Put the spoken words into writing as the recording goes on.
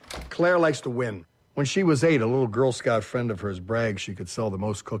Claire likes to win. When she was 8, a little Girl Scout friend of hers bragged she could sell the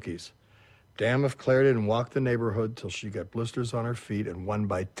most cookies. Damn if Claire didn't walk the neighborhood till she got blisters on her feet and won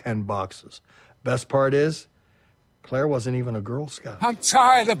by 10 boxes. Best part is, Claire wasn't even a Girl Scout. I'm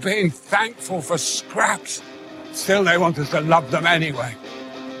tired of being thankful for scraps. Still, they want us to love them anyway.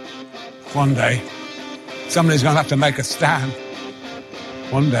 One day, somebody's going to have to make a stand.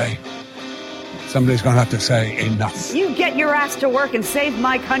 One day, somebody's going to have to say enough. You get your ass to work and save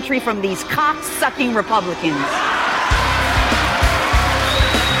my country from these cock-sucking Republicans.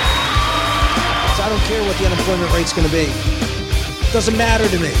 I don't care what the unemployment rate's going to be. It doesn't matter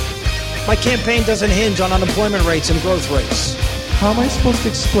to me. My campaign doesn't hinge on unemployment rates and growth rates. How am I supposed to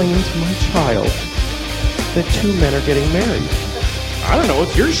explain to my child that two men are getting married? I don't know.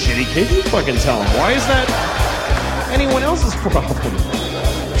 It's your shitty kid. You fucking tell him. Why is that anyone else's problem?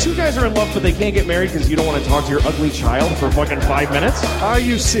 Two guys are in love, but they can't get married because you don't want to talk to your ugly child for fucking 5 minutes? Are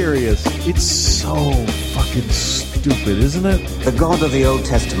you serious? It's so fucking stupid, isn't it? The God of the Old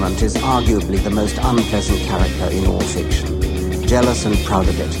Testament is arguably the most unpleasant character in all fiction. Jealous and proud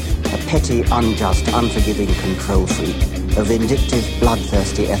of it. A petty, unjust, unforgiving control freak. A vindictive,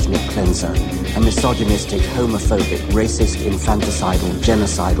 bloodthirsty ethnic cleanser. A misogynistic, homophobic, racist, infanticidal,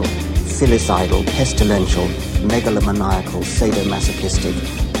 genocidal, filicidal, pestilential, megalomaniacal,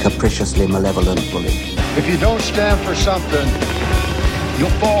 sadomasochistic, capriciously malevolent bully. If you don't stand for something, you'll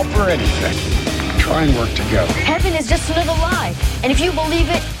fall for anything. Try and work together. Heaven is just another lie. And if you believe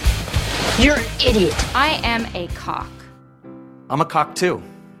it, you're an idiot. I am a cock. I'm a cock too.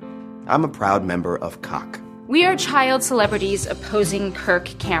 I'm a proud member of Cock. We are child celebrities opposing Kirk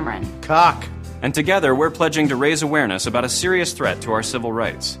Cameron. Cock. And together we're pledging to raise awareness about a serious threat to our civil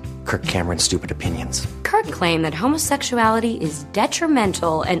rights. Kirk Cameron's stupid opinions. Kirk claimed that homosexuality is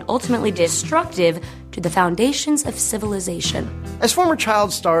detrimental and ultimately destructive to the foundations of civilization. As former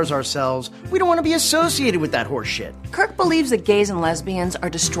child stars ourselves, we don't want to be associated with that horse shit. Kirk believes that gays and lesbians are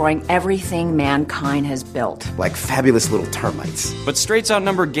destroying everything mankind has built. Like fabulous little termites. But straights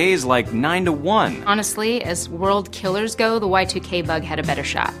outnumber gays like 9-1. Honestly, as world killers go, the Y2K bug had a better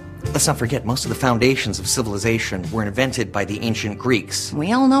shot. Let's not forget, most of the foundations of civilization were invented by the ancient Greeks.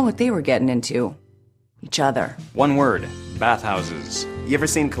 We all know what they were getting into. Each other. One word, bathhouses. You ever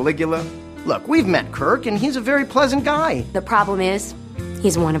seen Caligula? Look, we've met Kirk, and he's a very pleasant guy. The problem is,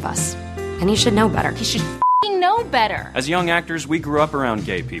 he's one of us. And he should know better. He should know better. As young actors, we grew up around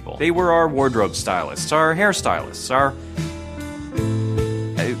gay people. They were our wardrobe stylists, our hairstylists, our...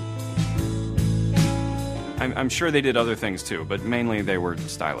 I'm sure they did other things too, but mainly they were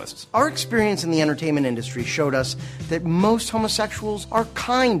stylists. Our experience in the entertainment industry showed us that most homosexuals are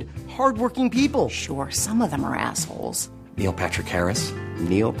kind, hardworking people. Sure, some of them are assholes. Neil Patrick Harris.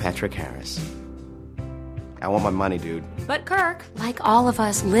 Neil Patrick Harris. I want my money, dude. But Kirk, like all of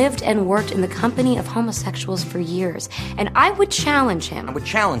us, lived and worked in the company of homosexuals for years. And I would challenge him. I would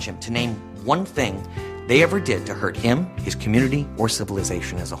challenge him to name one thing they ever did to hurt him, his community, or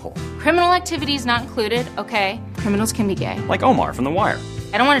civilization as a whole. Criminal activities not included, okay. Criminals can be gay. Like Omar from The Wire.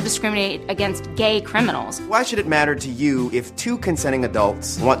 I don't want to discriminate against gay criminals. Why should it matter to you if two consenting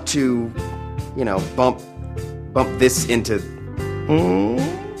adults want to, bump this into...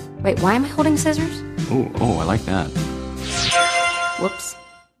 Wait, why am I holding scissors? Oh, I like that. Whoops.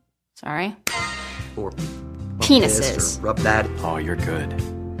 Sorry. Or penises. Or rub that. Oh, you're good.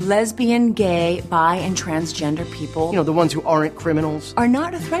 Lesbian, gay, bi, and transgender people... the ones who aren't criminals... ...are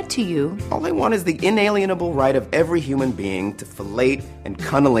not a threat to you. All they want is the inalienable right of every human being to fillet and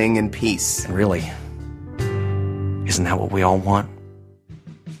cunniling in peace. And really, isn't that what we all want?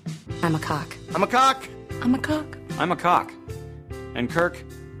 I'm a cock. I'm a cock. I'm a cock. I'm a cock. And Kirk,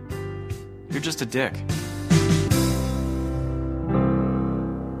 you're just a dick.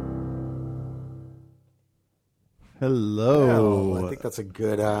 Hello. Well, I think that's a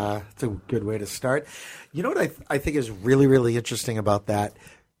good way to start. You know what I think is really, really interesting about that?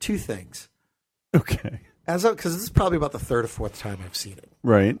 Two things. Okay. Because this is probably about the third or fourth time I've seen it.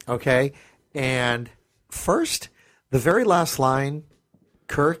 Right. Okay. And first, the very last line,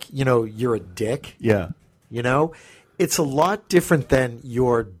 Kirk, you're a dick. Yeah. It's a lot different than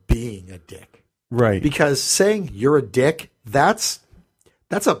you're being a dick. Right. Because saying you're a dick, that's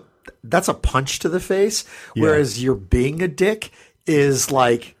a punch to the face, whereas you're being a dick is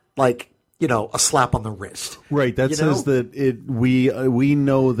like a slap on the wrist. Right. That says that we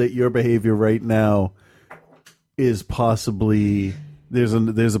know that your behavior right now is possibly there's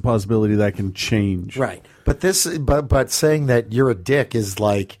a possibility that can change. Right. But saying that you're a dick is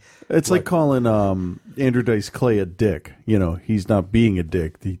like it's like calling Andrew Dice Clay a dick. He's not being a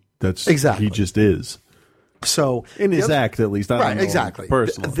dick. Exactly. He just is. So in his act, at least, I don't know exactly.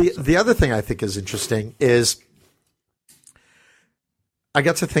 Personally, the other thing I think is interesting is I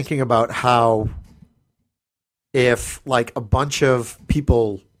got to thinking about how if like a bunch of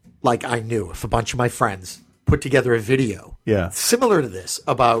people like I knew, if a bunch of my friends put together a video, similar to this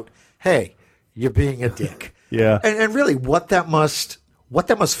about, hey, you're being a dick, and really what that must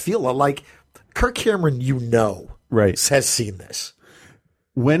feel like. Kirk Cameron, has seen this.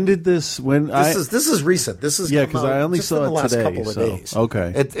 When did this? This is recent. This is because I only saw in the it last today. couple of days.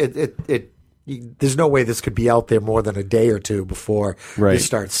 Okay, it there's no way this could be out there more than a day or two before you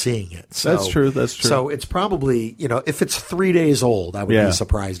start seeing it. So, that's true. So it's probably, if it's 3 days old, I would be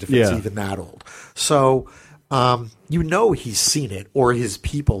surprised if it's even that old. So he's seen it or his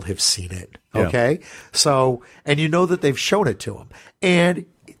people have seen it. Okay, so and that they've shown it to him, and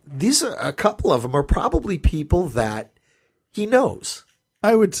these are a couple of them are probably people that he knows.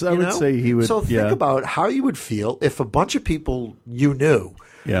 I would say he would. So think about how you would feel if a bunch of people you knew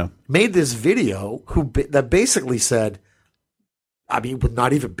made this video that basically said,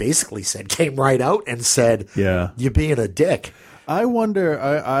 not even basically said, came right out and said, you're being a dick. I wonder,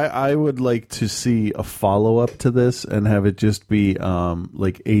 I would like to see a follow-up to this and have it just be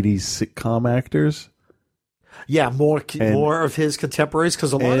like 80s sitcom actors. Yeah, more of his contemporaries,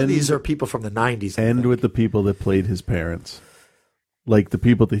 because a lot of these are people from the 90s. And with the people that played his parents. Like the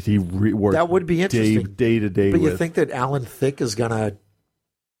people that he worked that would be interesting day to day. But with. You think that Alan Thicke is gonna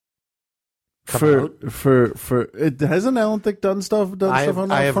come out? Hasn't Alan Thicke done stuff on I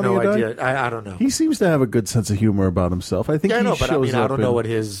have Funny no or Die? idea. I don't know. He seems to have a good sense of humor about himself. I think. I know, but I don't know in, what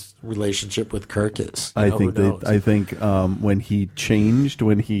his relationship with Kirk is. I think when he changed,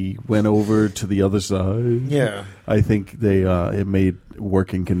 when he went over to the other side, I think it made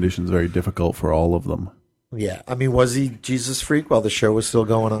working conditions very difficult for all of them. Yeah, was he Jesus freak while the show was still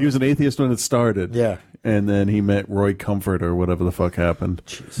going on? He was an atheist when it started. Yeah, and then he met Roy Comfort or whatever the fuck happened.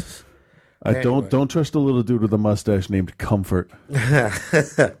 Jesus, don't trust a little dude with a mustache named Comfort.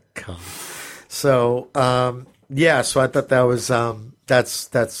 So so I thought that was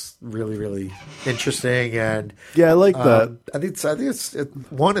that's really, really interesting, and I like that. I think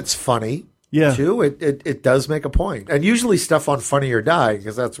it's funny. Yeah. Two, it does make a point. And usually stuff on Funny or Die,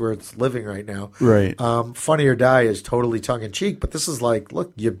 because that's where it's living right now. Right. Funny or Die is totally tongue in cheek, but this is like,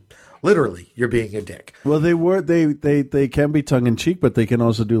 look, you're being a dick. Well, they can be tongue in cheek, but they can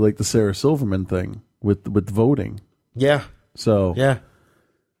also do like the Sarah Silverman thing with voting. Yeah. So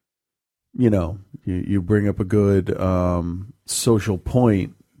you bring up a good social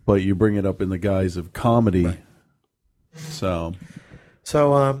point, but you bring it up in the guise of comedy. Right.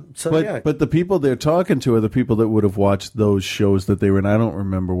 But the people they're talking to are the people that would have watched those shows that they were in. I don't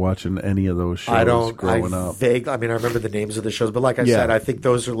remember watching any of those shows growing up. I remember the names of the shows, but like I said, I think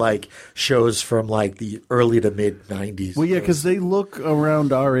those are like shows from like the early to mid 90s. Well, because they look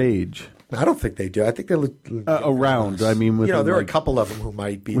around our age. I don't think they do. I think they look around. There are a couple of them who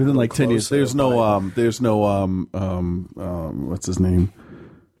might be within like 10 years. There's no what's his name?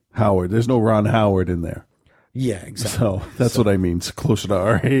 Howard. There's no Ron Howard in there. Yeah, exactly. So that's what I mean. It's closer to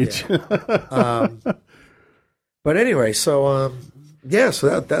our age. Yeah. But anyway, so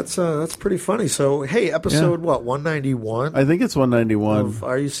that's pretty funny. So hey, episode 191? I think it's 191 of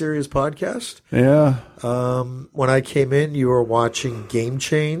Are You Serious podcast. Yeah. When I came in, you were watching Game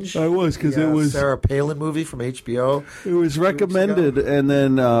Change. I was, because it was Sarah Palin movie from HBO. It was recommended, and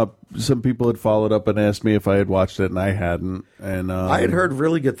then some people had followed up and asked me if I had watched it, and I hadn't. And I had heard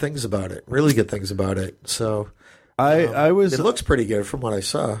really good things about it. So I was. It looks pretty good from what I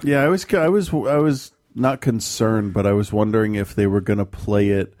saw. Yeah, I was not concerned, but I was wondering if they were going to play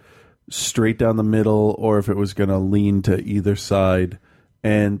it straight down the middle or if it was going to lean to either side.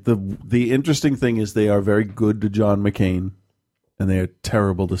 And the interesting thing is they are very good to John McCain, and they are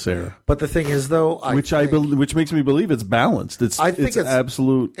terrible to Sarah. But the thing is, though, which makes me believe it's balanced. It's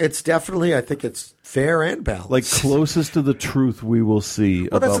absolute. It's definitely. I think it's fair and balanced. Like closest to the truth we will see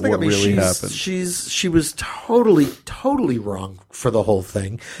about what really happened. She was totally wrong for the whole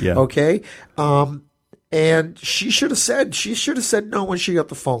thing. Yeah. Okay. And she should have said no when she got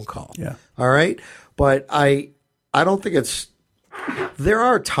the phone call. Yeah. All right. But I don't think it's. There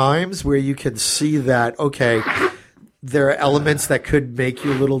are times where you can see that, okay, there are elements that could make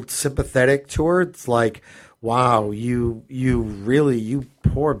you a little sympathetic to her. It's like, wow, you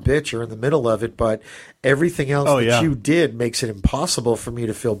poor bitch, you're in the middle of it, but everything else you did makes it impossible for me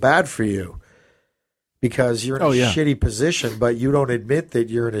to feel bad for you. Because you're in a shitty position, but you don't admit that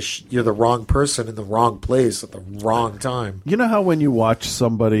you're the wrong person in the wrong place at the wrong time. You know how when you watch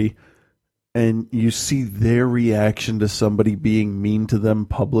somebody and you see their reaction to somebody being mean to them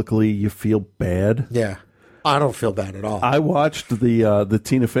publicly, you feel bad? Yeah. I don't feel bad at all. I watched the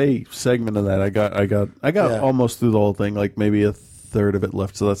Tina Fey segment of that. I got almost through the whole thing, like maybe a third of it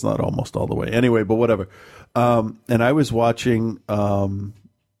left, so that's not almost all the way. Anyway, but whatever. And I was watching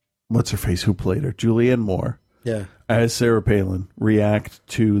what's her face? Who played her? Julianne Moore. Yeah. As Sarah Palin react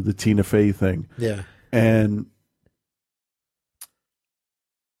to the Tina Fey thing. Yeah. And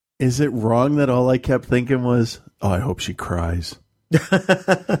is it wrong that all I kept thinking was, oh, I hope she cries?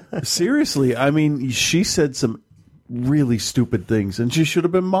 Seriously, I mean, she said some really stupid things, and she should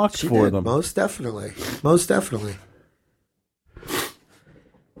have been mocked for them. Most definitely. Most definitely.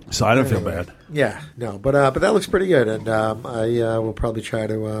 So I don't feel bad. Yeah, no, but that looks pretty good, and I will probably try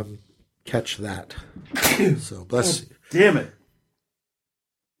to catch that. So bless you. Damn it.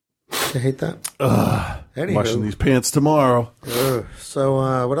 I hate that. I'm washing these pants tomorrow.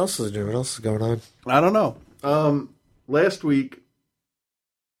 So what else is new? What else is going on? I don't know. Last week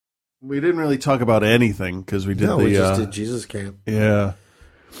we didn't really talk about anything because we did we just did Jesus Camp. Yeah.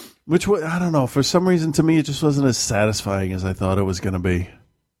 Which I don't know. For some reason, to me, it just wasn't as satisfying as I thought it was going to be.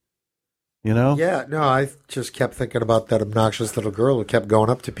 You know? Yeah, no, I just kept thinking about that obnoxious little girl who kept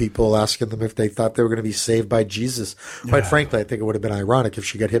going up to people asking them if they thought they were going to be saved by Jesus. Quite frankly, I think it would have been ironic if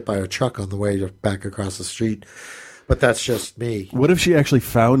she got hit by a truck on the way back across the street. But that's just me. What if she actually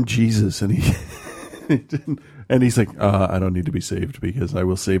found Jesus and he and he's like, I don't need to be saved because I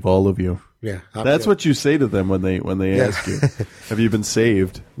will save all of you. Yeah. That's what you say to them when they ask you, have you been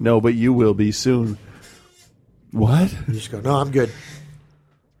saved? No, but you will be soon. What? You just go, no, I'm good.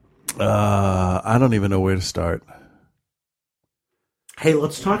 I don't even know where to start. Hey,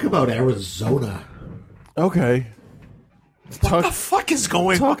 let's talk about Arizona. Okay. What the fuck is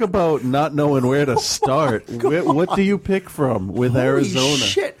going on? Talk about not knowing where to start. What do you pick from with Holy Arizona?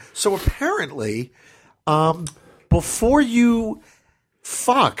 Shit. So apparently, before you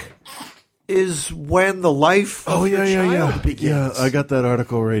fuck is when the life of your child begins. Yeah, I got that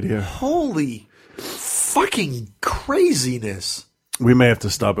article right here. Holy fucking craziness. We may have to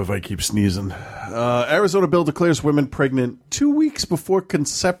stop if I keep sneezing. Arizona bill declares women pregnant 2 weeks before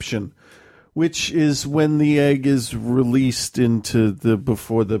conception, which is when the egg is released into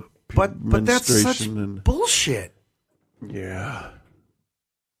before the but that's such and bullshit. Yeah.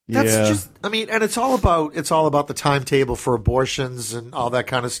 That's just, I mean, and it's all about the timetable for abortions and all that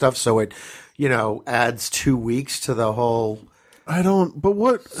kind of stuff. So it, adds 2 weeks to the whole. But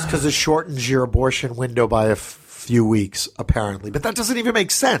what? Because it shortens your abortion window by a few weeks, apparently. But that doesn't even make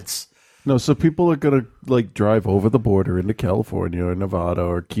sense. No, so people are going to drive over the border into California or Nevada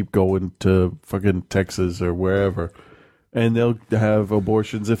or keep going to fucking Texas or wherever. And they'll have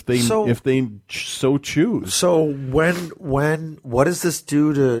abortions if they so choose. So what does this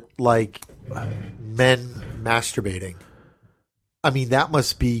do to men masturbating? I mean, that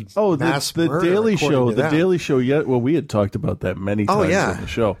must be mass the murder, Daily Show. The them. Daily Show. We had talked about that many times on the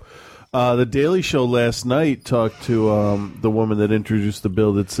show. The Daily Show last night talked to the woman that introduced the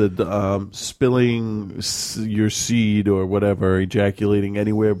bill that said spilling your seed or whatever, ejaculating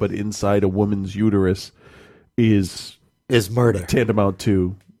anywhere but inside a woman's uterus is murder, tantamount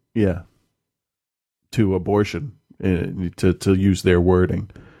to abortion, to use their wording.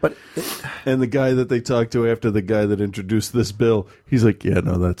 And the guy that they talked to after the guy that introduced this bill, he's like, yeah,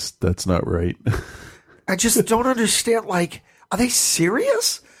 no, that's not right. I just don't understand. Are they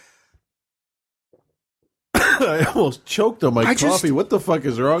serious? I almost choked on my coffee. What the fuck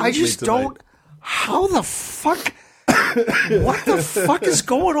is wrong with me tonight? Don't. How the fuck? What the fuck is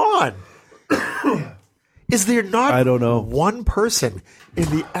going on? Is there not I don't know. one person in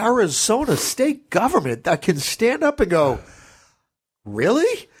the Arizona state government that can stand up and go,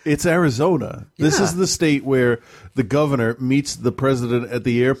 really? It's Arizona. This is the state where the governor meets the president at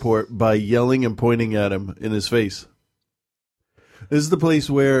the airport by yelling and pointing at him in his face. This is the place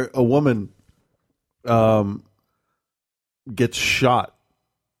where a woman gets shot.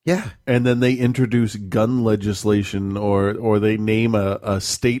 Yeah. And then they introduce gun legislation or they name a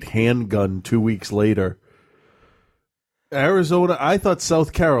state handgun 2 weeks later. Arizona, I thought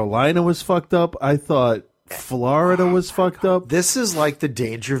South Carolina was fucked up. I thought Florida was fucked up. This is like the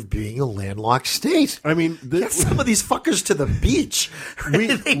danger of being a landlocked state. I mean, get some of these fuckers to the beach.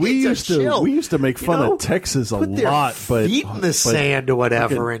 We used to make fun of Texas a lot, but feet in the sand or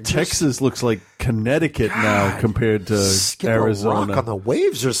whatever. And Texas looks like Connecticut now compared to Arizona. A rock on the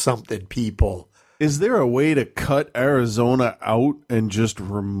waves or something. People, is there a way to cut Arizona out and just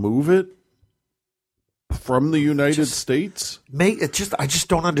remove it from the United States? I just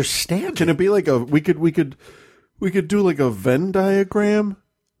don't understand. Can it be like we could do like a Venn diagram,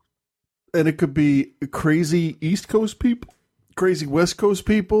 and it could be crazy East Coast people, Crazy West Coast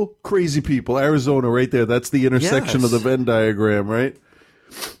people, crazy people. Arizona right there. That's the intersection of the Venn diagram, right?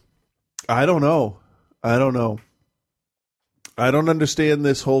 I don't know. I don't understand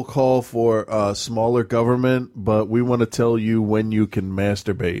this whole call for smaller government, but we want to tell you when you can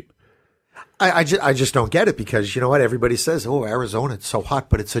masturbate. I just don't get it because, you know what, everybody says, oh, Arizona, it's so hot,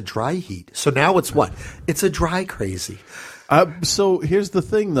 but it's a dry heat. So now it's what? It's a dry crazy. So here's the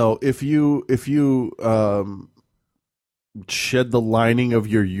thing, though. If you shed the lining of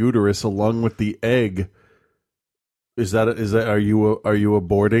your uterus along with the egg, are you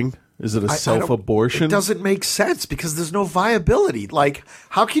aborting? Is it a self-abortion? It doesn't make sense because there's no viability. Like,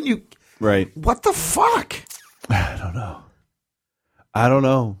 how can you? Right. What the fuck? I don't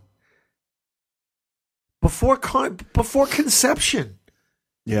know. Before conception.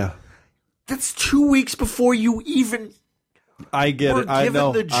 Yeah. That's 2 weeks before you even. I get it. I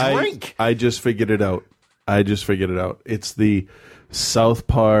know. The drink. I just figured it out. It's the South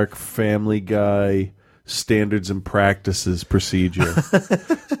Park Family Guy standards and practices procedure.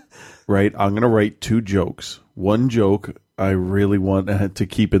 Right? I'm going to write 2 jokes. One joke I really want to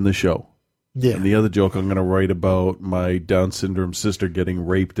keep in the show. Yeah. And the other joke I'm going to write about my Down syndrome sister getting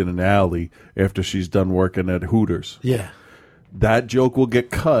raped in an alley after she's done working at Hooters. Yeah. That joke will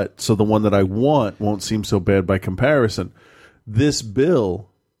get cut, so the one that I want won't seem so bad by comparison. This bill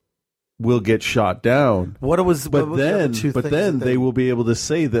will get shot down. But then they will be able to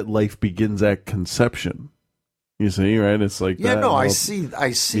say that life begins at conception. You see, right? It's like that. I see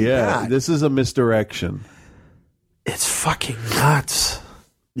that. This is a misdirection. It's fucking nuts.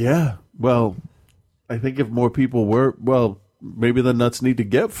 Yeah. Well, I think if more people maybe the nuts need to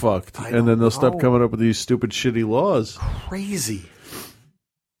get fucked, and then they'll stop coming up with these stupid, shitty laws. Crazy.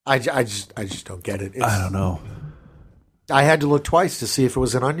 I just don't get it. I don't know. I had to look twice to see if it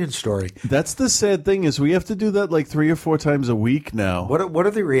was an Onion story. That's the sad thing is we have to do that like 3 or 4 times a week now. What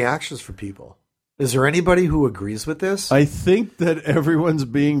are the reactions for people? Is there anybody who agrees with this? I think that everyone's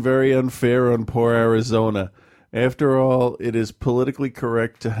being very unfair on poor Arizona. After all, it is politically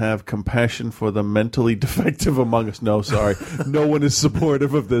correct to have compassion for the mentally defective among us. No, sorry. No one is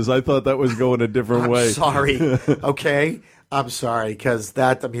supportive of this. I thought that was going a different way. Sorry. Okay? I'm sorry, because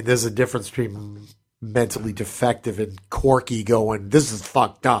there's a difference between mentally defective and Corky going, this is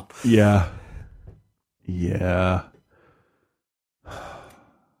fucked up. Yeah. Yeah.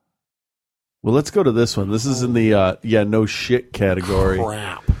 Well, let's go to this one. This is in the no shit category.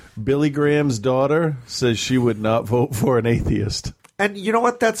 Crap. Billy Graham's daughter says she would not vote for an atheist. And you know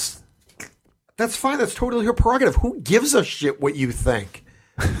what? That's fine. That's totally her prerogative. Who gives a shit what you think?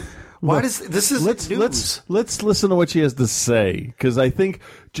 Let's listen to what she has to say, because I think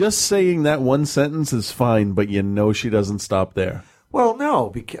just saying that one sentence is fine, but you know she doesn't stop there. Well,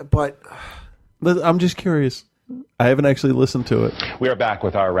 no, but I'm just curious. I haven't actually listened to it. We are back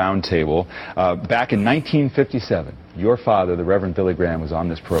with our roundtable. Back in 1957, your father, the Reverend Billy Graham, was on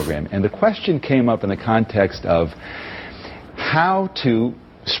this program, and the question came up in the context of how to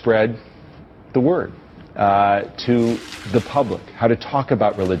spread the word to the public, how to talk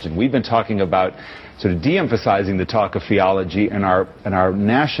about religion. We've been talking about sort of de-emphasizing the talk of theology in our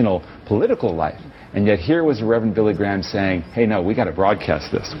national political life, and yet here was the Reverend Billy Graham saying, hey, no, we got to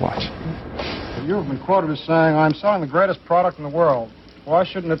broadcast this. Watch. You have been quoted as saying, I'm selling the greatest product in the world. Why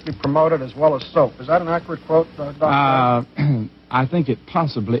shouldn't it be promoted as well as soap? Is that an accurate quote, Dr.? I think it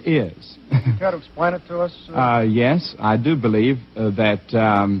possibly is. Care to explain it to us? Yes, I do believe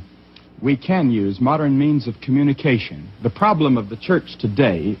that we can use modern means of communication. The problem of the church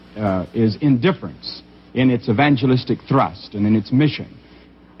today is indifference in its evangelistic thrust and in its mission.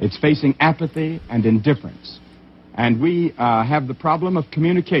 It's facing apathy and indifference. And we have the problem of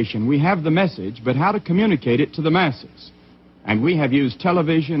communication. We have the message, but how to communicate it to the masses. And we have used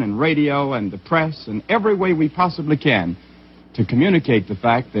television and radio and the press and every way we possibly can to communicate the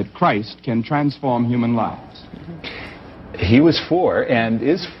fact that Christ can transform human lives. He was for and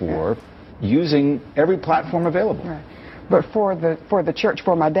is for using every platform available. Right. But for the church,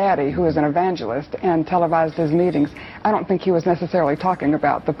 for my daddy, who is an evangelist and televised his meetings, I don't think he was necessarily talking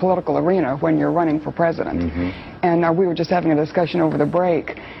about the political arena when you're running for president. Mm-hmm. And we were just having a discussion over the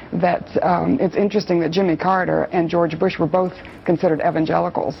break that it's interesting that Jimmy Carter and George Bush were both considered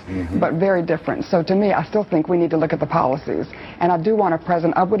evangelicals, mm-hmm. but very different. So to me, I still think we need to look at the policies. And I do want a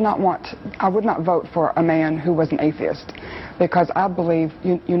president. I would not vote for a man who was an atheist, because I believe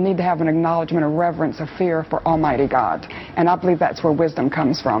you need to have an acknowledgement of reverence, of fear for Almighty God. And I believe that's where wisdom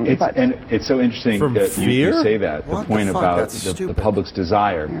comes from. And it's so interesting that you say that, the point about the public's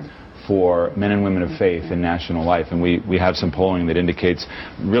desire for men and women of faith in national life. And we have some polling that indicates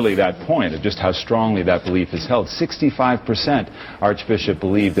really that point of just how strongly that belief is held. 65% Archbishop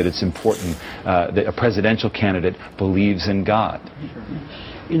believe that it's important that a presidential candidate believes in God.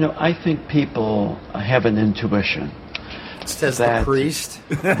 You know, I think people have an intuition. Says that the priest.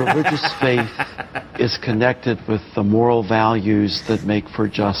 Religious faith is connected with the moral values that make for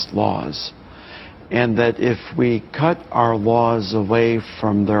just laws. And that if we cut our laws away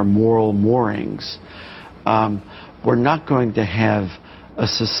from their moral moorings, we're not going to have a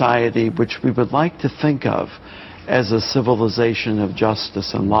society which we would like to think of as a civilization of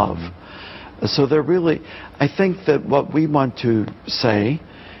justice and love. So they're really, I think that what we want to say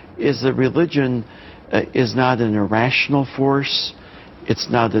is that religion is not an irrational force. It's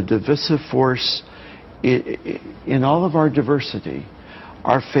not a divisive force. In all of our diversity,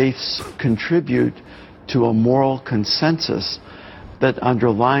 our faiths contribute to a moral consensus that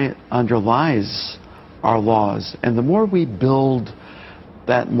underlies our laws. And the more we build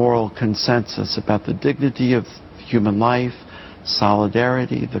that moral consensus about the dignity of human life,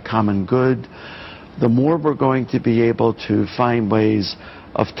 solidarity, the common good, the more we're going to be able to find ways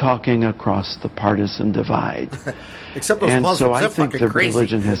of talking across the partisan divide. Except those and Muslims, so I they're think fucking that crazy.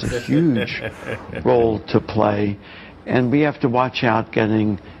 religion has a huge role to play, and we have to watch out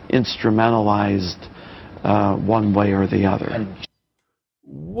getting instrumentalized one way or the other.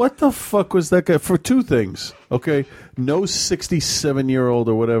 What the fuck was that guy? For two things, okay? No 67-year-old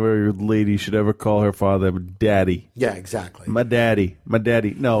or whatever lady should ever call her father daddy. Yeah, exactly. My daddy.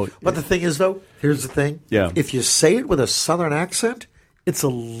 No. But the thing is, though, here's the thing. Yeah. If you say it with a Southern accent, it's a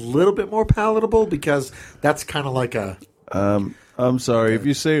little bit more palatable because that's kind of like a... I'm sorry. If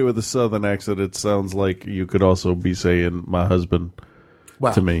you say it with a Southern accent, it sounds like you could also be saying my husband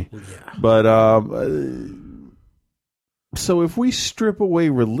to me. Yeah. But, so if we strip away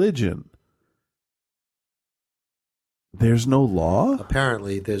religion, there's no law?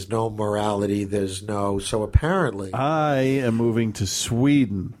 Apparently, there's no morality. So apparently... I am moving to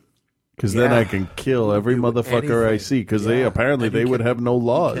Sweden because then I can kill every motherfucker I see because they would have no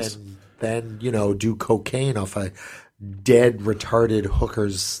laws. Then, do cocaine off a dead, retarded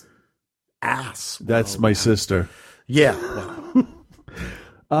hooker's ass. That's my sister. Yeah.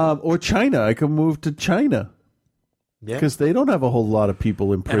 Or China. I can move to China. Yeah. Because they don't have a whole lot of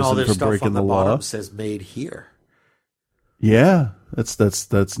people in And all prison their for stuff breaking on the the law. bottom says made here. Yeah, that's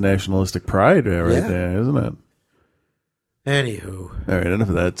nationalistic pride right Yeah. there, isn't it? Anywho. All right, enough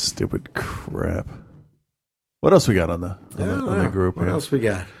of that stupid crap. What else we got on the group What here? else we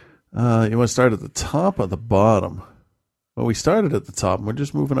got? You want to start at the top or the bottom? Well, we started at the top, and we're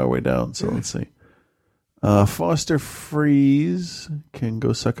just moving our way down. So let's see. Foster Freeze can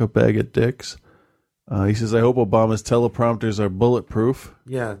go suck a bag of dicks. He says, I hope Obama's teleprompters are bulletproof.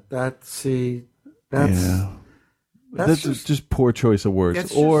 Yeah, that's just poor choice of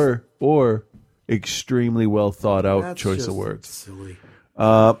words. Or extremely well thought out choice of words. Silly.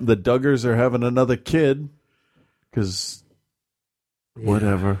 The Duggars are having another kid because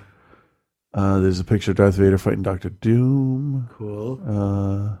whatever. There's a picture of Darth Vader fighting Dr. Doom.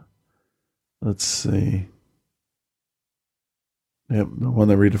 Cool. Let's see. Yep, the one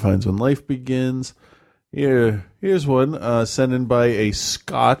that redefines when life begins. Here's one sent in by a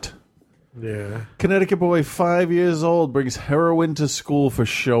Scott. Yeah. Connecticut boy, 5 years old, brings heroin to school for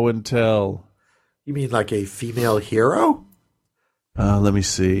show and tell. You mean like a female hero? Let me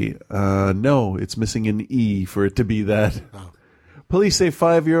see. No, it's missing an E for it to be that. Oh. Police say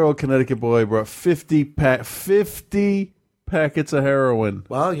 5-year-old Connecticut boy brought 50 packets of heroin.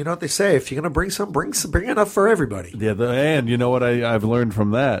 Well, you know what they say. If you're going to bring some, bring enough for everybody. Yeah, and you know what I've learned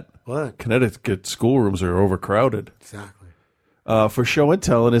from that? What? Connecticut schoolrooms are overcrowded. Exactly. For show and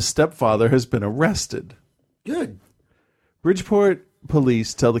tell, and his stepfather has been arrested. Good. Bridgeport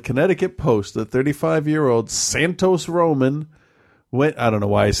police tell the Connecticut Post that 35-year-old Santos Roman went... I don't know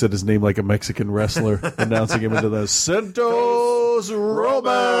why I said his name like a Mexican wrestler, announcing him into the Santos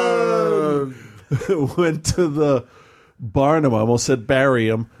Roman went to the Barnum. I almost said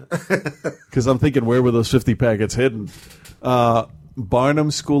barium because I'm thinking, where were those 50 packets hidden?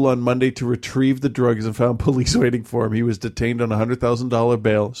 Barnum School on Monday to retrieve the drugs and found police waiting for him. He was detained on a $100,000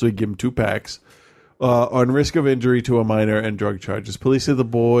 bail, so he gave him 2 packs. On risk of injury to a minor and drug charges. Police say the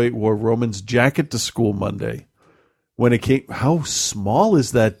boy wore Roman's jacket to school Monday. When it came... How small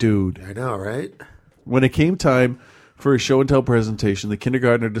is that dude? I know, right? When it came time for a show and tell presentation, the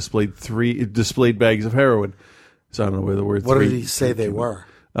kindergartner displayed bags of heroin. So I don't know where the word... What did he say they were?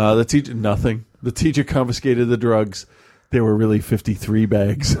 The teacher... Nothing. The teacher confiscated the drugs. There were really 53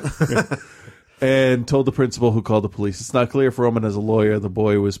 bags. and told the principal, who called the police. It's not clear if Roman has a lawyer. The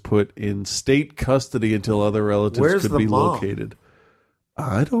boy was put in state custody until other relatives Where's could the be mom? located.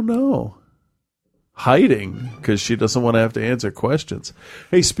 I don't know. Hiding, because she doesn't want to have to answer questions.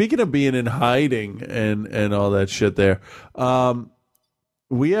 Hey, speaking of being in hiding and all that shit there,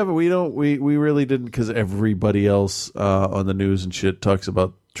 we really didn't, because everybody else on the news and shit talks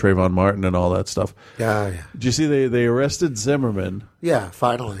about Trayvon Martin and all that stuff. Yeah. Did you see they arrested Zimmerman? Yeah,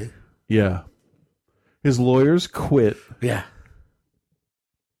 finally. Yeah. His lawyers quit. Yeah.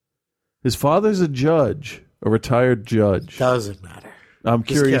 His father's a judge, a retired judge. Doesn't matter. I'm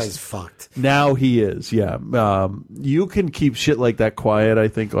curious. This guy's fucked. Now he is. Yeah. You can keep shit like that quiet, I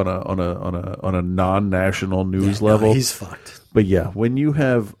think, on a non-national news level. No, he's fucked. But yeah, when you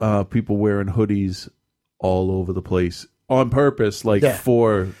have people wearing hoodies all over the place on purpose, like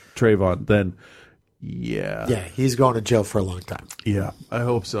for Trayvon, then yeah, he's going to jail for a long time. Yeah, I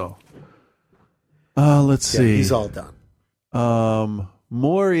hope so. Let's see. He's all done.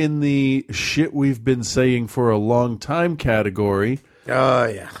 More in the shit we've been saying for a long time category. Oh,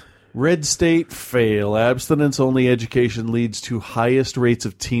 yeah. Red state fail. Abstinence-only education leads to highest rates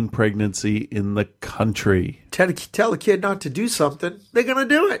of teen pregnancy in the country. Tell a kid not to do something, they're going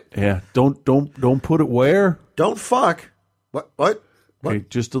to do it. Yeah. Don't put it where? Don't fuck. What? Okay,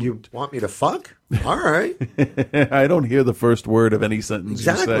 You want me to fuck? All right. I don't hear the first word of any sentence you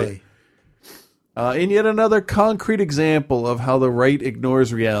say. Exactly. In yet another concrete example of how the right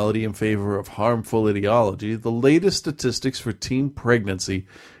ignores reality in favor of harmful ideology, the latest statistics for teen pregnancy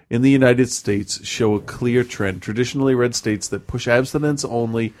in the United States show a clear trend. Traditionally, red states that push abstinence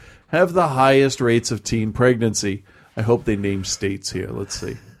only have the highest rates of teen pregnancy. I hope they name states here. Let's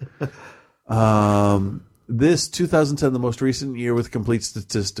see. This 2010, the most recent year with complete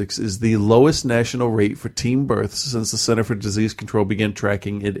statistics, is the lowest national rate for teen births since the Center for Disease Control began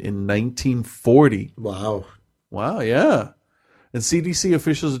tracking it in 1940. Wow, yeah. And CDC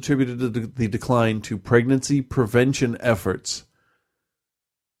officials attributed the decline to pregnancy prevention efforts.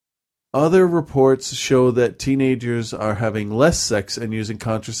 Other reports show that teenagers are having less sex and using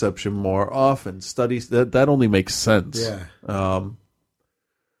contraception more often. Studies that only makes sense. Yeah.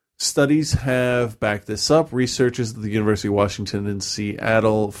 Studies have backed this up. Researchers at the University of Washington in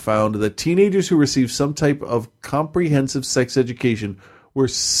Seattle found that teenagers who received some type of comprehensive sex education were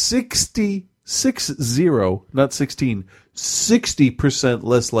 60%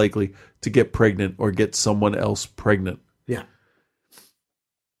 less likely to get pregnant or get someone else pregnant. Yeah.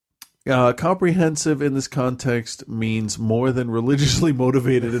 Comprehensive in this context means more than religiously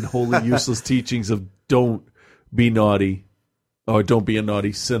motivated and wholly useless teachings of don't be naughty or don't be a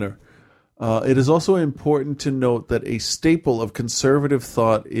naughty sinner. It is also important to note that a staple of conservative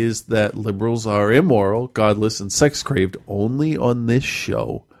thought is that liberals are immoral, godless, and sex-craved only on this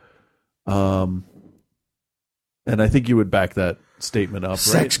show. And I think you would back that statement up,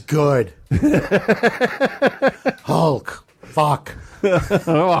 Sex right? good. Hulk. Fuck.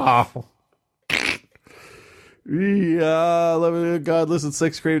 Wow. Yeah, godless and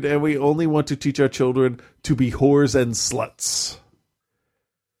sex-craved, and we only want to teach our children to be whores and sluts.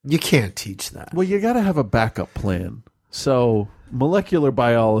 You can't teach that. Well, you got to have a backup plan. So, molecular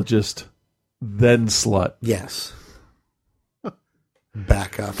biologist, then slut. Yes.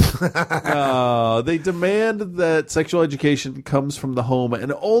 Backup. They demand that sexual education comes from the home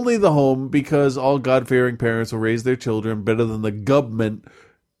and only the home because all God-fearing parents will raise their children better than the government,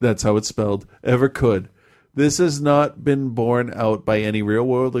 that's how it's spelled, ever could. This has not been borne out by any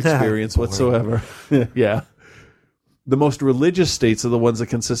real-world experience whatsoever. Yeah. The most religious states are the ones that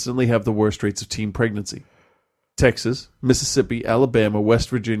consistently have the worst rates of teen pregnancy. Texas, Mississippi, Alabama, West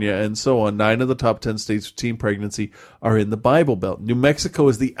Virginia, and so on. 9 of the top 10 states with teen pregnancy are in the Bible Belt. New Mexico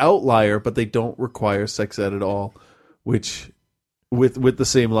is the outlier, but they don't require sex ed at all, which with the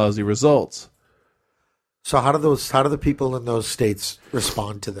same lousy results. So how do the people in those states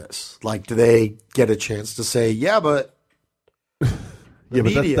respond to this? Like, do they get a chance to say, yeah, but yeah,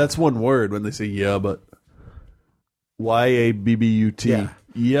 but that's one word when they say yeah, but YABBUT.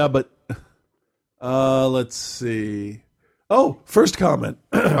 Yeah, but let's see. Oh, first comment.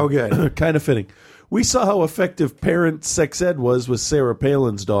 Oh, good. Kind of fitting. We saw how effective parent sex ed was with Sarah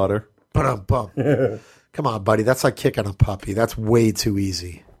Palin's daughter. Come on, buddy. That's like kicking a puppy. That's way too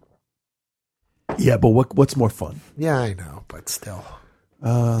easy. Yeah, but what's more fun? Yeah, I know, but still.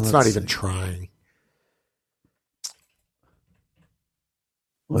 It's not even trying.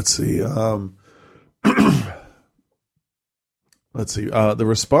 Let's see. Let's see. The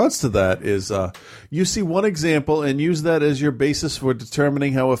response to that is you see one example and use that as your basis for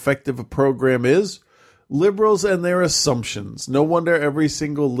determining how effective a program is. Liberals and their assumptions. No wonder every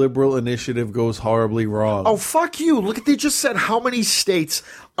single liberal initiative goes horribly wrong. Oh, fuck you. Look, they just said how many states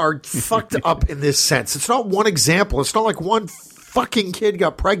are fucked up in this sense. It's not one example. It's not like one fucking kid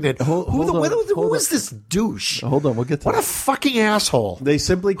got pregnant. Who is this douche? Hold on, we'll get to What that. a fucking asshole. They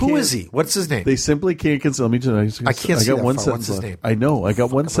simply can't. Who is he? What's his name? They simply can't consider. Let me just. I can't I see got that one far. sentence What's his left. name? I know. I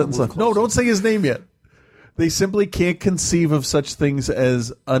got one sentence left. No, don't say his name yet. They simply can't conceive of such things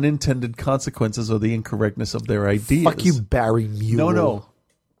as unintended consequences or the incorrectness of their ideas. Fuck you, Barry Mule. No.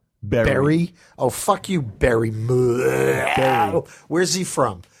 Barry? Oh, fuck you, Barry. Barry. Where's he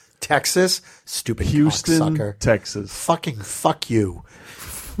from? Texas? Stupid Houston, cocksucker. Texas. Fucking fuck you.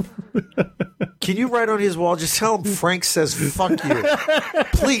 Can you write on his wall? Just tell him Frank says fuck you.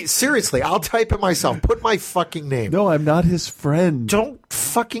 Please, seriously, I'll type it myself. Put my fucking name. No, I'm not his friend. Don't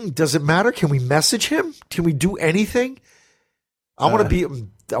fucking, does it matter? Can we message him? Can we do anything? I want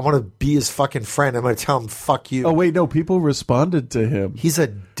to be his fucking friend. I'm going to tell him fuck you. Oh wait, no, people responded to him. He's a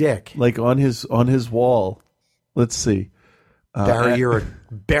dick. Like on his wall. Let's see. Barry, you're a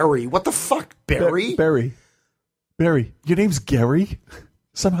Barry. What the fuck, Barry? Barry. Your name's Gary?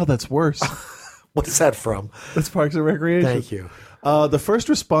 Somehow that's worse. What's that from? That's Parks and Recreation. Thank you. The first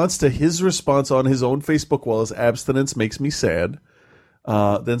response to his response on his own Facebook wall is abstinence makes me sad.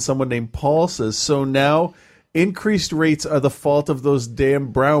 Then someone named Paul says, so now increased rates are the fault of those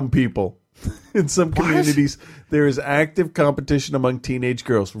damn brown people. In some communities, there is active competition among teenage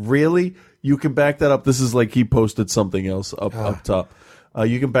girls. Really? You can back that up. This is like he posted something else up top.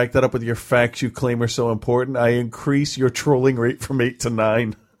 You can back that up with your facts you claim are so important. I increase your trolling rate from 8 to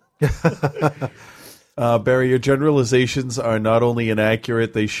 9. Barry, your generalizations are not only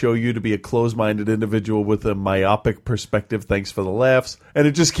inaccurate, they show you to be a closed-minded individual with a myopic perspective. Thanks for the laughs. And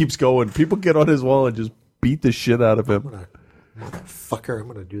it just keeps going. People get on his wall and just beat the shit out of him. Motherfucker, I'm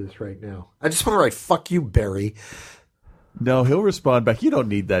going to do this right now. I just want to write fuck you, Barry. No, he'll respond back. You don't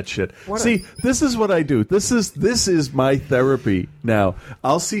need that shit. See, this is what I do. This is my therapy now.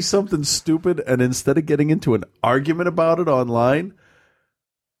 I'll see something stupid, and instead of getting into an argument about it online,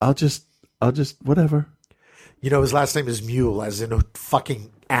 I'll just whatever. You know, his last name is Mule, as in a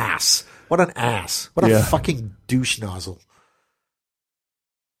fucking ass. What an ass. What a fucking douche nozzle.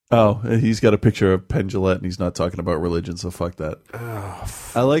 Oh, he's got a picture of Penn Jillette, and he's not talking about religion, so fuck that.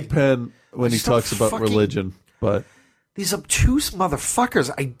 I like Penn when he talks about religion, but... These obtuse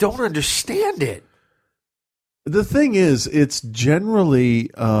motherfuckers, I don't understand it. The thing is, it's generally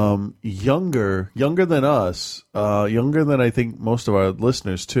younger than us, younger than I think most of our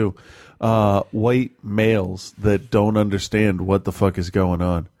listeners too, white males that don't understand what the fuck is going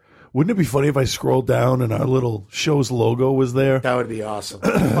on. Wouldn't it be funny if I scrolled down and our little show's logo was there? That would be awesome.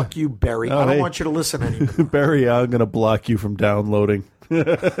 Fuck you, Barry. I don't want you to listen anymore. Barry, I'm going to block you from downloading.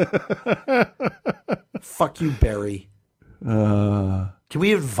 Fuck you, Barry. Can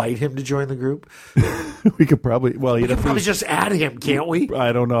we invite him to join the group? We could probably. Well, we can probably just add him, can't we?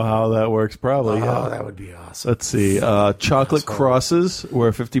 I don't know how that works. Probably. Oh, that would be awesome. Let's see. Chocolate crosses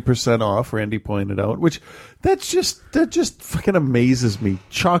were 50% off. Randy pointed out, which that just fucking amazes me.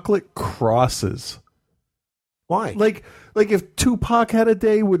 Chocolate crosses. Why? Like if Tupac had a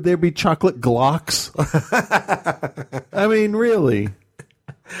day, would there be chocolate Glocks? I mean, really.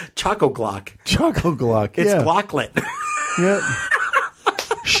 Choco Glock. Choco Glock. It's yeah. Glocklet. Yeah.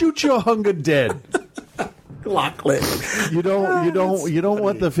 Shoot your hunger dead. Glocklet. You don't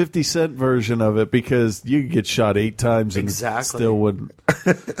want the 50-cent version of it because you could get shot 8 times and still wouldn't.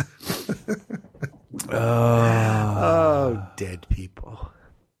 Dead people.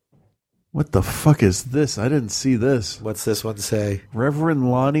 What the fuck is this? I didn't see this. What's this one say? Reverend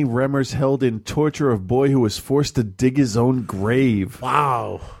Lonnie Remmers held in torture of boy who was forced to dig his own grave.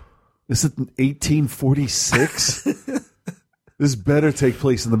 Wow. Is it 1846? This better take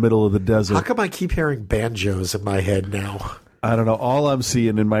place in the middle of the desert. How come I keep hearing banjos in my head now? I don't know. All I'm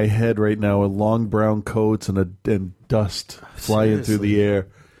seeing in my head right now are long brown coats and dust flying through the air.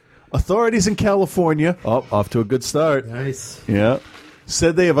 Authorities in California, off to a good start. Nice. Yeah.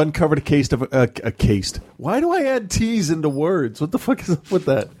 Said they have uncovered a case of a case. Why do I add T's into words? What the fuck is up with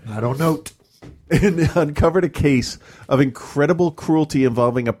that? I don't know. And uncovered a case of incredible cruelty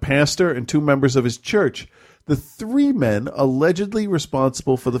involving a pastor and 2 members of his church. The 3 men allegedly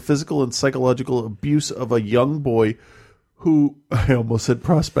responsible for the physical and psychological abuse of a young boy who, I almost said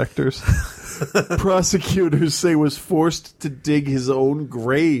prospectors, prosecutors say was forced to dig his own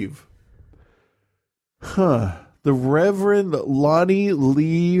grave. Huh. The Reverend Lonnie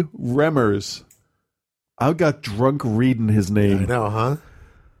Lee Remmers. I got drunk reading his name. I know, huh?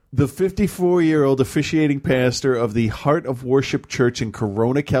 The 54-year-old officiating pastor of the Heart of Worship Church in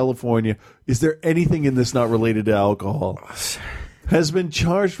Corona, California, is there anything in this not related to alcohol? Has been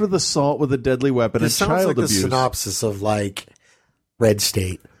charged with assault with a deadly weapon and child abuse. This sounds like the synopsis of like Red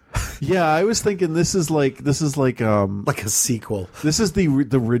State. Yeah, I was thinking this is like a sequel. This is the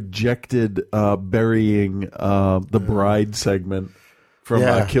rejected burying the bride segment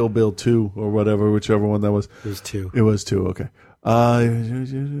from Kill Bill 2 or whatever, whichever one that was. It was 2. It was 2. Okay.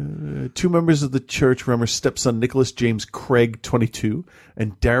 2 members of the church, Remmer's stepson Nicholas James Craig, 22,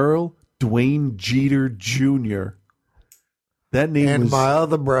 and Daryl Dwayne Jeter Jr. That name and was my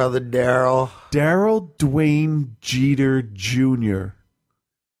other brother Daryl Dwayne Jeter Jr.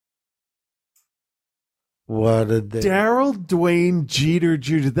 What did they? Daryl Dwayne Jeter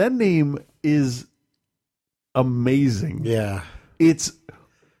Jr. That name is amazing. Yeah, it's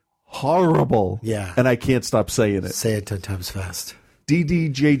horrible. Yeah, and I can't stop saying it. Say it 10 times fast.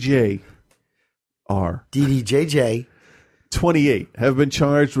 DDJJ. DDJJ. 28 have been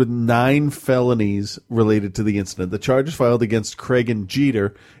charged with 9 felonies related to the incident. The charges filed against Craig and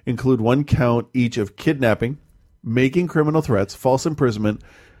Jeter include 1 count each of kidnapping, making criminal threats, false imprisonment,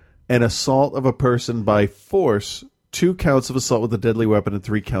 and assault of a person by force, 2 counts of assault with a deadly weapon, and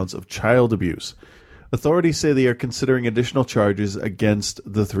 3 counts of child abuse. Authorities say they are considering additional charges against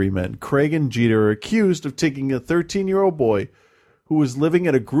the 3 men. Craig and Jeter are accused of taking a 13-year-old boy who was living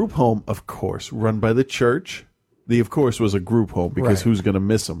at a group home, of course, run by the church. The of course was a group home because who's going to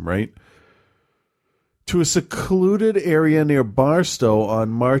miss him, right? To a secluded area near Barstow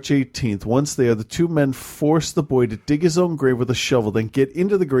on March 18th. Once there, the 2 men forced the boy to dig his own grave with a shovel, then get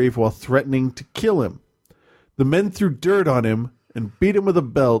into the grave while threatening to kill him. The men threw dirt on him and beat him with a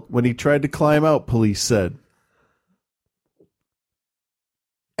belt when he tried to climb out, police said.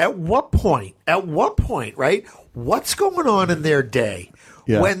 At what point, right? What's going on in their day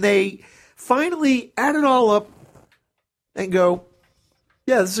when they finally add it all up and go,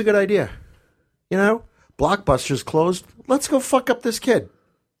 yeah, this is a good idea. You know, Blockbuster's closed. Let's go fuck up this kid.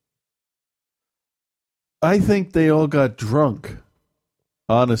 I think they all got drunk,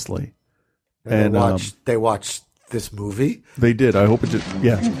 honestly. And they watched this movie. They did. I hope it did.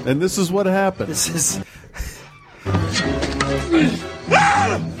 Yeah. And this is what happened. This is...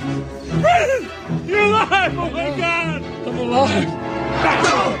 You're alive! Oh my God! I'm alive!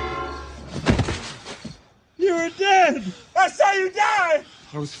 You were dead! I saw you die!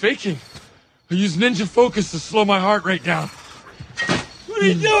 I was faking. I used ninja focus to slow my heart rate down. What are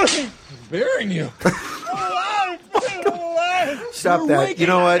you doing? I'm burying you. Stop that. You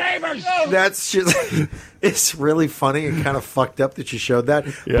know what? That's just... It's really funny and kind of fucked up that you showed that.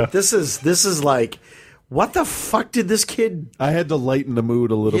 Yeah. But this is like... What the fuck did this kid... I had to lighten the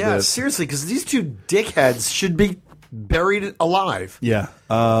mood a little bit. Yeah, seriously, because these 2 dickheads should be buried alive. Yeah.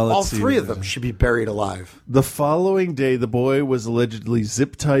 All 3 of them should be buried alive. The following day, the boy was allegedly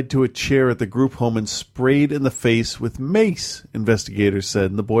zip-tied to a chair at the group home and sprayed in the face with mace, investigators said,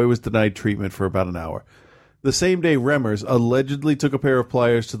 and the boy was denied treatment for about an hour. The same day, Remmers allegedly took a pair of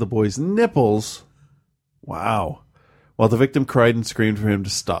pliers to the boy's nipples. Wow. While the victim cried and screamed for him to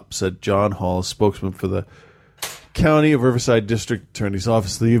stop, said John Hall, a spokesman for the County of Riverside District Attorney's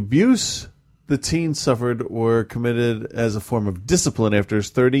Office. The abuse the teen suffered were committed as a form of discipline after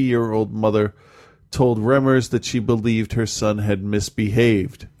his 30-year-old mother told Remmers that she believed her son had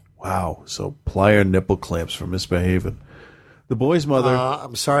misbehaved. Wow, so plier nipple clamps for misbehaving. The boy's mother...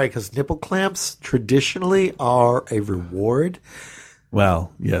 I'm sorry, because nipple clamps traditionally are a reward.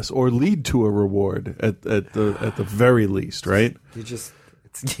 Well, yes, or lead to a reward at the very least, right? You just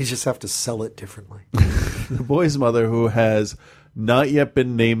have to sell it differently. The boy's mother, who has not yet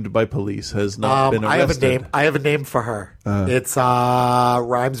been named by police, has not been arrested. I have a name for her. It's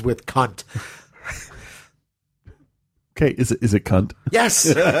rhymes with cunt. Okay, is it cunt? Yes,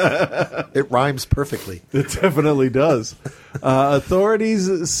 it rhymes perfectly. It definitely does.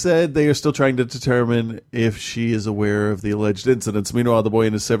 Authorities said they are still trying to determine if she is aware of the alleged incidents. Meanwhile, the boy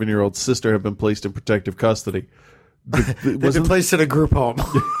and his 7-year-old sister have been placed in protective custody. They've been placed in a group home.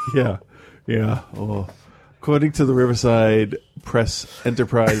 Yeah. Oh. According to the Riverside Press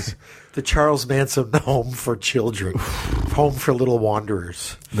Enterprise, the Charles Manson Home for Children, Home for Little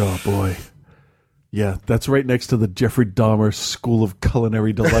Wanderers. Oh boy. Yeah, that's right next to the Jeffrey Dahmer School of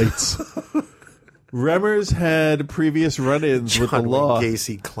Culinary Delights. Remmers had previous run-ins with the law. John Wayne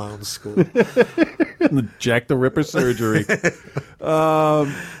Gacy Clown School. And the Jack the Ripper surgery.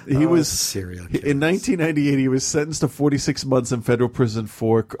 He was serial in 1998. He was sentenced to 46 months in federal prison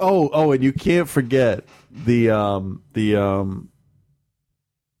for. And you can't forget the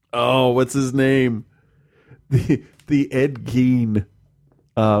what's his name? The Ed Gein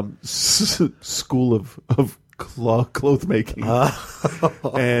school of cloth making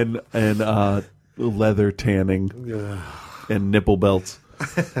and leather tanning and nipple belts.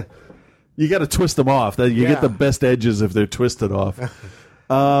 You got to twist them off. You get the best edges if they're twisted off.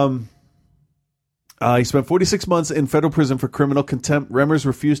 He spent 46 months in federal prison for criminal contempt. Remmers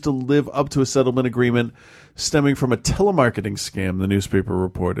refused to live up to a settlement agreement stemming from a telemarketing scam, the newspaper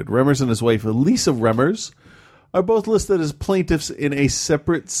reported. Remmers and his wife, Lisa Remmers, are both listed as plaintiffs in a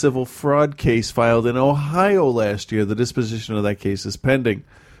separate civil fraud case filed in Ohio last year. The disposition of that case is pending.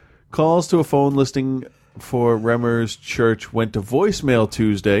 Calls to a phone listing for Remmers Church went to voicemail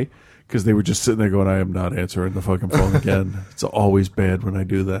Tuesday because they were just sitting there going, I am not answering the fucking phone again. It's always bad when I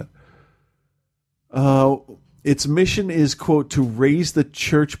do that. Its mission is, quote, to raise the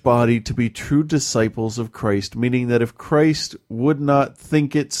church body to be true disciples of Christ, meaning that if Christ would not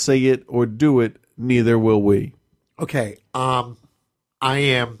think it, say it, or do it, neither will we. Okay, I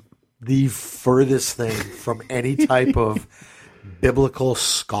am the furthest thing from any type of biblical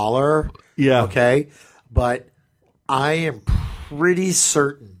scholar. Yeah. Okay, but I am pretty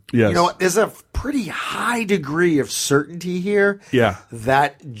certain. Yes. You know what? There's a pretty high degree of certainty here. Yeah.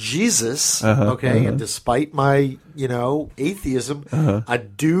 That Jesus, and despite my, atheism, a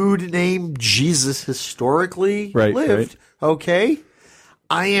dude named Jesus historically lived. Right. Okay.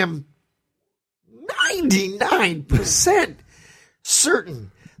 I am 99%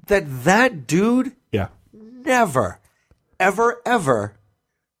 certain that dude never, ever, ever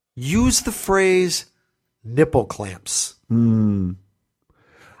used the phrase nipple clamps.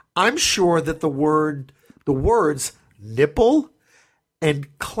 I'm sure that the words nipple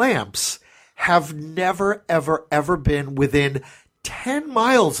and clamps have never, ever, ever been within 10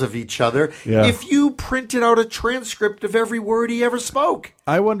 miles of each other if you printed out a transcript of every word he ever spoke.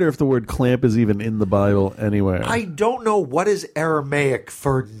 I wonder if the word clamp is even in the Bible anywhere. I don't know what is Aramaic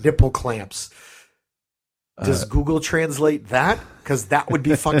for nipple clamps. Does Google translate that? Because that would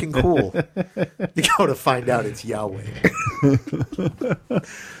be fucking cool. You go to find out it's Yahweh.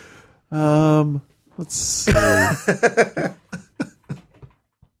 Let's see.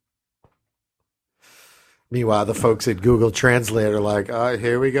 Meanwhile, the folks at Google Translate are like,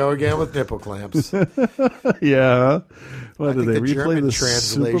 here we go again with nipple clamps. Yeah. What, I think they the replay German the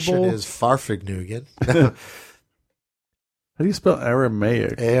translation Super Bowl? is Farfignugan. How do you spell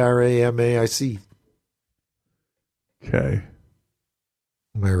Aramaic? Aramaic. Okay.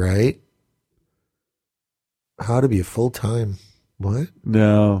 Am I right? How to be a full-time... What?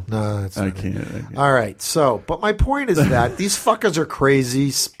 No. No, I can't. All right. So, but my point is that these fuckers are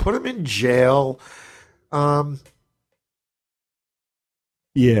crazy. Put them in jail.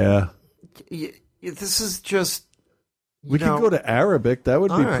 Yeah. This is just... We could go to Arabic. That would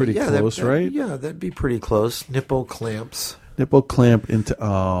be pretty close, right? Yeah, that'd be pretty close. Nipple clamps. Nipple clamp into...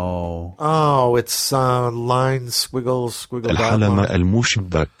 Oh. Oh, it's line, squiggle, dot. الحلمة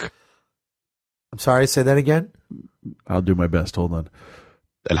المشبك. I'm sorry, say that again? I'll do my best. Hold on.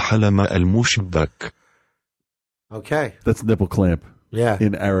 الحلمة المشبك. Okay. That's nipple clamp. Yeah.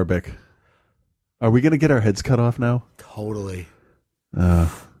 In Arabic. Are we going to get our heads cut off now? Totally. Damn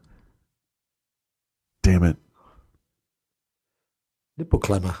it. Nipple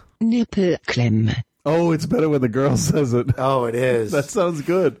clemmer. Nipple klemme. Oh, it's better when the girl says it. Oh, it is. That sounds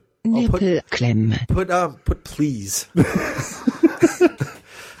good. Nipple klemme. Put please.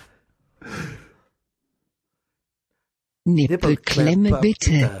 Nipple klemme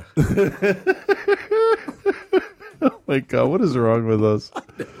bitte. Oh my God, what is wrong with us? I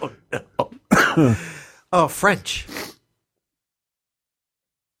don't know. Oh, French.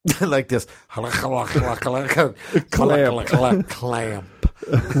 Like this. Clamp.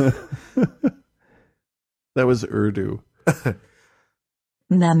 That was Urdu.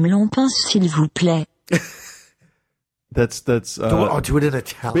 N'amelons pas, s'il vous plaît. That's do it in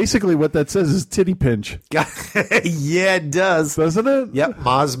Italian. Basically what that says is titty pinch. Yeah, it does. Doesn't it? Yep,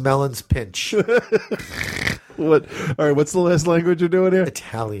 Maz Melon's pinch. What? All right, what's the last language you're doing here?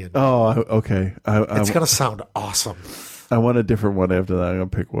 Italian. Oh, okay. It's going to sound awesome. I want a different one after that. I'm going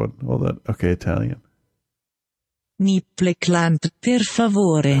to pick one. Hold on. Okay, Italian. Nipple clamp, per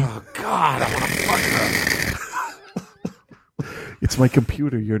favore. Oh, God, I want to fuck her. It's my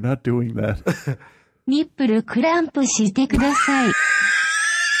computer. You're not doing that. ニップルクランプしてください.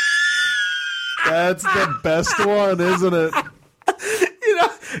 That's the best one, isn't it?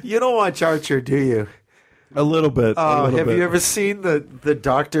 You don't watch Archer, do you? A little bit. Have you ever seen the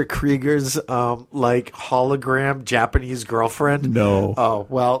Dr. Krieger's hologram Japanese girlfriend? No. Oh,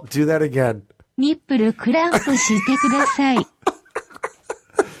 well, do that again. ニップルクランプしてください.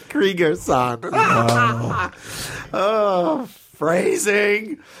 Krieger-san. Oh,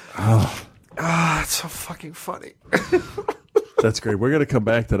 phrasing. It's so fucking funny. That's great. We're going to come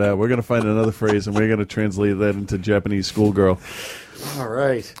back to that. We're going to find another phrase, and we're going to translate that into Japanese schoolgirl. All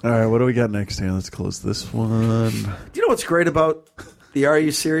right. All right, what do we got next here? Let's close this one. Do you know what's great about the Are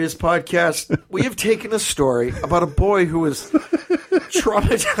You Serious podcast? We have taken a story about a boy who was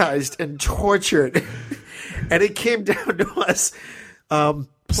traumatized and tortured, and it came down to us.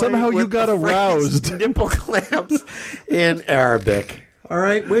 Somehow you got aroused. Nipple clamps in Arabic. All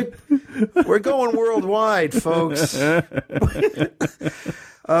right, we're going worldwide, folks. Maybe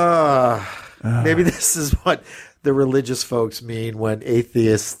this is what the religious folks mean when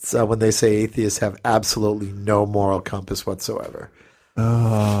atheists, when they say atheists have absolutely no moral compass whatsoever.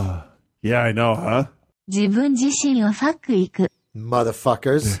 Yeah, I know, huh? 自分自身をファック行く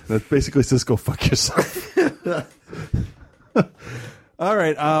Motherfuckers. That basically says go fuck yourself. All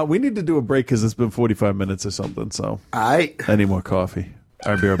right, we need to do a break because it's been 45 minutes or something, so. I need more coffee.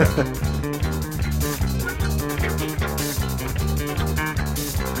 All right, be right back.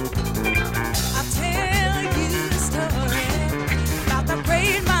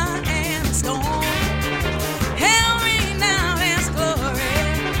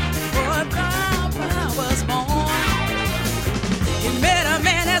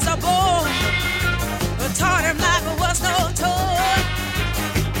 Taught him life was no toy.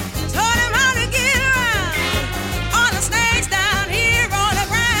 Taught him how to get around all the snakes down here on the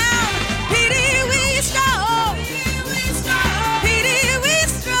ground. Petey, we strong. Petey, we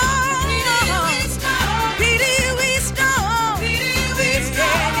strong. Petey, we strong.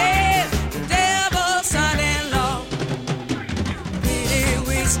 Yeah, the devil's son-in-law. Petey,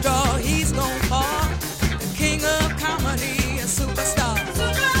 we strong. He's gonna fall. The king of comedy, a superstar.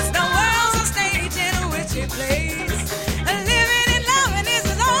 Place. Living and loving is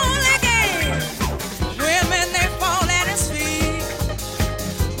his only game. Women, they fall at his feet,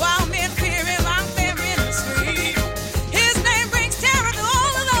 while men fear him out there in the street. His name brings terror to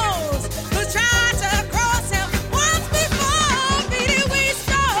all of those who tried to cross him once before. Petey, we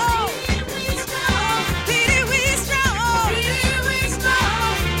strong. Petey, we strong.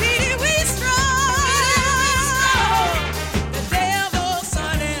 Petey, we strong. The devil's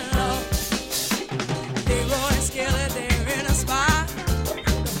son-in-law. They roar and scale it there in a spot.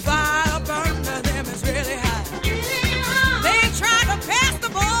 The fire burning to them is really hot. They try to pass the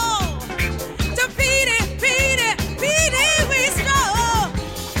ball to Petey, we strong.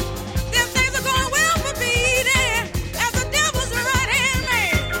 Them things are going well for Petey as the devil's right-hand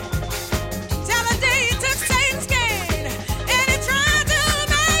man. Till the day he took Satan's gain and he tried to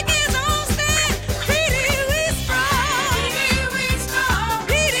make his own stand. Petey, we strong.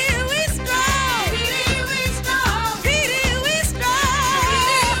 Petey, we strong. Petey, we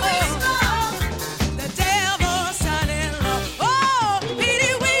strong. The devil's son-in-law. Oh,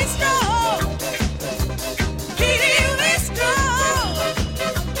 Petey, we strong. Petey, we strong.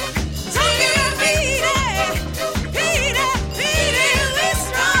 Talking to Petey, we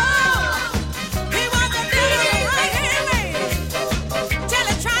strong. He was the devil's right-hand man till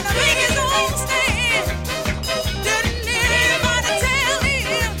he tried to make his own stand. Didn't anybody tell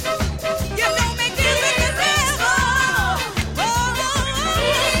him you don't make this with the devil? Oh,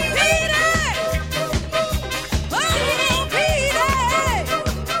 Petey. Oh, Petey.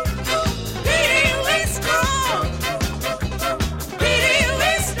 Petey, we strong. Petey,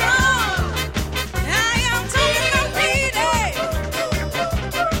 we strong. I am talking about Petey.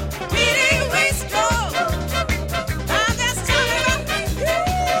 Petey, we strong. I'm just talking about Petey.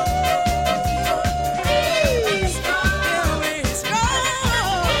 We strong. We strong.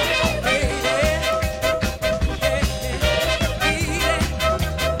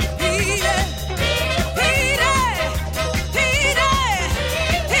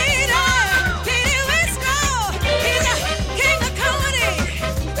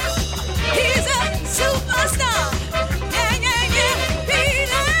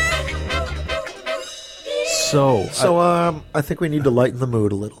 So, I think we need to lighten the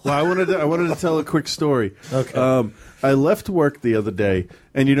mood a little. Well, I wanted to tell a quick story. Okay. I left work the other day,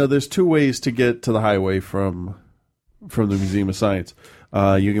 and there's two ways to get to the highway from the Museum of Science.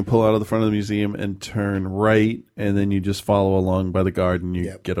 You can pull out of the front of the museum and turn right, and then you just follow along by the garden.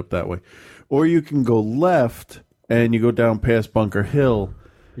 You get up that way, or you can go left and you go down past Bunker Hill.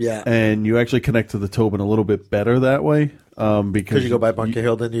 Yeah. And you actually connect to the Tobin a little bit better that way. Because you go by Bunker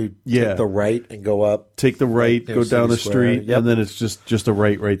Hill, then you take the right and go up. Take the right, go down the street, and then it's just a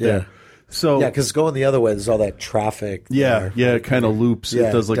right there. So because going the other way, there's all that traffic. It kind of loops.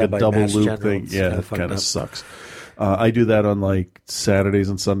 It does like a double loop thing. Yeah, it kind of sucks. I do that on like Saturdays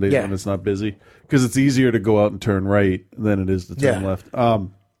and Sundays when it's not busy because it's easier to go out and turn right than it is to turn left.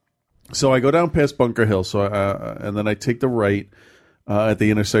 So I go down past Bunker Hill, and then I take the right at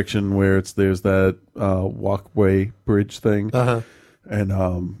the intersection where there's that walkway bridge thing,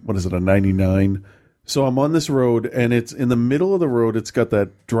 and what is it, a 99? So I'm on this road, and it's in the middle of the road. It's got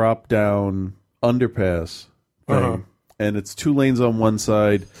that drop down underpass thing, and it's 2 lanes on one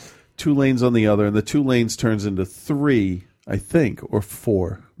side, 2 lanes on the other, and the 2 lanes turns into 3, I think, or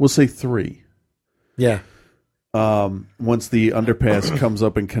 4. We'll say 3. Yeah. Once the underpass comes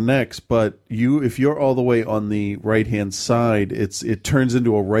up and connects, but if you're all the way on the right hand side, it turns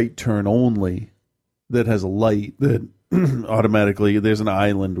into a right turn only that has a light that automatically there's an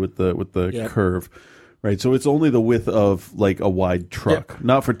island with the curve, right? So it's only the width of like a wide truck,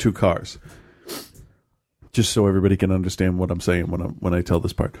 not for 2 cars. Just so everybody can understand what I'm saying when I tell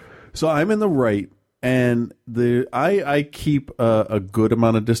this part. So I'm in the right. And I keep a good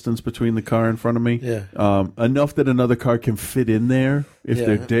amount of distance between the car in front of me. Yeah. Enough that another car can fit in there if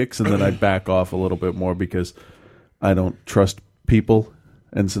they're dicks, and then I back off a little bit more because I don't trust people.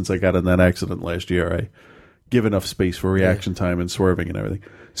 And since I got in that accident last year, I give enough space for reaction time and swerving and everything.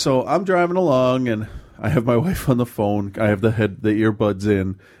 So I'm driving along, and I have my wife on the phone. I have the earbuds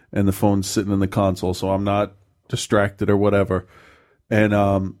in, and the phone's sitting in the console, so I'm not distracted or whatever.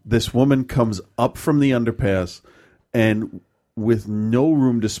 And this woman comes up from the underpass, and with no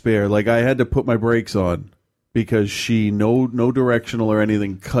room to spare, like I had to put my brakes on because she, no directional or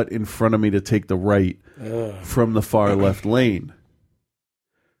anything, cut in front of me to take the right from the far left lane.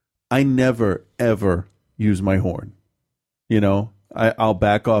 I never, ever use my horn. You know, I'll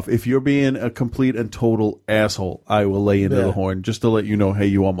back off. If you're being a complete and total asshole, I will lay into the horn just to let you know, hey,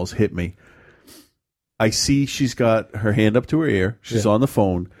 you almost hit me. I see she's got her hand up to her ear. She's on the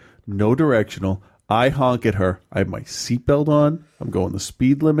phone. No directional. I honk at her. I have my seatbelt on. I'm going the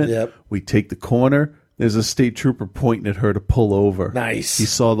speed limit. We take the corner. There's a state trooper pointing at her to pull over. Nice. He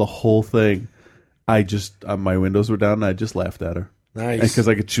saw the whole thing. I just, my windows were down, and I just laughed at her. Nice. Because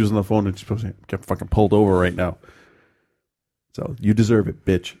I could choose on the phone and she's supposed to get fucking pulled over right now. So you deserve it,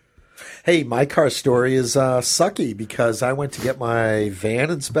 bitch. Hey, my car story is sucky because I went to get my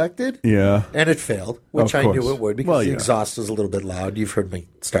van inspected. Yeah. And it failed, which I knew it would because the exhaust is a little bit loud. You've heard me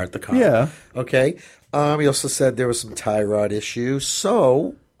start the car. Yeah. Okay. He also said there was some tie rod issue.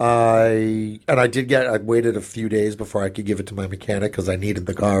 So I waited a few days before I could give it to my mechanic because I needed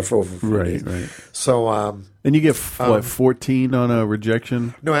the car for over 4 days. Right. So, and you get 14 on a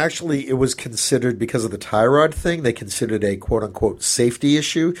rejection? No, actually, it was considered because of the tie rod thing. They considered a quote unquote safety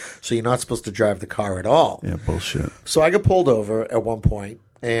issue. So you're not supposed to drive the car at all. Yeah, bullshit. So I got pulled over at one point,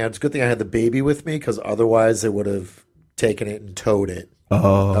 and it's a good thing I had the baby with me because otherwise they would have taken it and towed it.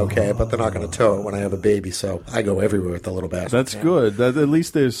 Oh. Okay, but they're not going to tow it when I have a baby, so I go everywhere with the little bastard. That's good. At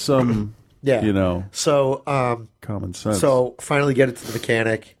least there's some, So, common sense. So finally get it to the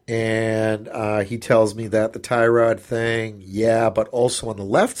mechanic, and he tells me that the tie rod thing, but also on the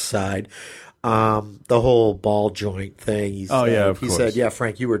left side, the whole ball joint thing. He said, yeah,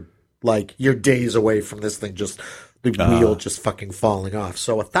 Frank, you were like, you're days away from this thing the wheel just fucking falling off.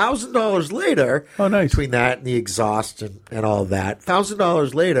 So $1,000 later, between that and the exhaust and all that,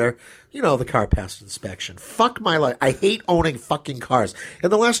 $1,000 later, the car passed inspection. Fuck my life. I hate owning fucking cars.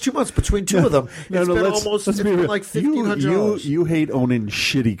 In the last 2 months, between two of them, it's been like $1,500. You hate owning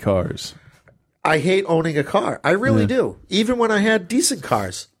shitty cars. I hate owning a car. I really do. Even when I had decent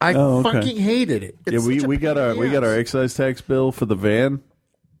cars, I fucking hated it. We got our excise tax bill for the van.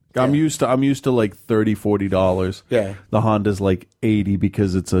 I'm used to like $30-$40. Yeah. The Honda's like $80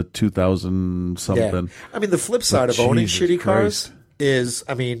 because it's a 2000 something. Yeah. I mean, the flip side of owning shitty cars is,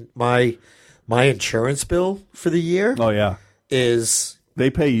 my insurance bill for the year. Oh yeah. Is they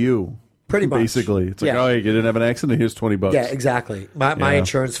pay you pretty much basically? It's like, you didn't have an accident. Here's $20. Yeah, exactly. My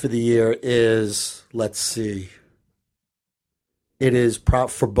insurance for the year is, let's see, it is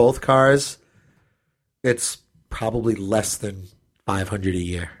for both cars. It's probably less than $500 a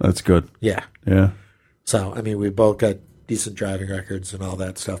year. That's good. Yeah. Yeah. So, we both got decent driving records and all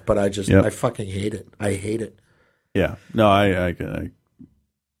that stuff, but I fucking hate it. I hate it. Yeah. No, I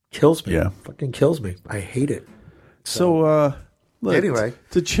kills me. Yeah. Fucking kills me. I hate it. So look, anyway,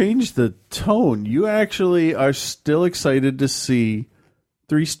 to change the tone, you actually are still excited to see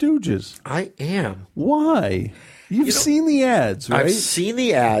Three Stooges. I am. Why? You've seen the ads, right? I've seen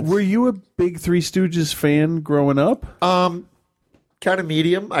the ads. Were you a big Three Stooges fan growing up? Kind of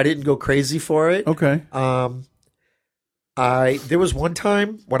medium. I didn't go crazy for it. Okay. There was one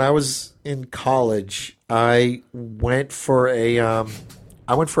time when I was in college, I went for a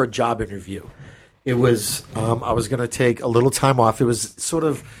job interview. It was I was going to take a little time off. It was sort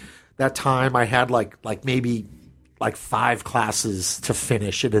of that time I had like maybe like 5 classes to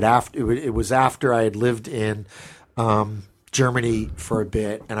finish. It was after I had lived in Germany for a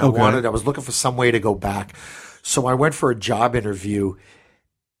bit, and I was looking for some way to go back. So I went for a job interview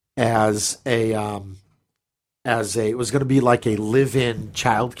as it was going to be like a live-in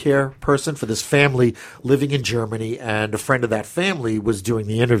childcare person for this family living in Germany, and a friend of that family was doing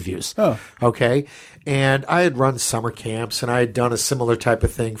the interviews. Oh. Okay. And I had run summer camps, and I had done a similar type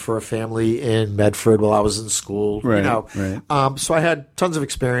of thing for a family in Medford while I was in school. Right, you know. right. So I had tons of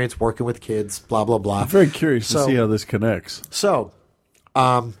experience working with kids, blah, blah, blah. I'm very curious to see how this connects. So,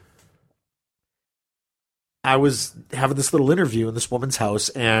 I was having this little interview in this woman's house,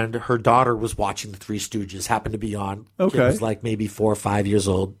 and her daughter was watching the Three Stooges, happened to be on. Okay. Kid was like maybe 4 or 5 years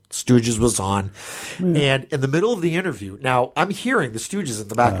old. Stooges was on. And in the middle of the interview, now I'm hearing the Stooges in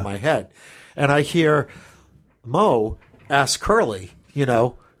the back of my head, and I hear Mo ask Curly, you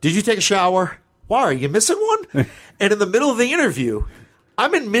know, did you take a shower? Why, are you missing one? And in the middle of the interview,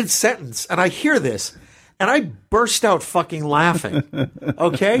 I'm in mid-sentence, and I hear this. And I burst out fucking laughing,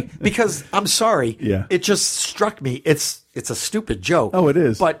 okay? Because I'm sorry, it just struck me. It's a stupid joke. Oh, it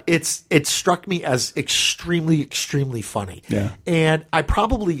is. But it struck me as extremely, extremely funny. Yeah. And I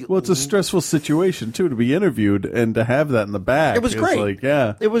probably it's a stressful situation too to be interviewed and to have that in the back. It was great. Like,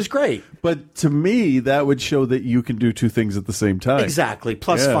 yeah, it was great. But to me, that would show that you can do two things at the same time. Exactly.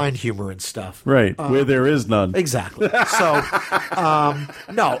 Plus, find humor and stuff. Right, where there is none. Exactly. So,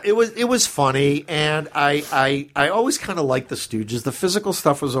 no, it was funny, and I always kind of liked the Stooges. The physical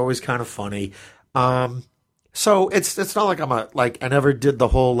stuff was always kind of funny. So it's not like I never did the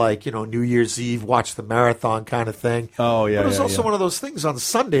whole New Year's Eve watch the marathon kind of thing. Oh yeah. But it was also one of those things on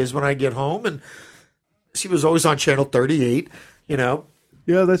Sundays when I get home, and she was always on channel 38. You know.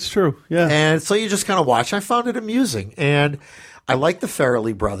 Yeah, that's true. Yeah. And so you just kind of watch. I found it amusing, and I like the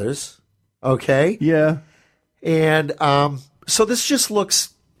Farrelly brothers. Okay. Yeah. And so this just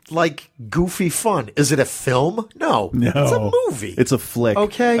looks like goofy fun. Is it a film? No. It's a movie. It's a flick.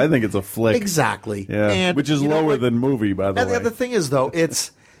 Okay. I think it's a flick. Exactly. Yeah. And, which is lower than movie, by the way. And the thing is, though,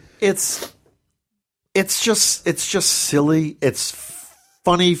 it's just silly. It's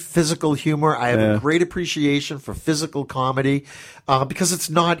funny physical humor. I have a great appreciation for physical comedy because it's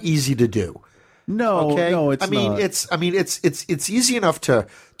not easy to do. No, okay? no, it's not. It's easy enough to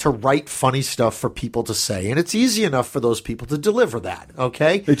write funny stuff for people to say, and it's easy enough for those people to deliver that.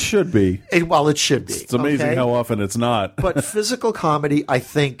 Okay, it should be. It should be. It's amazing how often it's not. But physical comedy, I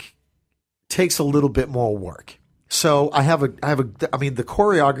think, takes a little bit more work. So I have the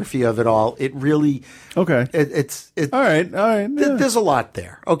choreography of it all. It really okay. It's all right. Yeah. There's a lot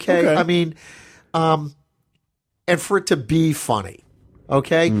there. Okay. I mean, and for it to be funny.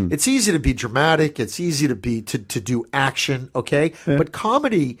 Okay, It's easy to be dramatic. It's easy to do action. Okay, but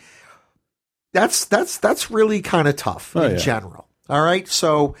comedy, that's really kind of tough in general. All right,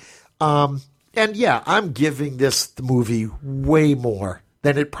 so and yeah, I'm giving the movie way more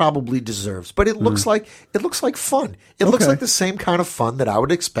than it probably deserves, but it looks like fun. It looks like the same kind of fun that I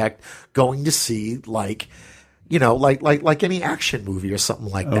would expect going to see like any action movie or something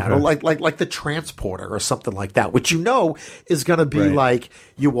like that, or like The Transporter or something like that, which is going to be like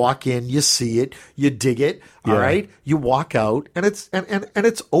you walk in, you see it, you dig it, all right, you walk out, and it's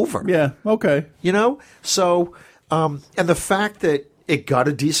over. Yeah, okay. So and the fact that it got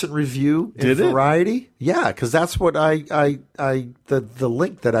a decent review in Variety, yeah, because that's what the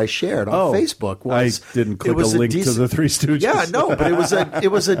link that I shared on Facebook was. I didn't click a link to the Three Stooges. Yeah, no, but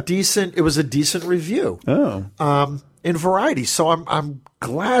it was a decent review. Oh, in Variety, so I'm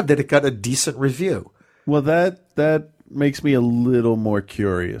glad that it got a decent review. Well, that makes me a little more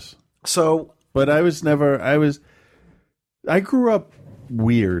curious. So, but I grew up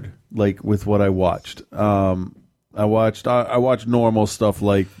weird, like with what I watched. I watched normal stuff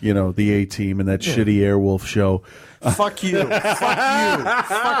like, the A-Team and that shitty Airwolf show. Fuck you.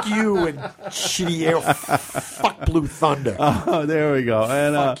 Fuck you and shitty fuck Blue Thunder. Oh, there we go.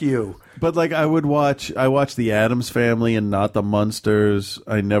 And, fuck you. But like I watched The Addams Family and not The Munsters.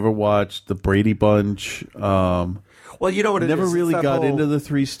 I never watched The Brady Bunch. Well, you know what it never is? really got into the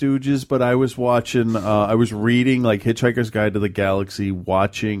Three Stooges, but I was watching, I was reading like Hitchhiker's Guide to the Galaxy,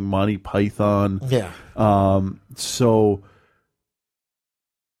 watching Monty Python. Yeah. So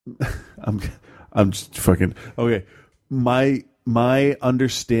I'm just fucking okay. My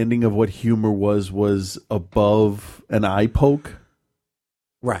understanding of what humor was above an eye poke.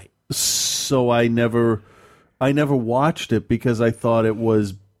 Right. So I never watched it because I thought it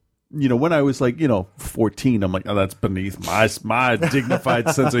was, when I was like, 14, I'm like, oh, that's beneath my dignified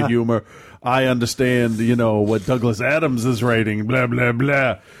sense of humor. I understand, what Douglas Adams is writing, blah, blah,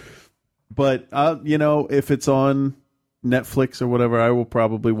 blah. But if it's on Netflix or whatever, I will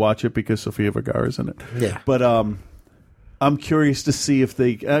probably watch it because Sofia Vergara's in it. Yeah. But I'm curious to see if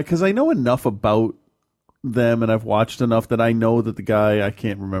they, because I know enough about them and I've watched enough that I know that the guy, I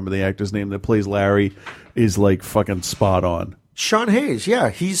can't remember the actor's name, that plays Larry is like fucking spot on. Sean Hayes, yeah,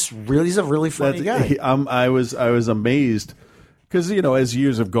 he's a really funny guy. I was amazed because as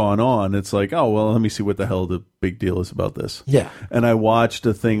years have gone on, it's like, oh well, let me see what the hell the big deal is about this. Yeah, and I watched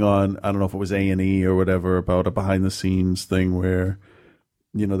a thing on, I don't know if it was A&E or whatever, about a behind the scenes thing where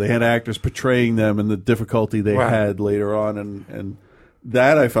they had actors portraying them and the difficulty they had later on, and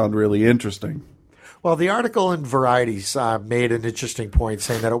that I found really interesting. Well, the article in Variety made an interesting point,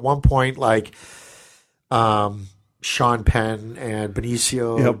 saying that at one point, like, Sean Penn and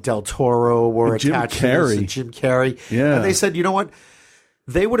Benicio del Toro were attached to this, and Jim Carrey. Yeah. And they said, you know what?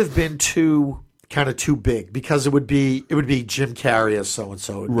 They would have been too big because it would be Jim Carrey as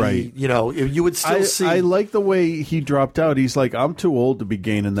so-and-so. Right. You would still see. I like the way he dropped out. He's like, I'm too old to be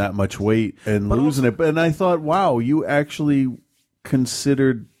gaining that much weight and losing it. And I thought, wow, you actually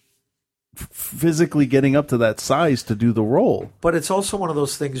considered physically getting up to that size to do the role. But it's also one of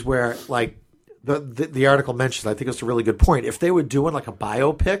those things where, like, the article mentions, I think it's a really good point. If they were doing like a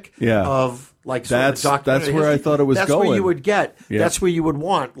biopic of like sort of that's where I thought it was that's going. That's where you would get. Yeah. That's where you would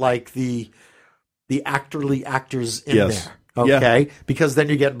want like the actors in there. Okay, yeah. Because then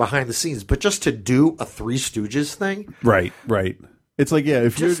you're getting behind the scenes. But just to do a Three Stooges thing, right. It's like,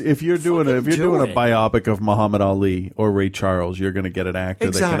 if you're doing a biopic of Muhammad Ali or Ray Charles, you're going to get an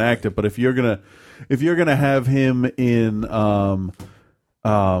actor that can act it. But if you're gonna have him in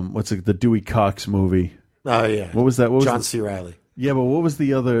the Dewey Cox movie? Oh yeah, what was that? John C. Reilly. Yeah, but what was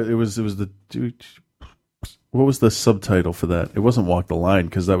the other? It was the. What was the subtitle for that? It wasn't Walk the Line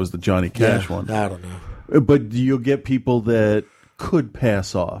because that was the Johnny Cash one. I don't know. But you'll get people that could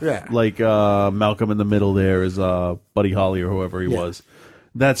pass off. Yeah. Like Malcolm in the Middle there is Buddy Holly or whoever he was.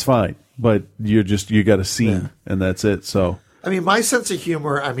 That's fine. But you got a scene and that's it. So I mean, my sense of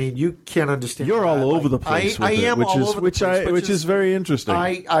humor, I mean, you can't understand. You're all over the place with it, which is very interesting.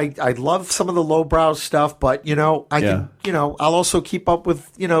 I love some of the lowbrow stuff, but I'll also keep up with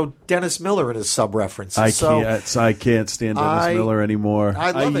Dennis Miller and his sub references. I can't stand Dennis Miller anymore. I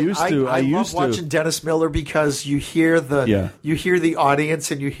love watching Dennis Miller because you hear the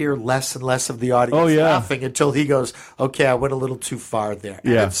audience and you hear less and less of the audience laughing until he goes, "Okay, I went a little too far there."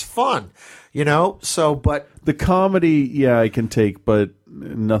 And it's fun. But the comedy, I can take, but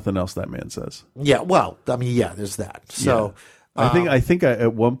nothing else that man says. Yeah, well, I mean, there's that. So I think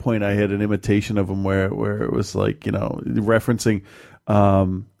at one point I had an imitation of him where it was like, referencing,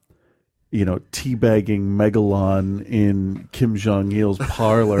 teabagging Megalon in Kim Jong Il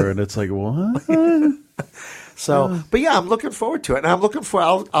parlor, and it's like, what? So, but I'm looking forward to it, and I'm looking for.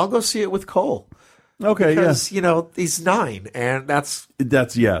 I'll go see it with Cole. Okay, because he's 9, and that's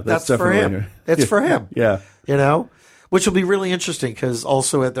that's for him. It's for him. Yeah, which will be really interesting because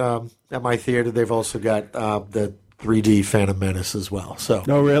also at my theater they've also got the 3D Phantom Menace as well. So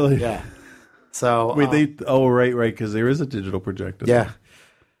really? Yeah. So wait, right, because there is a digital projector. Yeah.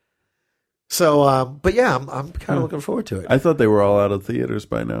 So, I'm kind of looking forward to it. I thought they were all out of theaters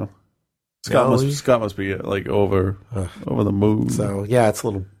by now. Scott must be like over the moon. So it's a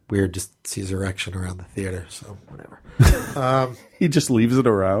little weird to see his erection around the theater, so whatever. He just leaves it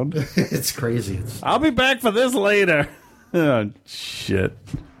around. It's crazy. I'll be back for this later. Oh, shit.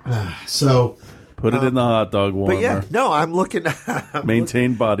 So put it in the hot dog warmer. But I'm looking.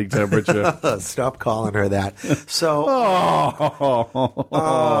 Maintain body temperature. Stop calling her that. So,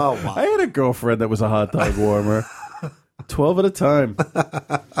 wow. I had a girlfriend that was a hot dog warmer. 12 at a time.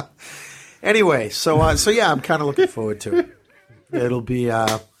 Anyway, so I'm kind of looking forward to it. It'll be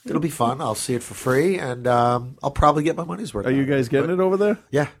fun. I'll see it for free, and I'll probably get my money's worth. Are you guys getting it over there?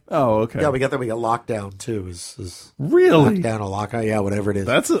 Yeah. Oh, okay. Yeah, we got Lockdown too. Is really Lockdown or Lockout? Yeah, whatever it is.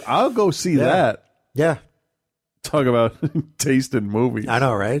 I'll go see that. Yeah. Talk about tasting movies. I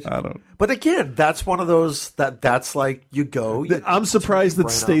know, right? I don't. But again, that's one of those that's like you go. I'm surprised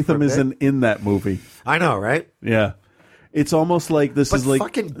that Statham isn't in that movie. I know, right? Yeah. It's almost like this is like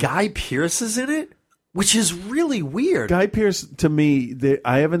fucking Guy Pearce is in it, which is really weird. Guy Pearce, to me,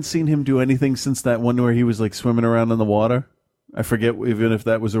 I haven't seen him do anything since that one where he was like swimming around in the water. I forget even if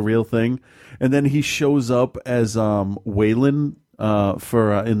that was a real thing. And then he shows up as Waylon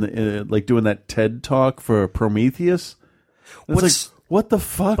for like doing that TED talk for Prometheus. What the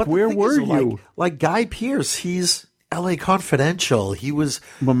fuck? Where were you? Like Guy Pearce, he's LA Confidential. He was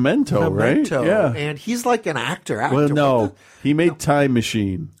Memento, right? Yeah. And he's like an actor. Well, no. He made Time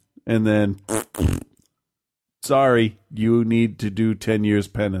Machine. And then, sorry, you need to do 10 years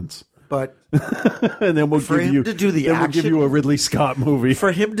penance. but and then we'll for give him you to do the then we'll action, give you a Ridley Scott movie.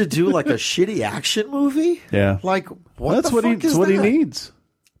 for him to do like a shitty action movie. Yeah, like what? That's the what fuck he. is That's what he that? needs.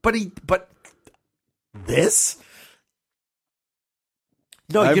 But this.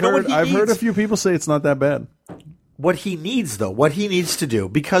 No, I've you know heard, what he I've needs? heard a few people say it's not that bad. What he needs, though, what he needs to do,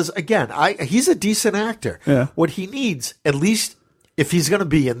 because again, he's a decent actor. Yeah. What he needs, at least if he's going to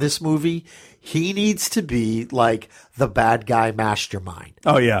be in this movie, he needs to be like the bad guy mastermind.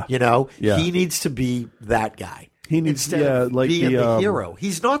 Oh yeah, You know, Yeah. he needs to be that guy. He needs Instead of like being the the hero.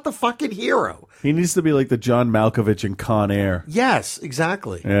 He's not the fucking hero. He needs to be like the John Malkovich in Con Air. Yes,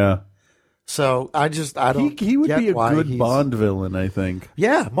 exactly. Yeah, So I don't. he would get be a why good he's- Bond villain, I think.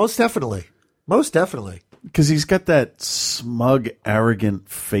 Yeah, most definitely. Most definitely. Because he's got that smug, arrogant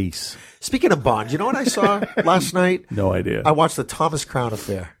face. Speaking of Bond, you know what I saw last night? No idea. I watched the Thomas Crown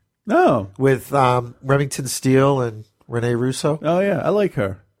Affair. No. With Remington Steele and Rene Russo. Oh, yeah. I like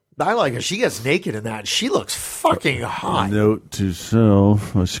her. I like her. She gets naked in that. She looks fucking hot. Note to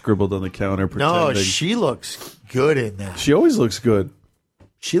self. I scribbled on the counter pretending. No, she looks good in that. She always looks good.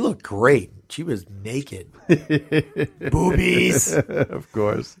 She looked great. She was naked. Boobies. Of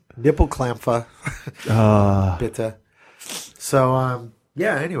course. Nipple clampfa. Bitte. So,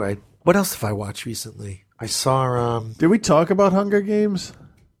 yeah, anyway. What else have I watched recently? I saw... Did we talk about Hunger Games?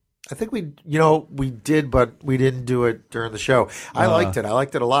 I think we did, but we didn't do it during the show. I liked it. I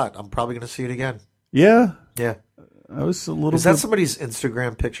liked it a lot. I'm probably going to see it again. Yeah? Yeah. I was a little Is that somebody's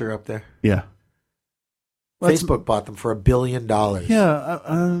Instagram picture up there? Yeah. Well, Facebook bought them for $1 billion.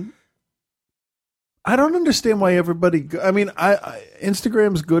 Yeah. I don't understand why everybody... I mean,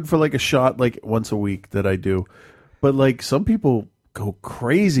 Instagram's good for like a shot like once a week that I do. But like some people go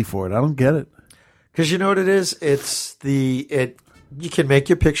crazy for it. I don't get it. Because you know what it is? You can make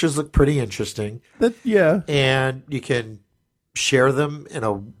your pictures look pretty interesting. Yeah. And you can share them in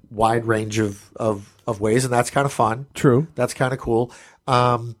a wide range of ways, and that's kind of fun. True. That's kind of cool.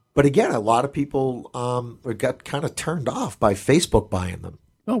 But again, a lot of people got kind of turned off by Facebook buying them.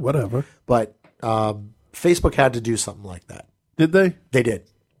 Oh, whatever. But Facebook had to do something like that. Did they? They did.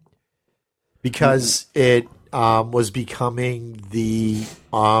 Because it was becoming the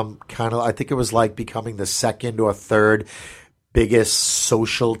kind of, I think it was like becoming the second or third biggest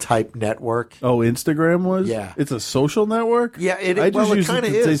social type network. Oh, Instagram was? Yeah. It's a social network? Yeah, I just use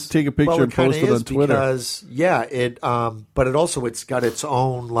it to take a picture and post it on Twitter. Because, but it's got its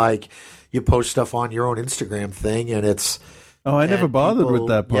own, like, you post stuff on your own Instagram thing, and it's... Oh, I never bothered with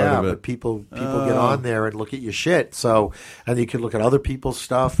that part of it. Yeah, but people get on there and look at your shit. So, and you can look at other people's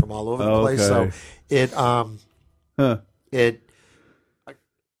stuff from all over the place. So it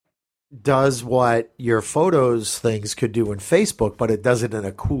does what your photos things could do in Facebook, but it does it in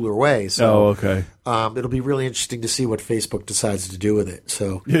a cooler way. So, it'll be really interesting to see what Facebook decides to do with it.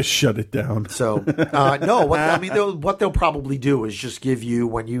 So, just shut it down. So, no, what they'll probably do is just give you,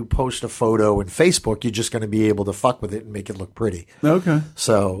 when you post a photo in Facebook, you're just going to be able to fuck with it and make it look pretty. Okay.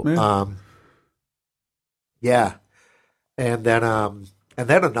 So, yeah. And then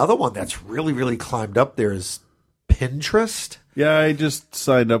another one that's really, really climbed up there is Pinterest. Yeah, I just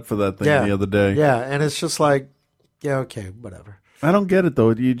signed up for that thing the other day. Yeah, and it's just like, yeah, okay, whatever. I don't get it, though.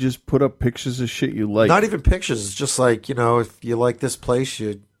 You just put up pictures of shit you like. Not even pictures. It's just like, if you like this place,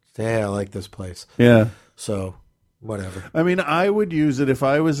 you say, hey, I like this place. Yeah. So, whatever. I mean, I would use it if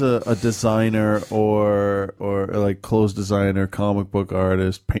I was a designer or like clothes designer, comic book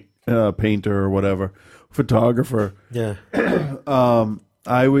artist, painter or whatever, photographer. Yeah.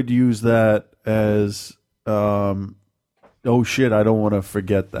 I would use that as... oh shit, I don't want to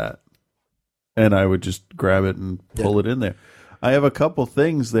forget that. And I would just grab it and pull it in there. I have a couple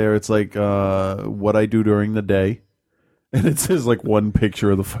things there. It's like what I do during the day. And it says like one picture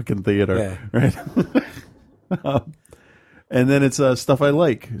of the fucking theater. Right? And then it's stuff I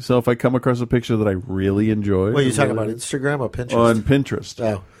like. So if I come across a picture that I really enjoy. What are you talking about, Instagram or Pinterest? On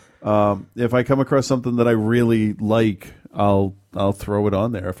Pinterest. Oh. If I come across something that I really like, I'll throw it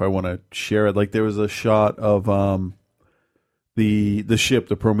on there if I want to share it. Like there was a shot of the ship,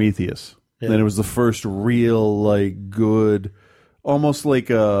 the Prometheus, and it was the first real like good, almost like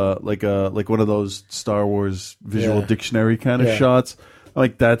one of those Star Wars visual dictionary kind of shots. I'm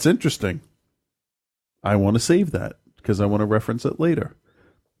like, that's interesting. I want to save that because I want to reference it later.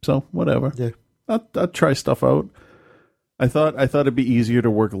 So whatever. Yeah, I'll try stuff out. I thought it'd be easier to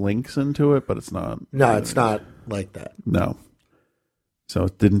work links into it, but it's not. No, it's not like that. No. So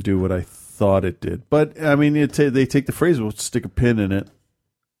it didn't do what I thought it did. But, I mean, they take the phrase, we'll stick a pin in it.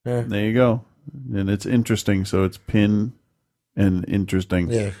 Yeah. There you go. And it's interesting, so it's pin and interesting.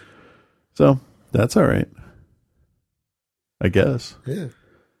 Yeah. So, that's all right. I guess. Yeah.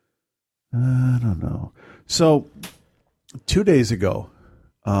 I don't know. So 2 days ago,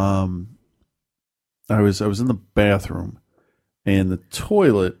 I was in the bathroom, and the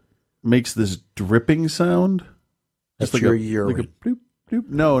toilet makes this dripping sound. That's Just your like urine. Like a bloop, bloop.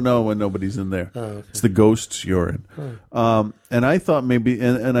 No, when nobody's in there. Oh, okay. It's the ghost's urine. And I thought maybe,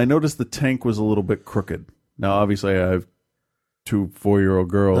 and I noticed the tank was a little bit crooked. Now, obviously, I have 2 4-year-old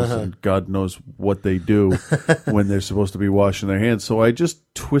girls, and God knows what they do when they're supposed to be washing their hands. So I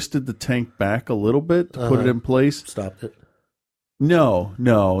just twisted the tank back a little bit to put it in place. Stopped it. No,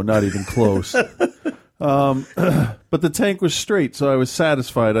 not even close. But the tank was straight, so I was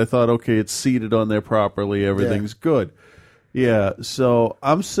satisfied. I thought, okay, it's seated on there properly. Everything's good. Yeah, so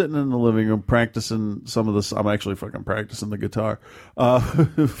I'm sitting in the living room practicing some of this. I'm actually fucking practicing the guitar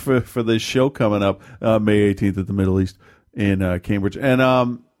for this show coming up May 18th at the Middle East in Cambridge. And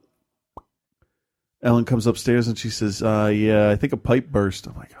Ellen comes upstairs and she says, yeah, I think a pipe burst.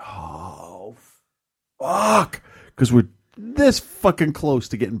 I'm like, oh, fuck. Because we're this fucking close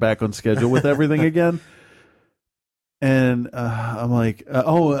to getting back on schedule with everything again. And I'm like,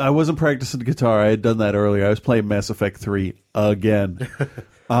 I wasn't practicing the guitar. I had done that earlier. I was playing Mass Effect 3 again.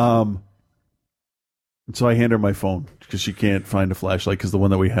 And so I hand her my phone because she can't find a flashlight because the one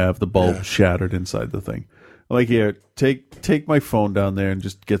that we have, the bulb shattered inside the thing. I'm like, here, take my phone down there and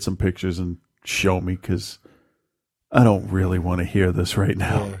just get some pictures and show me because I don't really want to hear this right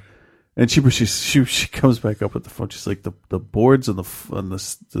now. Yeah. And she comes back up with the phone. She's like, the boards on the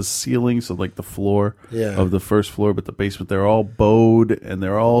ceilings of like the floor of the first floor, but the basement, they're all bowed and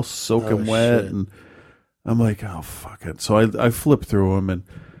they're all soaking wet. Shit. And I'm like, oh, fuck it. So I flip through them, and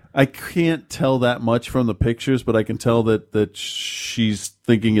I can't tell that much from the pictures, but I can tell that she's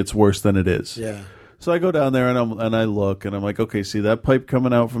thinking it's worse than it is. Yeah. So I go down there and I look, and I'm like, okay, see that pipe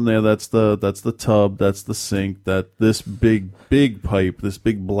coming out from there? That's the tub, that's the sink. That this big pipe, this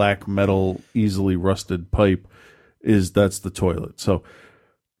big black metal, easily rusted pipe, that's the toilet. So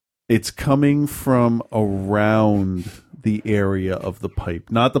it's coming from around the area of the pipe,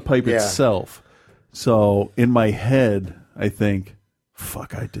 not the pipe itself. So in my head, I think,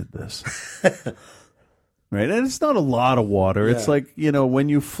 fuck, I did this. Right, and it's not a lot of water. Yeah. It's like, when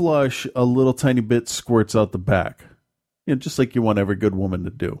you flush, a little tiny bit squirts out the back. Just like you want every good woman to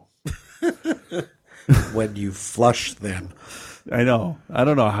do. When you flush them. I know. I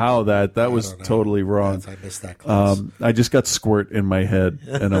don't know how that was totally wrong. I missed that class. I just got squirt in my head,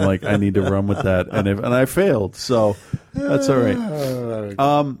 and I'm like, I need to run with that. And I failed, so that's all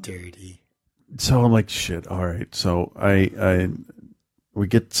right. Dirty. So I'm like, shit, all right. So we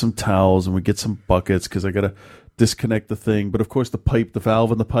get some towels and we get some buckets because I got to disconnect the thing. But, of course, the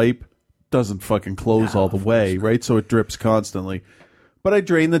valve in the pipe doesn't fucking close all the way, right? So it drips constantly. But I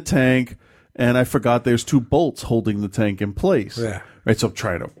drained the tank, and I forgot there's 2 bolts holding the tank in place. Yeah. Right, so I'm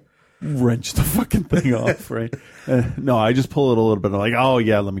trying to wrench the fucking thing off, right? No, I just pull it a little bit. I'm like, oh,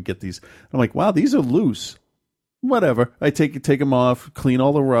 yeah, let me get these. I'm like, wow, these are loose. Whatever. I take them off, clean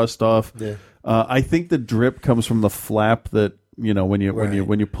all the rust off. Yeah. I think the drip comes from the flap that, when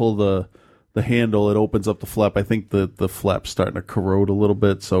you pull the handle, it opens up the flap. I think the flap's starting to corrode a little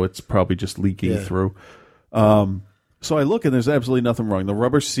bit, so it's probably just leaking through. So I look, and there's absolutely nothing wrong. The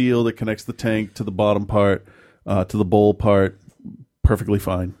rubber seal that connects the tank to the bottom part, to the bowl part, perfectly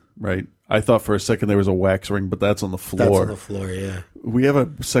fine, right? I thought for a second there was a wax ring, but that's on the floor. That's on the floor, yeah. We have a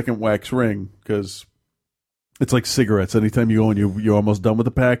second wax ring because it's like cigarettes. Anytime you go and you're almost done with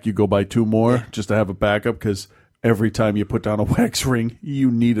the pack, you go buy 2 more just to have a backup because every time you put down a wax ring, you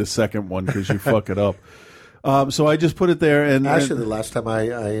need a second one because you fuck it up. So I just put it there. And actually, the last time I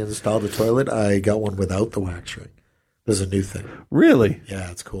installed a toilet, I got one without the wax ring. There's a new thing. Really? Yeah,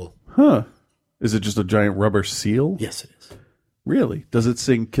 it's cool. Huh. Is it just a giant rubber seal? Yes, it is. Really? Does it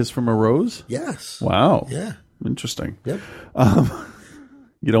sing Kiss from a Rose? Yes. Wow. Yeah. Interesting. Yep.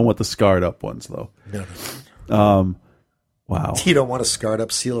 You don't want the scarred up ones, though. No. Wow. You don't want a scarred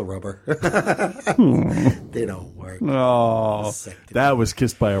up seal rubber. They don't work. Oh, that was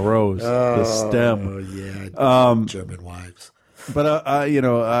Kissed by a Rose. The stem. Oh, yeah. German wives. But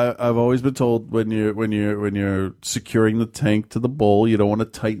I've always been told when you're securing the tank to the bowl, you don't want to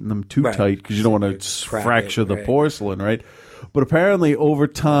tighten them too tight because you don't want to fracture the porcelain, right? But apparently, over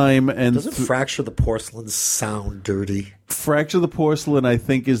time, and doesn't fracture the porcelain sound dirty? Fracture the Porcelain, I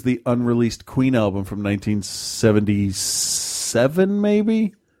think, is the unreleased Queen album from 1977,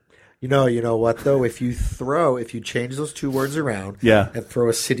 maybe. You know what though? If you change those 2 words around, and throw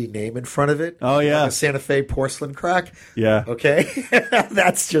a city name in front of it, like a Santa Fe porcelain crack, okay,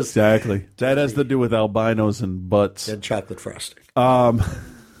 that's just exactly that has to do with albinos and butts and chocolate frosting.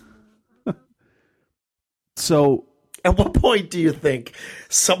 So At what point do you think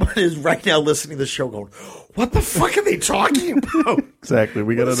someone is right now listening to the show going, what the fuck are they talking about? Exactly.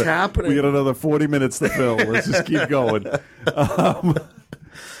 We got What's happening? We got another 40 minutes to fill. Let's just keep going.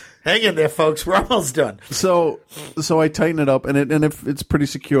 Hang in there, folks. We're almost done. So I tighten it up, and it's pretty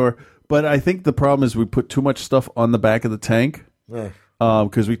secure. But I think the problem is we put too much stuff on the back of the tank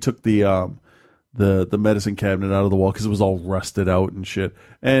because we took the medicine cabinet out of the wall because it was all rusted out and shit,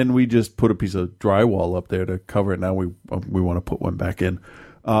 and we just put a piece of drywall up there to cover it. Now we want to put one back in,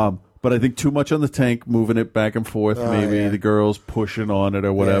 but I think too much on the tank, moving it back and forth. Maybe the girls pushing on it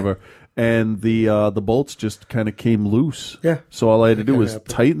or whatever, and the bolts just kind of came loose. Yeah. So all I had to do was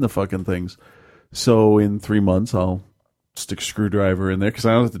tighten the fucking things. So in 3 months, I'll stick a screwdriver in there because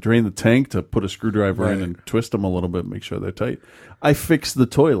I don't have to drain the tank to put a screwdriver in and twist them a little bit, make sure they're tight. I fixed the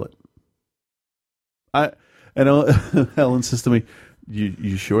toilet. Helen says to me,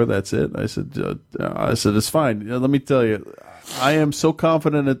 "You sure that's it?" I said, "It's fine." Let me tell you, I am so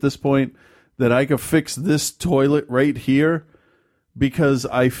confident at this point that I could fix this toilet right here because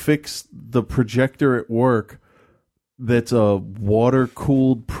I fixed the projector at work. That's a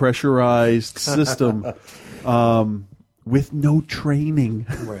water-cooled, pressurized system with no training.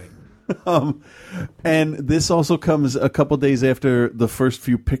 Right. And this also comes a couple days after the first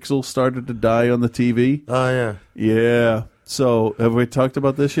few pixels started to die on the TV. Oh, yeah. Yeah. So have we talked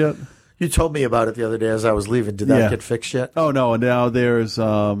about this yet? You told me about it the other day as I was leaving. Did that get fixed yet? Oh, no. And now there's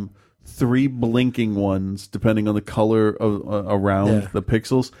 3 blinking ones, depending on the color of around the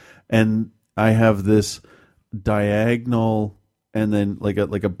pixels. And I have this diagonal and then like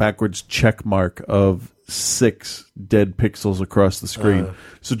a backwards check mark of 6 dead pixels across the screen.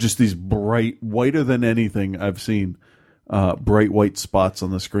 So just these bright, whiter than anything I've seen, bright white spots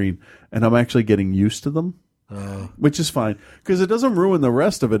on the screen. And I'm actually getting used to them, which is fine because it doesn't ruin the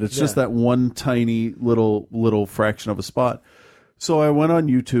rest of it. It's just that one tiny little fraction of a spot. So I went on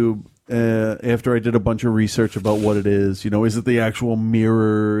YouTube after I did a bunch of research about what it is. Is it the actual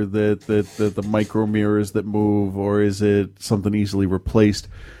mirror, the micro mirrors that move, or is it something easily replaced?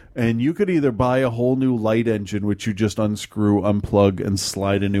 And you could either buy a whole new light engine, which you just unscrew, unplug, and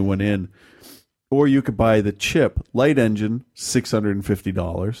slide a new one in, or you could buy the chip light engine,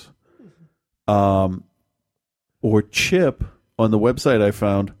 $650, or chip on the website I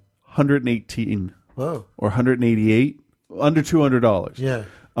found, $118 or $188, under $200. Yeah.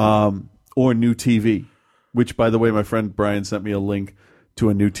 Or new TV, which, by the way, my friend Brian sent me a link to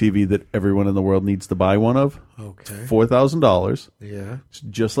a new TV that everyone in the world needs to buy one of. Okay. $4,000. Yeah. It's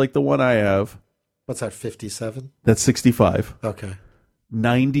just like the one I have. What's that, 57? That's 65. Okay.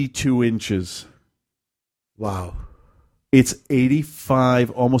 92 inches. Wow. It's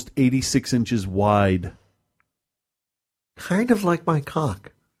 85, almost 86 inches wide. Kind of like my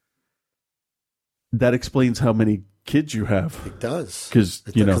cock. That explains how many kids you have. It does. Because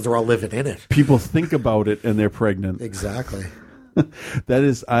they're all living in it. People think about it and they're pregnant. Exactly. That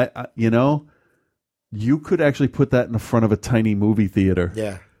is, you could actually put that in the front of a tiny movie theater.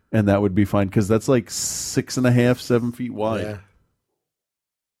 Yeah. And that would be fine because that's like 6.5, 7 feet wide. Yeah.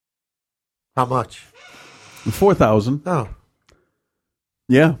 How much? 4,000. Oh.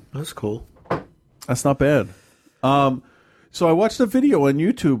 Yeah. That's cool. That's not bad. So I watched a video on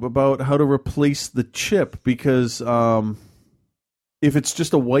YouTube about how to replace the chip because if it's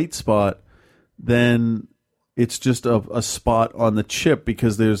just a white spot, then it's just a spot on the chip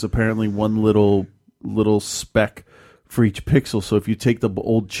because there's apparently one little speck for each pixel. So if you take the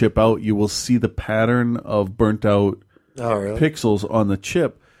old chip out, you will see the pattern of burnt out pixels on the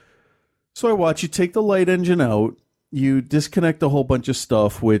chip. So I watch you take the light engine out. You disconnect a whole bunch of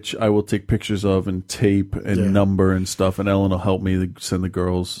stuff, which I will take pictures of and tape and number and stuff. And Ellen will help me to send the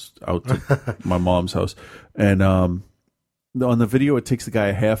girls out to my mom's house. And on the video, it takes the guy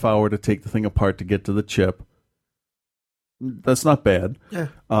a half hour to take the thing apart to get to the chip. That's not bad. Yeah.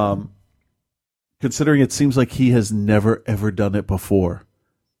 Considering it seems like he has never, ever done it before.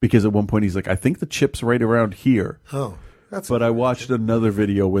 Because at one point he's like, I think the chip's right around here. Oh. But I watched another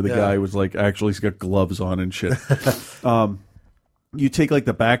video where the guy was like, actually, he's got gloves on and shit. You take like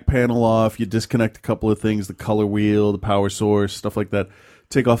the back panel off, you disconnect a couple of things, the color wheel, the power source, stuff like that.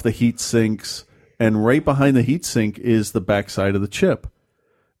 Take off the heat sinks, and right behind the heat sink is the back side of the chip.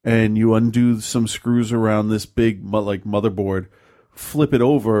 And you undo some screws around this big like motherboard, flip it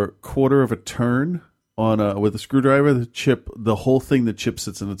over, quarter of a turn on with a screwdriver. The whole thing the chip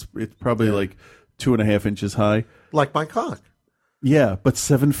sits in, it's probably like 2.5 inches high. Like my cock. Yeah, but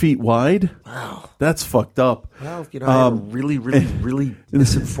 7 feet wide? Wow. That's fucked up. Well, I have a really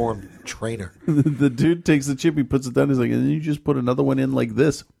misinformed trainer. The dude takes the chip, he puts it down, he's like, and then you just put another one in like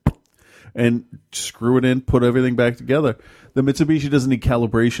this. and screw it in, put everything back together. The Mitsubishi doesn't need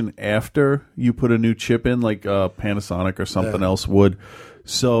calibration after you put a new chip in, like Panasonic or something else would.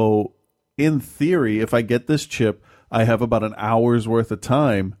 So, in theory, if I get this chip, I have about an hour's worth of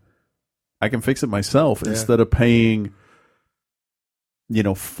time. I can fix it myself instead of paying,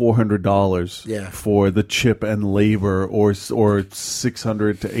 $400 for the chip and labor, or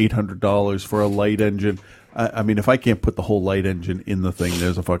 $600 to $800 for a light engine. I mean, if I can't put the whole light engine in the thing,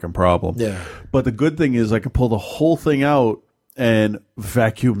 there's a fucking problem. Yeah. But the good thing is I can pull the whole thing out and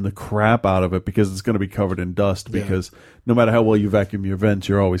vacuum the crap out of it, because it's going to be covered in dust, because no matter how well you vacuum your vents,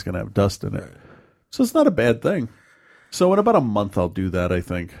 you're always going to have dust in it. Right. So it's not a bad thing. So in about a month, I'll do that, I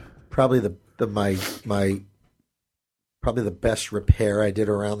think. Probably probably the best repair I did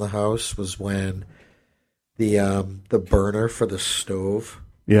around the house was when the burner for the stove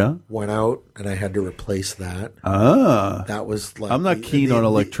went out, and I had to replace that. That was like, I'm not keen on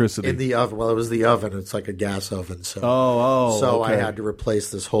electricity in the oven. Well, it was the oven. It's like a gas oven. So so I had to replace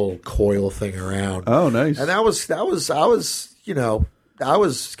this whole coil thing around. Oh, nice. And I was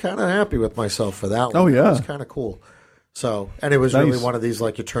kind of happy with myself for that one. Oh, yeah. It was kind of cool. So, and it was really one of these,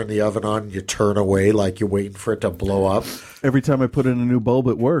 like, you turn the oven on, you turn away, like you're waiting for it to blow up. Every time I put in a new bulb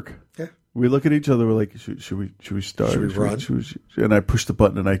at work, we look at each other, we're like, should we start? Should we run? And I push the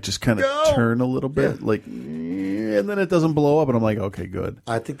button, and I just kind of turn a little bit, and then it doesn't blow up, and I'm like, okay, good.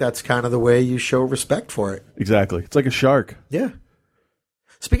 I think that's kind of the way you show respect for it. Exactly. It's like a shark. Yeah.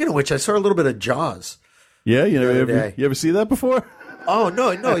 Speaking of which, I saw a little bit of Jaws. Yeah, you ever see that before? Oh,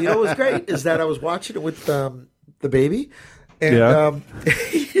 no. You know what was great is that I was watching it with the baby, and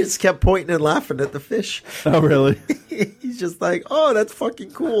he just kept pointing and laughing at the fish. Oh, really? He's just like, oh, that's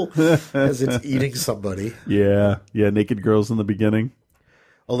fucking cool, as it's eating somebody. Yeah, naked girls in the beginning.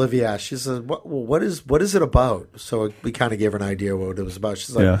 Olivia asked, she said, what is it about? So we kind of gave her an idea what it was about.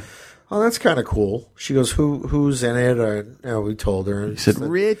 She's like, oh, that's kind of cool. She goes, who's in it? Or we told her. He said,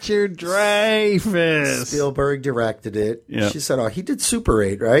 Richard Dreyfuss. Spielberg directed it. Yeah. She said, oh, he did Super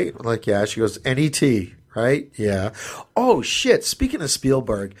 8, right? I'm like, yeah. She goes, N.E.T., right? Yeah. Oh, shit. Speaking of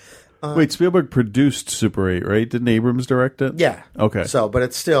Spielberg. Wait, Spielberg produced Super 8, right? Didn't Abrams direct it? Yeah. Okay. So, but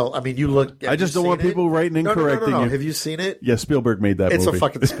it's still, I mean, you look. I just don't want people writing and correcting you. Have you seen it? Yeah, Spielberg made that movie. It's a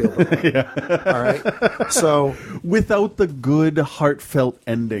fucking Spielberg movie. All right. So. Without the good, heartfelt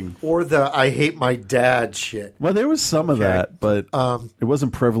ending. Or the I hate my dad shit. Well, there was some of that, but it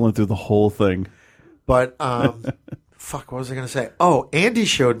wasn't prevalent through the whole thing. But, fuck, what was I going to say? Oh, Andy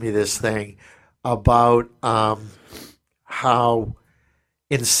showed me this thing about how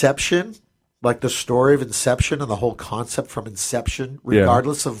Inception, like the story of Inception and the whole concept from Inception,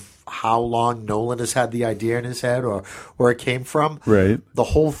 regardless of how long Nolan has had the idea in his head or where it came from, right? The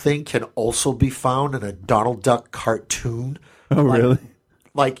whole thing can also be found in a Donald Duck cartoon. Oh, really?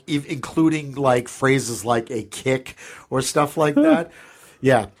 Like including like phrases like a kick or stuff like that.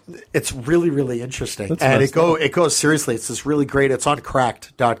 Yeah, it's really, really interesting. That's and it goes seriously. It's this really great. It's on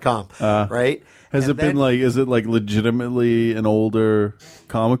cracked.com, right? Is it legitimately an older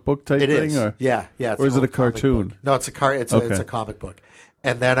comic book type thing? It is. Or, yeah. Or is it a cartoon? No, it's a It's a comic book.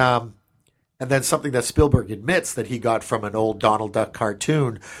 And then something that Spielberg admits that he got from an old Donald Duck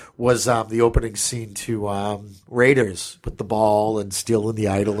cartoon was the opening scene to Raiders with the ball and stealing the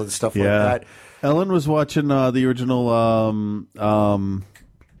idol and stuff like that. Ellen was watching the original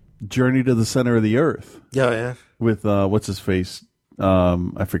Journey to the Center of the Earth. Yeah. With what's his face?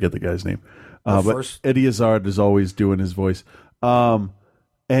 I forget the guy's name. But Eddie Izzard is always doing his voice. And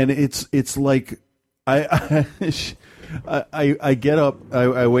it's like I get up,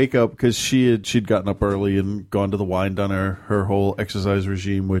 I wake up because she'd gotten up early and gone to the wine, done her whole exercise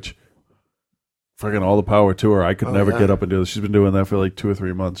regime, which fucking all the power to her. I could never get up and do this. She's been doing that for like 2 or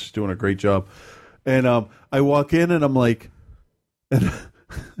 3 months. She's doing a great job. And I walk in and I'm like,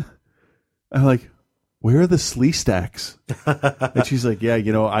 where are the slee stacks? And she's like, yeah,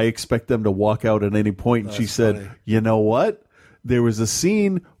 I expect them to walk out at any point. And she said, funny. You know what? There was a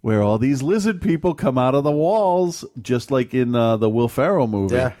scene where all these lizard people come out of the walls, just like in the Will Ferrell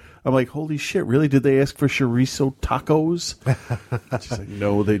movie. Yeah. I'm like, holy shit, really? Did they ask for chorizo tacos? She's like,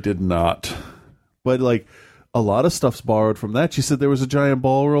 no, they did not. But like, a lot of stuff's borrowed from that. She said there was a giant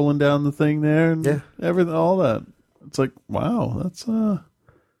ball rolling down the thing there and everything, all that. It's like, wow, that's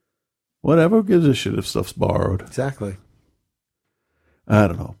whatever. Who gives a shit if stuff's borrowed? Exactly. I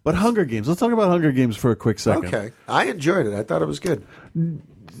don't know. But Hunger Games. Let's talk about Hunger Games for a quick second. Okay. I enjoyed it. I thought it was good.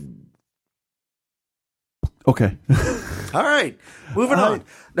 Okay. All right. Moving on.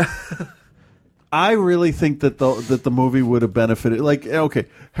 I really think that the movie would have benefited. Like, okay,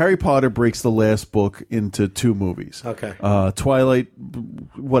 Harry Potter breaks the last book into 2 movies. Okay. Twilight,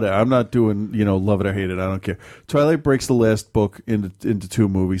 whatever. I'm not doing, love it or hate it. I don't care. Twilight breaks the last book into 2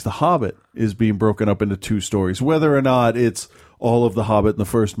 movies. The Hobbit is being broken up into 2 stories. Whether or not it's all of The Hobbit in the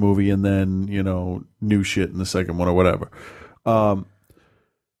first movie and then, new shit in the second one or whatever. I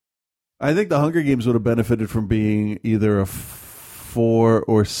think The Hunger Games would have benefited from being either a 4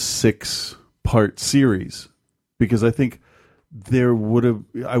 or 6 part series, because I think I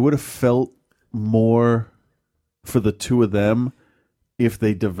would have felt more for the 2 of them if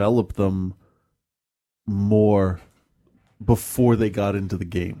they developed them more before they got into the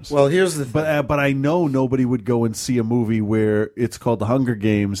games. Well, here's the thing. But I know nobody would go and see a movie where it's called The Hunger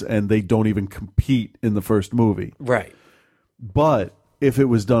Games and they don't even compete in the first movie. Right. But if it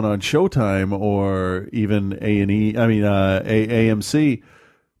was done on Showtime or even AMC,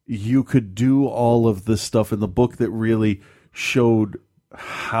 you could do all of the stuff in the book that really showed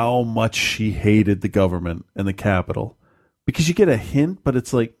how much she hated the government and the Capitol. Because you get a hint, but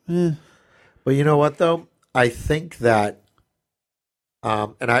it's like, eh. But you know what, though? I think that,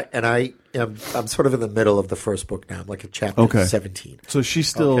 I'm sort of in the middle of the first book now. I'm like at chapter 17. So she's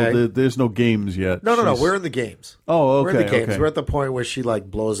still, there's no games yet. No, we're in the games. Oh, okay. We're in the games. Okay. We're at the point where she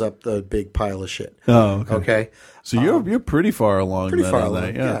blows up the big pile of shit. Oh, okay. Okay. So you're pretty far along. Pretty far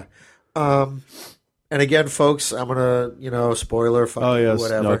along, yeah. And again, folks, I'm gonna, spoiler,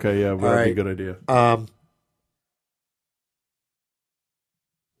 whatever. Okay, yeah, that'd be a good idea.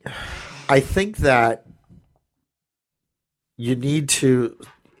 I think that you need to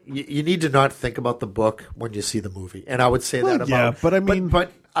not think about the book when you see the movie, and I would say that about. Yeah, but I mean,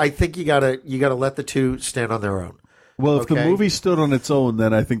 but I think you gotta let the 2 stand on their own. Well, if the movie stood on its own,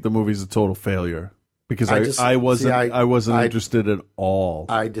 then I think the movie's a total failure. Because I wasn't interested at all.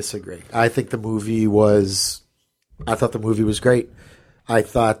 I disagree. I think the movie was. I thought the movie was great. I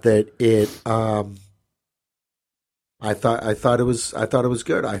thought that it. I thought it was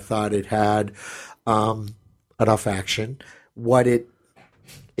good. I thought it had enough action. What it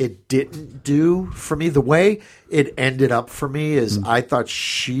didn't do for me, the way it ended up for me, is I thought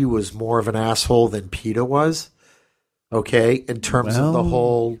she was more of an asshole than Peeta was. Okay, in terms of the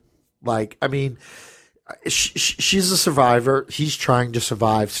whole, she's a survivor. He's trying to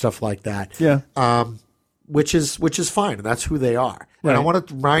survive, stuff like that. Yeah. Which is fine, and that's who they are. Right. And I want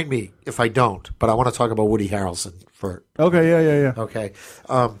to remind me if I don't, but I want to talk about Woody Harrelson for. Okay. Yeah. Okay.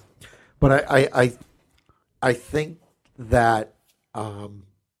 But I think that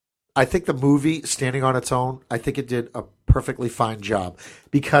I think the movie, standing on its own, I think it did a perfectly fine job,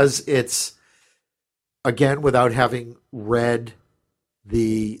 because it's, again, without having read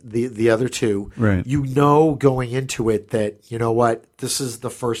the other 2, right? Going into it that, you know what, this is the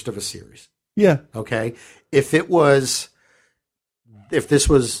first of a series. Yeah. Okay. If this was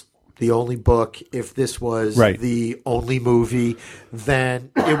the only book, if this was the only movie,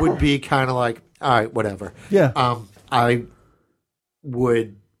 then it would be kind of like, all right, whatever. Yeah. I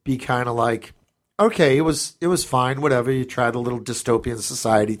would be kind of like, okay, it was fine, whatever. You tried a little dystopian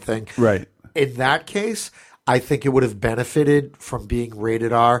society thing. Right. In that case, I think it would have benefited from being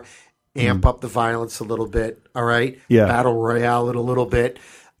rated R, amp up the violence a little bit. All right. Yeah. Battle Royale it a little bit.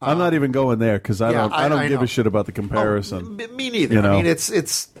 I'm not even going there because I don't give a shit about the comparison. Me neither. I mean, it's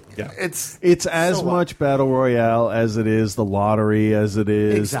as so much Battle Royale as it is the lottery, as it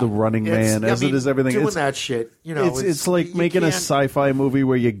is the Running Man, as it is everything. Doing that shit, it's like making a sci-fi movie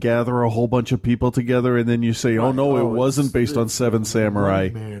where you gather a whole bunch of people together and then you say, "Oh no, it wasn't based on Seven Samurai."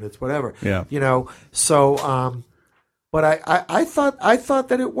 Man, it's whatever. Yeah, So, but I thought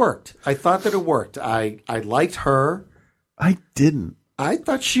that it worked. I liked her. I didn't. I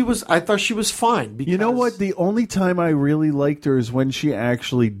thought she was fine. Because, you know what? The only time I really liked her is when she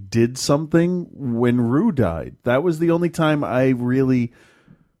actually did something when Rue died. That was the only time I really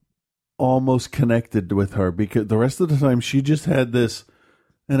almost connected with her, because the rest of the time she just had this,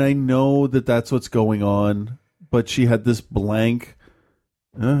 and I know that that's what's going on, but she had this blank,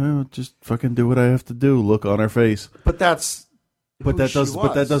 just fucking do what I have to do look on her face. But that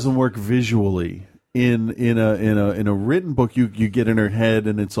doesn't work visually. In a written book, you get in her head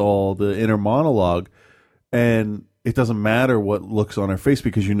and it's all the inner monologue, and it doesn't matter what looks on her face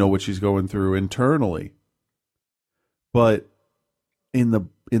because you know what she's going through internally. But in the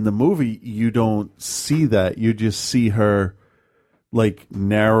movie, you don't see that. You just see her like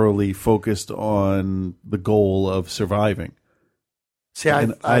narrowly focused on the goal of surviving. See, I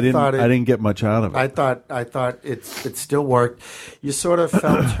didn't get much out of it. I thought it still worked. You sort of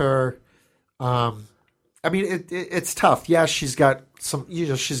felt her. I mean, it's tough. Yeah, she's got some,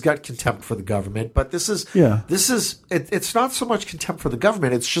 she's got contempt for the government, but it's not so much contempt for the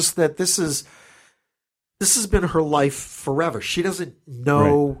government. It's just that this has been her life forever. She doesn't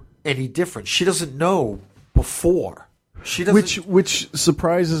know any different. She doesn't know before. She doesn't. Which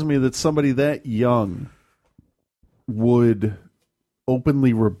surprises me that somebody that young would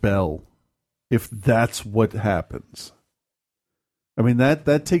openly rebel if that's what happens. I mean,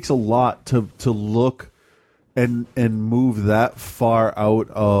 that takes a lot to look and move that far out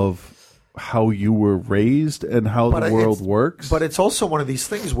of how you were raised and how the world works. But it's also one of these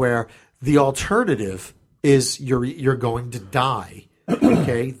things where the alternative is you're going to die.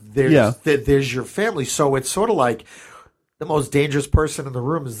 Okay, there's your family. So it's sort of like the most dangerous person in the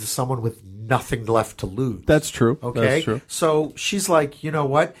room is someone with nothing left to lose. That's true. Okay, that's true. So she's like, you know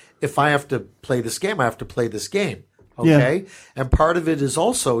what? If I have to play this game, I have to play this game. Okay, and part of it is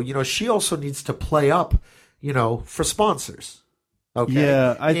also, she also needs to play up, for sponsors. Okay,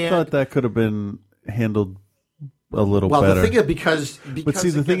 yeah, I thought that could have been handled a little better. Well, the thing is because but see,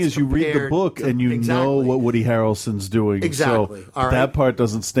 the thing is, you read the book and you know what Woody Harrelson's doing. Exactly. So that part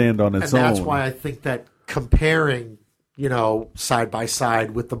doesn't stand on its own. And that's why I think that comparing, side by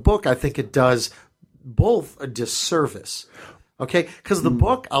side with the book, I think it does both a disservice. Okay, because the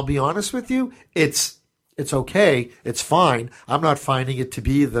book, I'll be honest with you, it's okay. It's fine. I'm not finding it to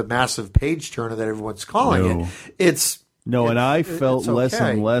be the massive page turner that everyone's calling it. And I felt less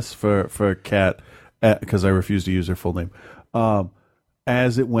and less for Kat because I refuse to use her full name.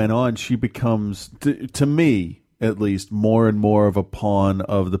 As it went on, she becomes, to me at least, more and more of a pawn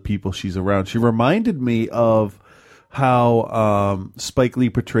of the people she's around. She reminded me of how Spike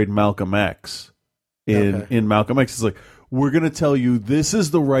Lee portrayed Malcolm X in Malcolm X. It's like, we're going to tell you this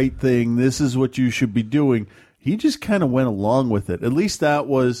is the right thing. This is what you should be doing. He just kind of went along with it. At least that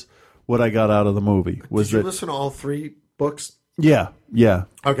was what I got out of the movie. Did you listen to all 3 books? Yeah.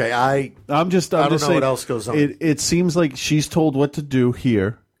 Okay, I'm just know saying, what else goes on. It seems like she's told what to do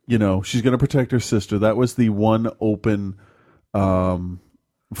here. She's going to protect her sister. That was the one open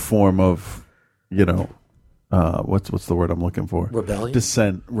form of, what's the word I'm looking for?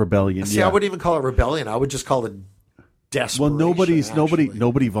 Rebellion? Rebellion. See, I wouldn't even call it rebellion. I would just call it desperation. Well,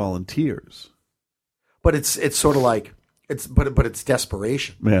 nobody volunteers. But it's sort of like but it's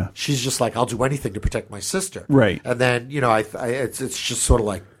desperation. Yeah. She's just like, I'll do anything to protect my sister. Right. And then, it's just sort of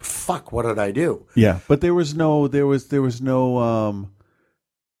like, fuck, what did I do? Yeah. But there was no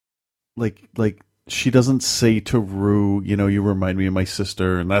like she doesn't say to Rue, you remind me of my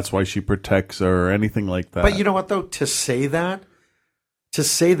sister and that's why she protects her or anything like that. But you know what though? To say that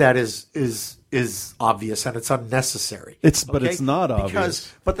is obvious and it's unnecessary. But it's not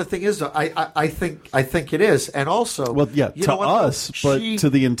obvious. But the thing is, I think it is, and also, well, yeah, to us, but to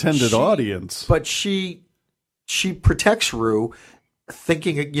the intended audience. But she protects Rue,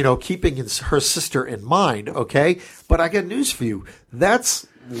 thinking, keeping her sister in mind. Okay, but I got news for you. That's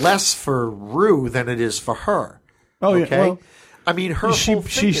less for Rue than it is for her. Oh, okay? Yeah. Well, I mean, her whole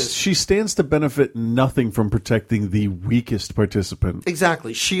thing is... She stands to benefit nothing from protecting the weakest participant.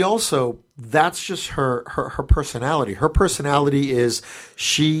 Exactly. She also... That's just her personality. Her personality is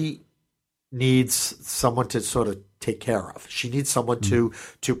she needs someone to sort of take care of. She needs someone to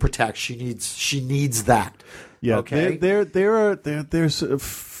protect. She needs that. Yeah. Okay? There's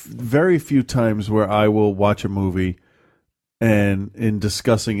very few times where I will watch a movie and in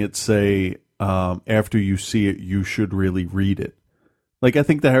discussing it say... after you see it, you should really read it. Like, I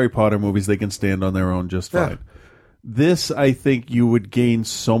think the Harry Potter movies, they can stand on their own just fine. This, I think you would gain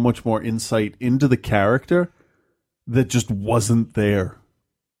so much more insight into the character that just wasn't there.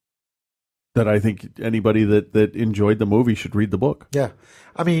 That I think anybody that enjoyed the movie should read the book. Yeah.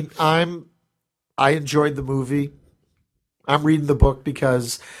 I mean, I enjoyed the movie. I'm reading the book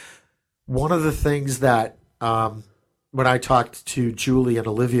because one of the things that... when I talked to Julie and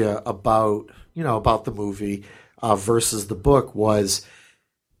Olivia about the movie versus the book was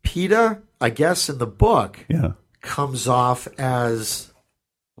Peeta, I guess in the book, comes off as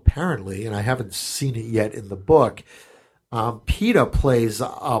apparently, and I haven't seen it yet in the book, Peeta plays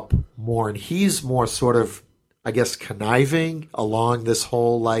up more and he's more sort of, I guess, conniving along this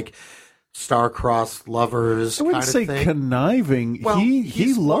whole like star-crossed lovers I wouldn't kind of say thing. conniving. Well,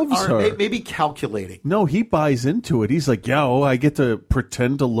 he loves her. Maybe calculating. No, he buys into it. He's like, I get to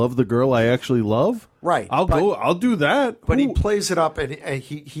pretend to love the girl I actually love. Right. I'll do that. But he plays it up, and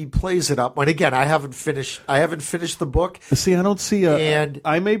he plays it up. And again, I haven't finished the book. See, I don't see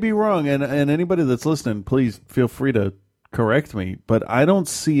I may be wrong, and anybody that's listening, please feel free to correct me. But I don't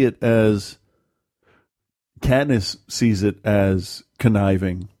see it as Katniss sees it as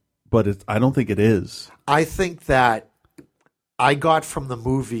conniving. but I don't think it is. I think that I got from the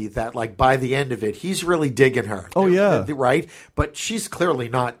movie that, like, by the end of it, he's really digging her. Oh, yeah. Right? But she's clearly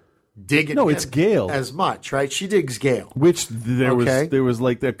not digging him it's Gale. as much, right? She digs Gale. Which there was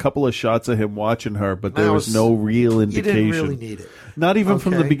like a couple of shots of him watching her, but there was no real indication. You didn't really need it. Not even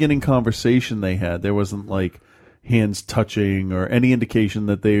from the beginning conversation they had. There wasn't like hands touching or any indication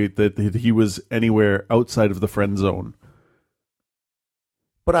that he was anywhere outside of the friend zone.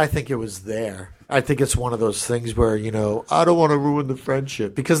 But I think it was there. I think it's one of those things where, I don't want to ruin the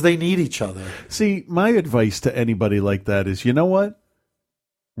friendship because they need each other. See, my advice to anybody like that is, you know what?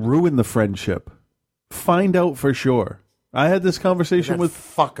 Ruin the friendship. Find out for sure. I had this conversation with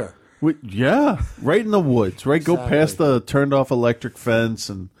fucker. Yeah, right in the woods, right? Exactly. Go past the turned off electric fence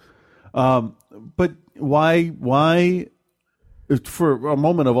and but why for a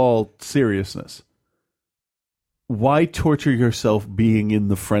moment of all seriousness, why torture yourself being in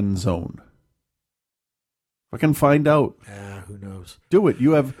the friend zone? Fucking find out. Who knows? Do it.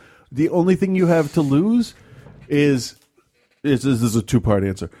 You have the only thing you have to lose is this is a two-part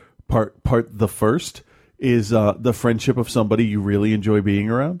answer. Part the first is the friendship of somebody you really enjoy being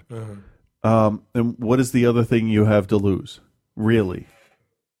around. Uh-huh. And what is the other thing you have to lose? Really?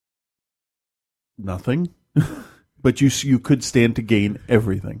 Nothing. But you could stand to gain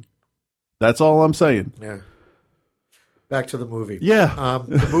everything. That's all I'm saying. Yeah. Back to the movie. Yeah.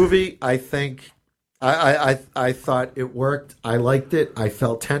 The movie, I think, I thought it worked. I liked it. I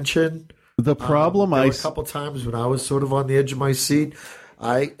felt tension. The problem there were a couple times when I was sort of on the edge of my seat.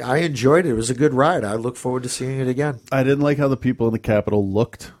 I enjoyed it. It was a good ride. I look forward to seeing it again. I didn't like how the people in the Capitol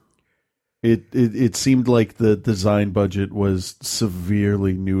looked. It seemed like the design budget was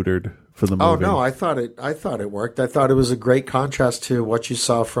severely neutered for the movie. Oh no, I thought it worked. I thought it was a great contrast to what you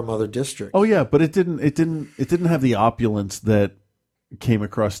saw from other districts. Oh yeah, but it didn't have the opulence that came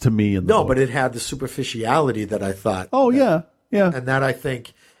across to me in the book. But it had the superficiality that I thought. Oh yeah. And that I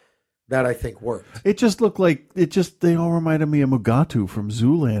think worked. It just looked like they all reminded me of Mugatu from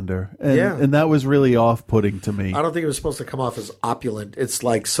Zoolander. And that was really off-putting to me. I don't think it was supposed to come off as opulent. It's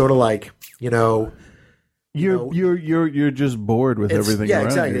like sort of like, you're just bored with everything around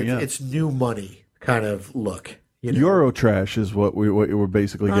exactly. you. Yeah. It's new money kind of look. Eurotrash is what you were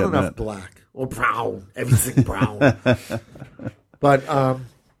basically not getting enough at. Black or brown, everything brown. But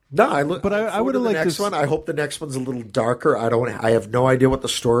no, I would have liked the next one. I hope the next one's a little darker. I have no idea what the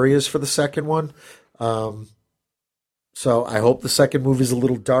story is for the second one. So I hope the second movie is a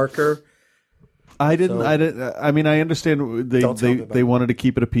little darker. I mean, I understand they wanted to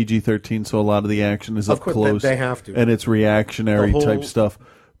keep it a PG-13, so a lot of the action is up close. They have to, and it's reactionary type stuff.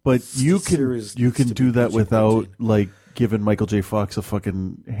 But you can do that without like giving Michael J. Fox a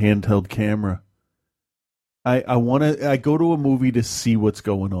fucking handheld camera. I go to a movie to see what's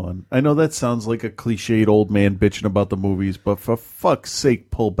going on. I know that sounds like a cliched old man bitching about the movies, but for fuck's sake,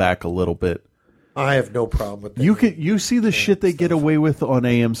 pull back a little bit. I have no problem with that. You see the shit they get away with on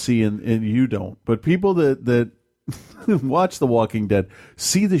AMC and you don't. But people that watch The Walking Dead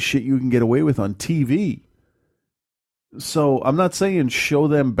see the shit you can get away with on TV. So I'm not saying show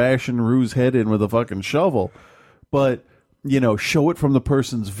them bashing Rue's head in with a fucking shovel, but show it from the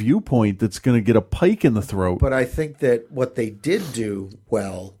person's viewpoint that's going to get a pike in the throat. But I think that what they did do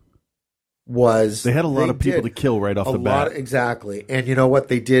well was they had a lot of people to kill right off the bat. Exactly. And you know what?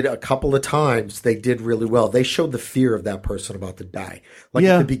 They did a couple of times. They did really well. They showed the fear of that person about to die. Like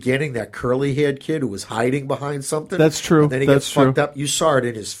at the beginning, that curly-haired kid who was hiding behind something. That's true. And then he gets fucked up. You saw it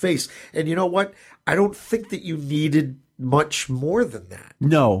in his face. And you know what? I don't think that you needed much more than that.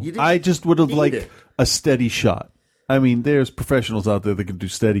 No. I just would have liked a steady shot. I mean, there's professionals out there that can do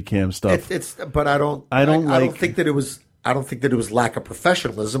steady cam stuff. But I don't think that it was. I don't think that it was lack of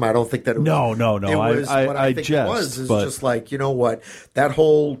professionalism. I don't think that it was. No. I think it was just like, you know what, that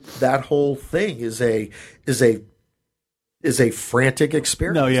whole thing is a frantic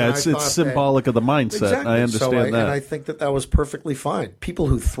experience. No, yeah, it's symbolic of the mindset. Exactly. I understand that, and I think that was perfectly fine. People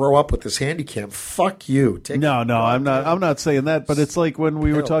who throw up with this handycam, fuck you. I'm not saying that, but it's like when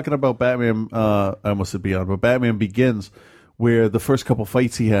we were talking about Batman. I almost said Beyond, but Batman Begins, where the first couple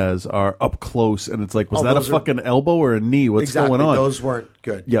fights he has are up close, and it's like, was that a fucking elbow or a knee? What's going on? Those weren't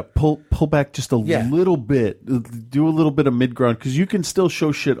good. Yeah, pull back just a little bit. Do a little bit of mid-ground, because you can still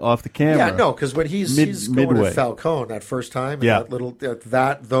show shit off the camera. Yeah, no, because when he's going to Falcone that first time, and that little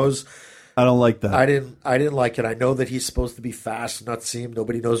I don't like that. I didn't like it. I know that he's supposed to be fast, not see him.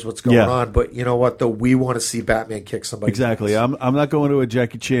 Nobody knows what's going on. But you know what? Though we want to see Batman kick somebody. Exactly. I'm not going to a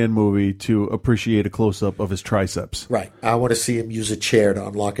Jackie Chan movie to appreciate a close up of his triceps. Right. I want to see him use a chair to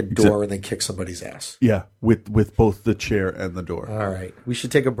unlock a door and then kick somebody's ass. Yeah, with both the chair and the door. All right. We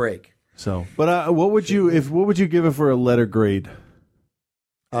should take a break. So, but what would you give it for a letter grade?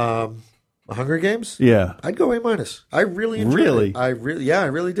 Hunger Games? Yeah. I'd go A-. I really enjoyed it. I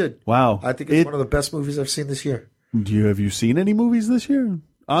really did. Wow. I think it's one of the best movies I've seen this year. Have you seen any movies this year?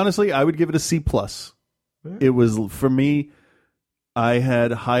 Honestly, I would give it a C+. It was, for me, I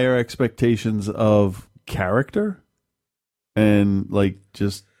had higher expectations of character and like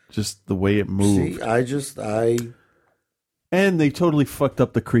just the way it moved. See, and they totally fucked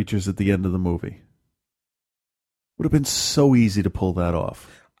up the creatures at the end of the movie. Would have been so easy to pull that off.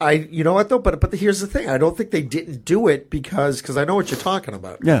 You know what though, but here's the thing. I don't think they didn't do it because I know what you're talking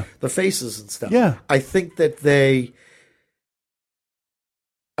about. Yeah, the faces and stuff. Yeah, I think that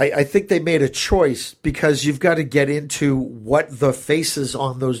I think they made a choice because you've got to get into what the faces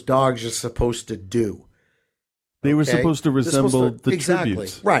on those dogs are supposed to do. They were supposed to resemble the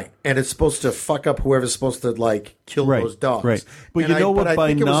tributes, right? And it's supposed to fuck up whoever's supposed to like kill those dogs, right? But and you know what? I By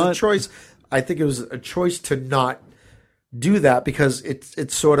think it was not a choice. I think it was a choice to not do that because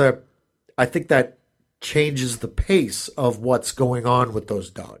it's sort of, I think that changes the pace of what's going on with those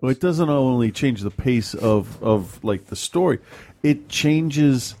dogs. Well, it doesn't only change the pace of like the story, it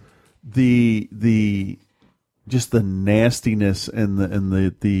changes the just the nastiness and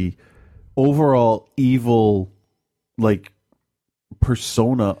the overall evil like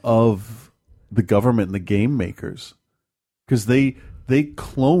persona of the government and the game makers, because they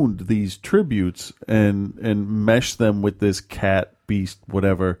cloned these tributes and meshed them with this cat, beast,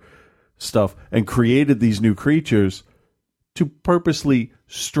 whatever stuff, and created these new creatures to purposely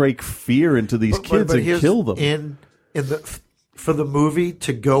strike fear into these kids and kill them. In for the movie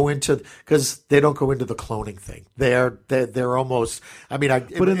to go into, because they don't go into the cloning thing. They're almost. I mean,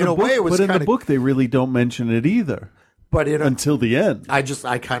 but in a way, it was. But in the book, they really don't mention it either. But until the end, I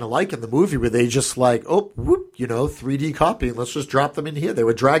kind of like in the movie where they just like, 3D copying. Let's just drop them in here. They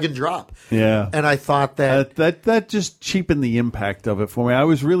were drag and drop. Yeah, and I thought that just cheapened the impact of it for me. I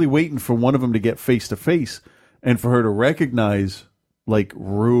was really waiting for one of them to get face to face and for her to recognize like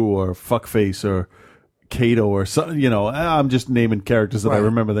Rue or Fuckface or Kato or something. I'm just naming characters that I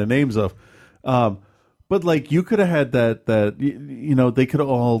remember their names of. But like you could have had that they could have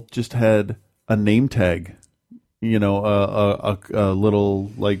all just had a name tag. A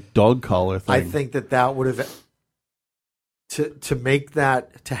little like dog collar thing. I think that would have to make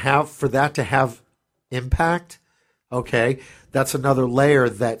that to have impact. Okay, that's another layer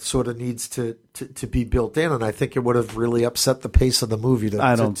that sort of needs to be built in, and I think it would have really upset the pace of the movie.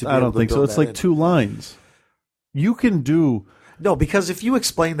 I don't think so. It's like 2 lines. You can do. No, because if you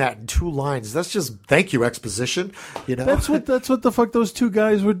explain that in 2 lines, that's just thank you exposition. That's what the fuck those 2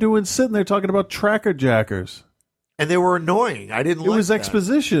 guys were doing, sitting there talking about tracker jackers. And they were annoying. I didn't like that. It was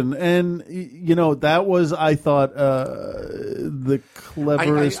exposition. And, that was, I thought, the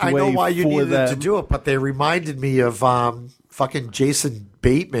cleverest way I know why you needed that. to do it, but they reminded me of fucking Jason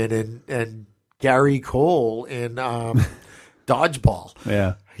Bateman and Gary Cole in Dodgeball.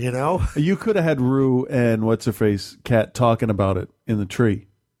 Yeah. You could have had Rue and what's-her-face, Kat, talking about it in the tree.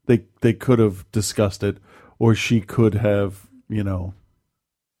 They could have discussed it, or she could have,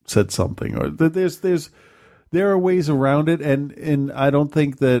 said something. Or there are ways around it, and I don't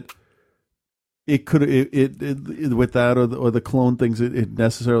think that it could it with that or the clone things it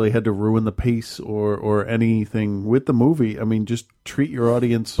necessarily had to ruin the pace or anything with the movie. I mean, just treat your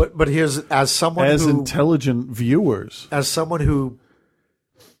audience. But here's as intelligent viewers, as someone who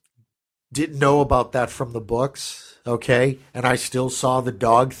didn't know about that from the books, okay, and I still saw the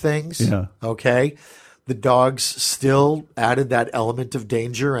dog things, yeah, okay. The dogs still added that element of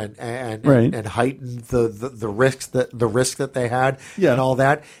danger and heightened the risk that they had, yeah, and all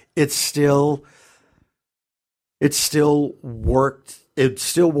that. It still worked. It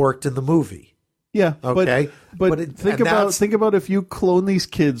still worked in the movie. Yeah, okay. But think about if you clone these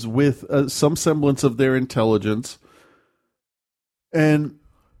kids with some semblance of their intelligence, and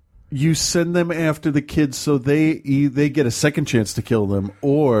you send them after the kids so they get a second chance to kill them,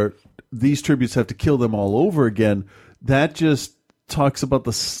 or these tributes have to kill them all over again. That just talks about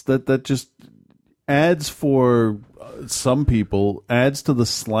that just adds for some people, adds to the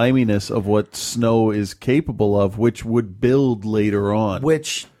sliminess of what Snow is capable of, which would build later on.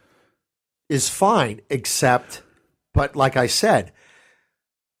 Which is fine, but like I said,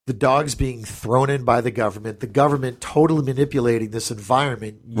 the dogs being thrown in by the government totally manipulating this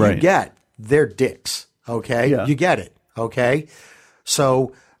environment, you get they're dicks. Okay, Yeah. you get it. Okay,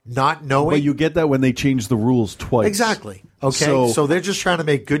 so not knowing, But you get that when they change the rules twice. exactly. Okay, so they're just trying to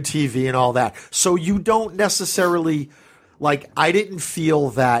make good TV and all that. So you don't necessarily I didn't feel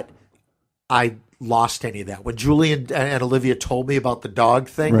that I lost any of that. When Julie and Olivia told me about the dog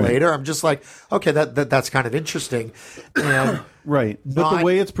thing Right. later, I'm just like, okay, that's kind of interesting. And Right. But the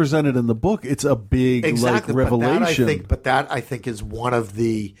way it's presented in the book, it's a big exactly, revelation. But that I think is one of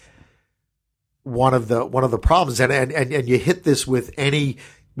the problems. And you hit this with any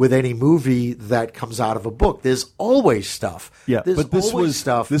movie that comes out of a book. There's always stuff. Yeah, There's but this always was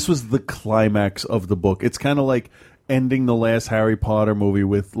stuff. This was the climax of the book. It's kind of like ending the last Harry Potter movie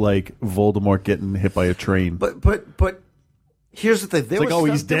with Voldemort getting hit by a train. But here's the thing. There It's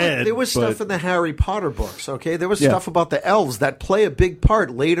was he's dead. There was stuff but- in the Harry Potter books, okay? There was Yeah. stuff about the elves that play a big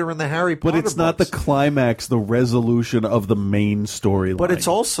part later in the Harry Potter But it's not the climax, the resolution of the main storyline. But it's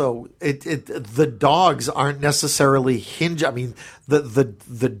also the dogs aren't necessarily hinge. I mean,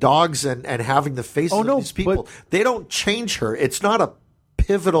 the dogs and having the faces of these people, they don't change her. It's not a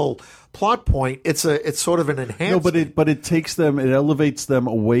pivotal plot point. It's sort of an enhancement. No, but it takes them, it elevates them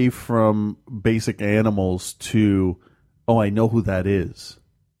away from basic animals to, oh, I know who that is,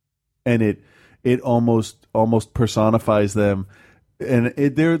 and it almost personifies them, and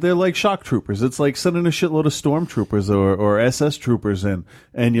they're like shock troopers. It's like sending a shitload of stormtroopers or SS troopers in,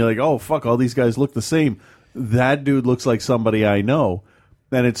 and you're like, oh fuck, all these guys look the same. That dude looks like somebody I know,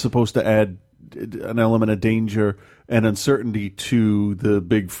 and it's supposed to add an element of danger and uncertainty to the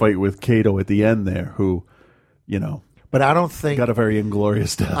big fight with Kato at the end there, who, but I don't think got a very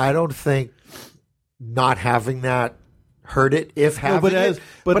inglorious death. I don't think not having that hurt it. If having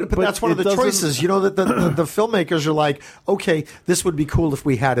but that's one of the choices. That the filmmakers are like, okay, this would be cool if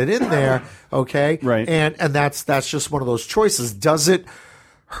we had it in there. Okay, right, and that's just one of those choices. Does it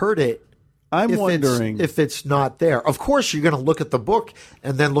hurt it? I'm wondering if it's not there. Of course, you're going to look at the book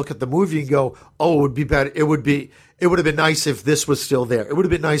and then look at the movie and go, "Oh, it would be better. It would have been nice if this was still there. It would have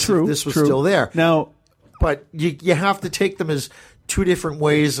been nice if this was still there." Now, but you have to take them as two different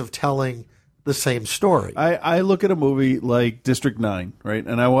ways of telling the same story. I look at a movie like District 9, right?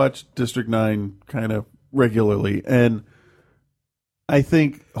 And I watch District 9 kind of regularly, and I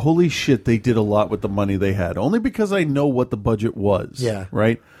think, holy shit, they did a lot with the money they had. Only because I know what the budget was. Yeah.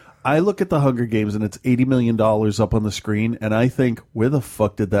 Right? I look at the Hunger Games and it's $80 million up on the screen, and I think, where the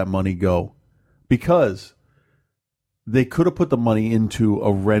fuck did that money go? Because they could have put the money into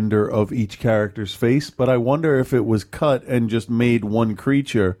a render of each character's face, but I wonder if it was cut and just made one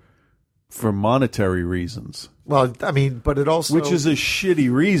creature for monetary reasons. Well, I mean, but it also, which is a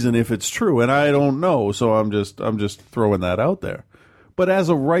shitty reason if it's true, and I don't know, so I'm just throwing that out there. But as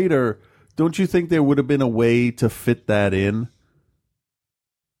a writer, don't you think there would have been a way to fit that in?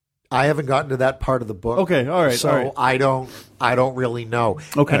 I haven't gotten to that part of the book. Okay, all right. So all right. I don't really know.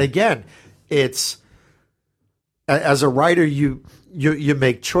 Okay. And again, it's as a writer, you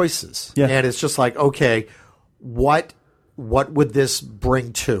make choices. Yeah. And it's just like, okay, what would this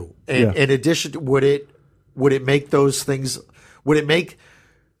bring to? And in addition, would it make those things? Would it make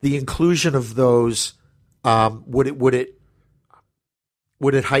the inclusion of those? Would it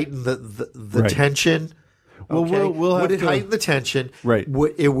heighten the Right. tension? Well, Okay. we'll have would it to- heighten the tension? Right.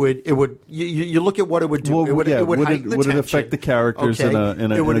 It would. You look at what it would do. Well, it would heighten the would it tension. affect the characters in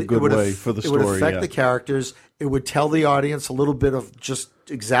a good way for the story? It would affect yeah. the characters. It would tell the audience a little bit of just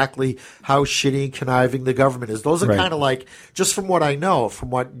exactly how shitty and conniving the government is. Those are Right. kind of like, just from what I know, from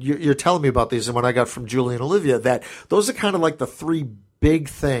what you're telling me about these, and what I got from Julie and Olivia, that those are kind of like the three big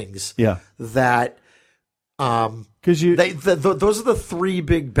things. Yeah. That. Because those are the three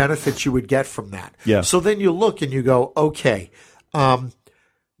big benefits you would get from that. Yeah. So then you look and you go, okay,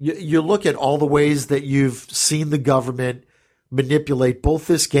 you look at all the ways that you've seen the government manipulate both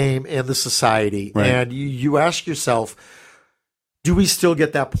this game and the society, Right. and you ask yourself, do we still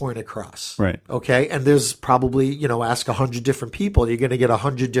get that point across? Right. Okay. And there's probably, ask 100 different people, you're going to get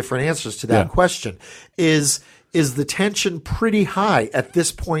 100 different answers to that Yeah. question. Is the tension pretty high at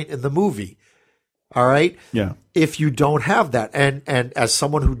this point in the movie? All right. Yeah. If you don't have that, and as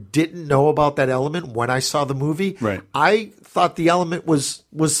someone who didn't know about that element when I saw the movie, Right. I thought the element was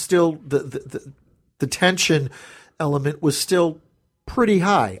still the tension element was still pretty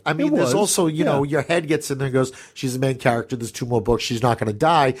high. I mean, It there's was, also, yeah. your head gets in there and goes, she's the main character. There's 2 more books. She's not going to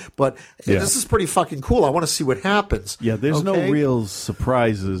die, but Yeah. this is pretty fucking cool. I want to see what happens. Yeah, there's no Okay? real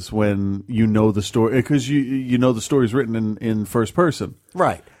surprises when you know the story, because you know the story's written in first person.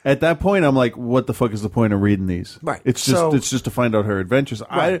 Right. At that point, I'm like, what the fuck is the point of reading these? Right. It's just to find out her adventures.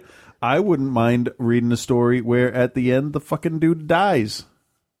 Right. I wouldn't mind reading a story where at the end the fucking dude dies.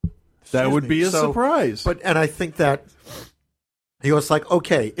 That would be a surprise. And I think that it's like,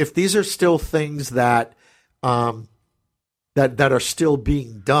 okay, if these are still things that that are still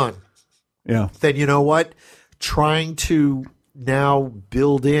being done, then you know what? Trying to now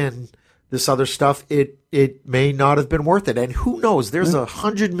build in this other stuff, it may not have been worth it. And who knows? There's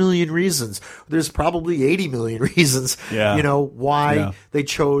 100 million reasons. There's probably 80 million reasons, why they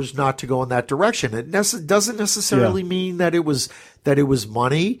chose not to go in that direction. It doesn't necessarily mean that it was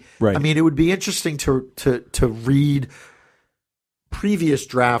money. Right. I mean, it would be interesting to read previous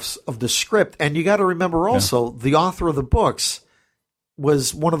drafts of the script. And you got to remember also, the author of the books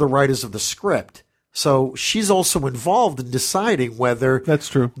was one of the writers of the script. So she's also involved in deciding whether that's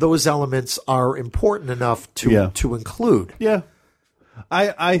true. Those elements are important enough to include. Yeah.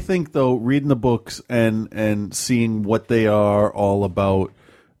 I think though, reading the books and seeing what they are all about,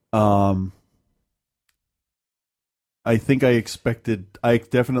 I think I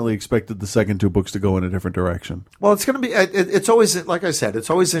definitely expected the second two books to go in a different direction. Well, it's going to be, it's always, like I said, it's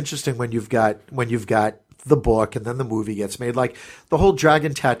always interesting when you've got the book and then the movie gets made. Like the whole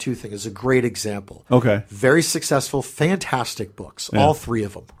Dragon Tattoo thing is a great example. Okay. Very successful, fantastic books. All three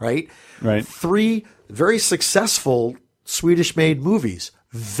of them, right? Right. 3 very successful Swedish made movies.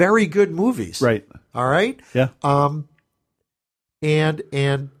 Very good movies. Right. All right. Yeah.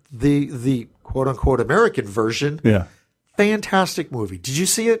 And the quote unquote American version. Yeah. Fantastic movie. Did you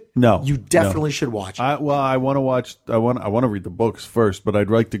see it? No. You definitely should watch it. I want to watch. I want to read the books first, but I'd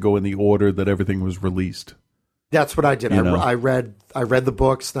like to go in the order that everything was released. That's what I did. I read the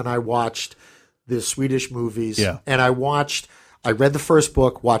books, then I watched the Swedish movies. Yeah. And I read the first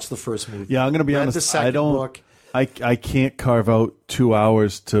book, watched the first movie. Yeah, I'm going to be honest. The second book. I can't carve out 2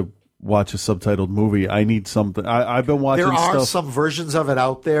 hours to watch a subtitled movie. I need something. I've been watching. There are stuff. some versions of it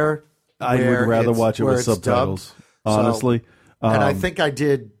out there. I would rather watch it with subtitles. Dubbed. Honestly, and I think I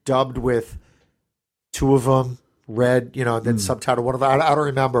did dubbed with 2 of them, read, and then subtitled one of them. I don't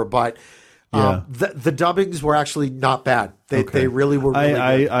remember, but the dubbings were actually not bad. They really were. Really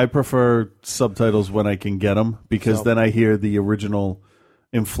good. I prefer subtitles when I can get them because then I hear the original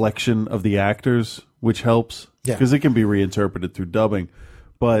inflection of the actors, which helps because it can be reinterpreted through dubbing.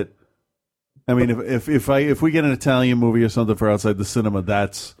 But I mean, if we get an Italian movie or something for outside the cinema,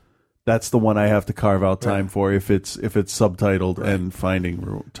 that's the one I have to carve out time for if it's subtitled and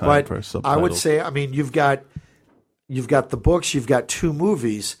finding time for subtitles. I would say, I mean, you've got the books, you've got 2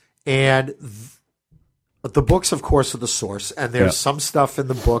 movies, and the books, of course, are the source. And there's some stuff in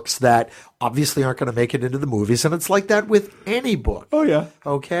the books that obviously aren't going to make it into the movies, and it's like that with any book. Oh yeah.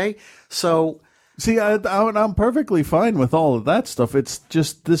 Okay, so see, I'm perfectly fine with all of that stuff. It's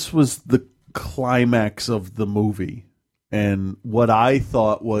just this was the climax of the movie, and what I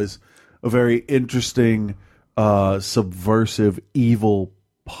thought was a very interesting, subversive, evil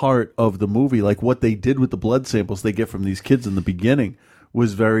part of the movie. Like what they did with the blood samples they get from these kids in the beginning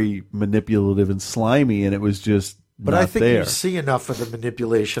was very manipulative and slimy, and it was just But I think you see enough of the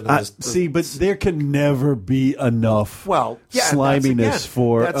manipulation. But there can never be enough sliminess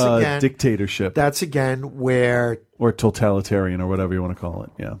for dictatorship. That's again where... Or totalitarian, or whatever you want to call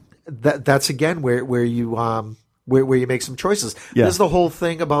it, yeah. That's again where you make some choices. Yeah. There's the whole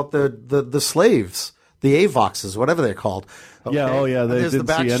thing about the slaves, the Avoxes, whatever they're called. Okay? Yeah, oh yeah, there's the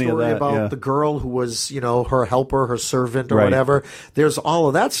backstory about the girl who was, her helper, her servant, or whatever. There's all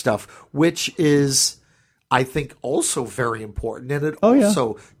of that stuff, which is, I think, also very important, and it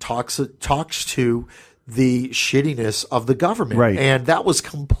also talks to the shittiness of the government, right? And that was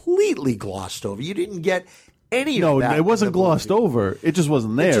completely glossed over. You didn't get any of that. No, it wasn't glossed over. It just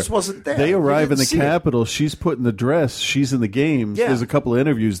wasn't there. It just wasn't there. They arrive in the Capitol. She's put in the dress. She's in the games. Yeah. There's a couple of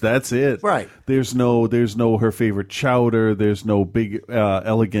interviews. That's it. Right. There's no her favorite chowder. There's no big,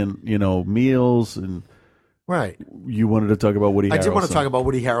 elegant, meals. And right. You wanted to talk about Woody Harrelson. I did want to talk about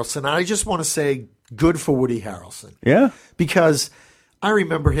Woody Harrelson. I just want to say good for Woody Harrelson. Yeah. Because I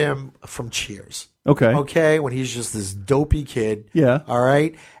remember him from Cheers. Okay. Okay. When he's just this dopey kid. Yeah. All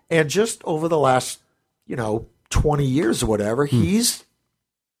right. And just over the last 20 years or whatever, he's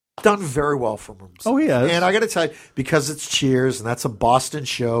done very well for himself. Oh, yeah. And I got to tell you, because it's Cheers and that's a Boston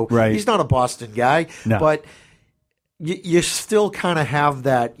show, right. He's not a Boston guy, but you still kind of have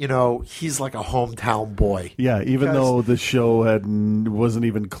that, he's like a hometown boy. Yeah, even though the show wasn't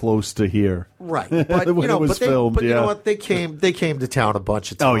even close to here. Right. But, when it was filmed, but you know what? They came to town a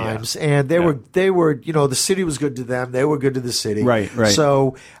bunch of times, and they were, the city was good to them. They were good to the city. Right.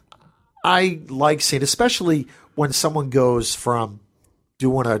 So I like seeing, especially when someone goes from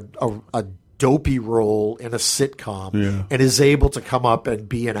doing a dopey role in a sitcom and is able to come up and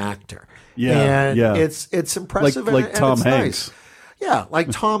be an actor. Yeah, and it's impressive. Like and Tom it's Hanks. Nice. Yeah, like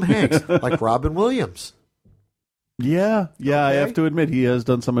Tom Hanks, like Robin Williams. Yeah, I have to admit he has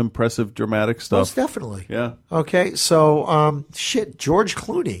done some impressive dramatic stuff. Most definitely. Yeah. Okay, so George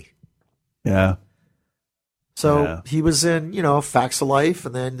Clooney. Yeah. So he was in, Facts of Life,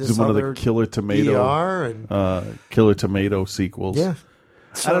 and then this He's one of other the Killer Tomato ER and Killer Tomato sequels. Yeah.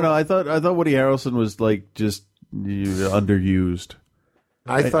 I don't know. I thought Woody Harrelson was like just underused.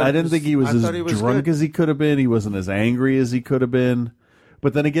 I didn't think he was as drunk as he could have been. He wasn't as angry as he could have been.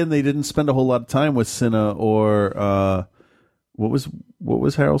 But then again, they didn't spend a whole lot of time with Cinna or what was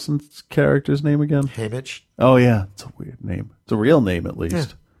Harrelson's character's name again? Haymitch. Oh yeah, it's a weird name. It's a real name at least. Yeah.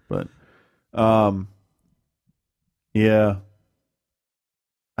 But yeah.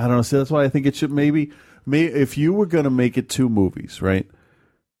 I don't know. See, that's why I think it should maybe if you were going to make it 2 movies, right?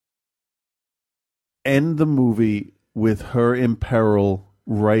 End the movie with her in peril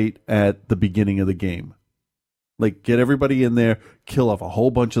right at the beginning of the game. Like, get everybody in there, kill off a whole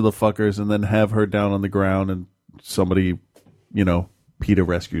bunch of the fuckers, and then have her down on the ground and somebody, Peter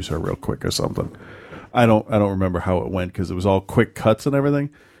rescues her real quick or something. I don't remember how it went because it was all quick cuts and everything.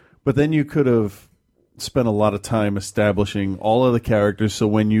 But then you could have spent a lot of time establishing all of the characters, so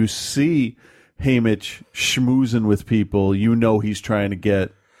when you see Haymitch schmoozing with people, he's trying to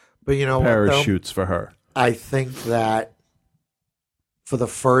get parachutes for her. I think that for the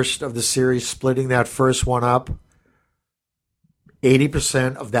first of the series, splitting that first one up,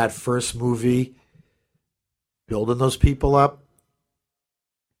 80% of that first movie, building those people up,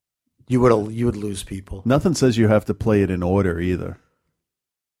 you would lose people. Nothing says you have to play it in order either.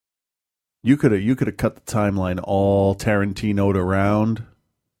 You could have cut the timeline all Tarantino'd around,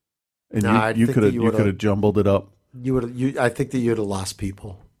 and you could have jumbled it up. I think that you'd have lost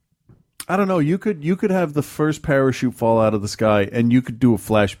people. I don't know. You could have the first parachute fall out of the sky, and you could do a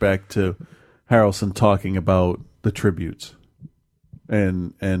flashback to Harrelson talking about the tributes,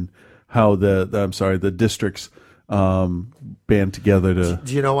 and how the districts band together to.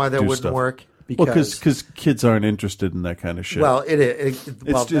 Do you know why that wouldn't stuff. work? Because kids aren't interested in that kind of shit. Well,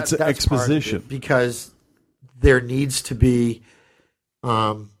 it's exposition because there needs to be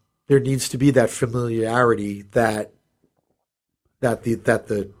that familiarity that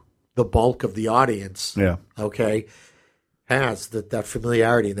the bulk of the audience, has that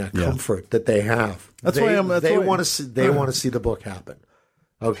familiarity and that comfort that they have. They want to see the book happen.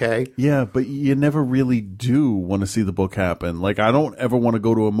 Okay. Yeah, but you never really do want to see the book happen. Like, I don't ever want to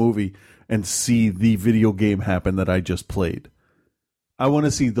go to a movie and see the video game happen that I just played. I want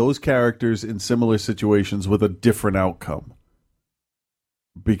to see those characters in similar situations with a different outcome.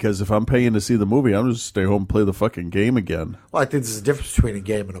 Because if I'm paying to see the movie, I'm just stay home and play the fucking game again. Well, I think there's a difference between a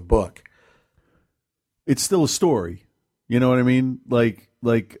game and a book. It's still a story. You know what I mean? Like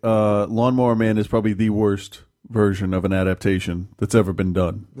Lawnmower Man is probably the worst version of an adaptation that's ever been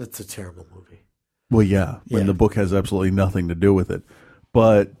done. It's a terrible movie. Well, yeah, when the book has absolutely nothing to do with it.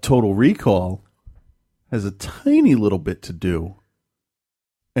 But Total Recall has a tiny little bit to do.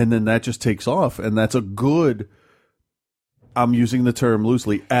 And then that just takes off. And that's a good, I'm using the term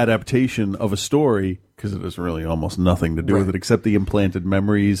loosely, adaptation of a story, because it has really almost nothing to do with it, except the implanted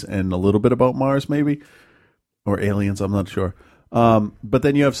memories and a little bit about Mars, maybe. Or aliens, I'm not sure. But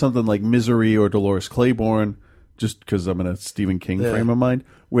then you have something like Misery or Dolores Claiborne, just because I'm in a Stephen King frame of mind,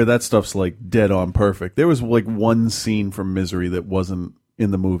 where that stuff's like dead on perfect. There was like one scene from Misery that wasn't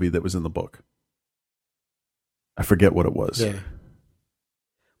in the movie that was in the book. I forget what it was. Yeah.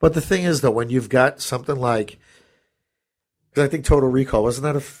 But the thing is, though, when you've got something like, because I think Total Recall, was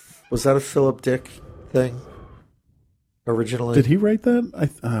that a Philip Dick thing originally? Did he write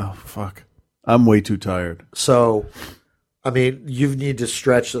that? Oh, fuck. I'm way too tired. So, I mean, you need to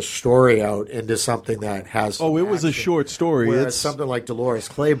stretch the story out into something that has. Oh, it was a short story. Whereas something like Dolores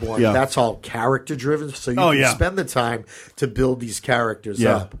Claiborne, that's all character driven. So you can spend the time to build these characters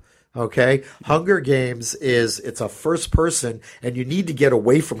up. Okay, Hunger Games it's a first person, and you need to get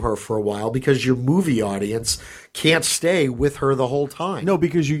away from her for a while because your movie audience can't stay with her the whole time. No,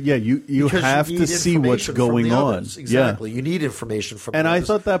 because you have to see what's going on. Exactly, you need information from. And others. I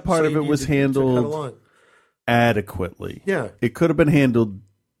thought that part of it was handled adequately. Yeah, it could have been handled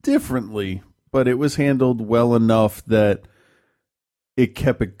differently, but it was handled well enough that it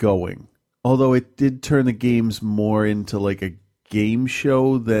kept it going. Although it did turn the games more into like a game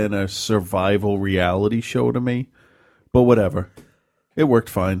show than a survival reality show to me, but whatever, it worked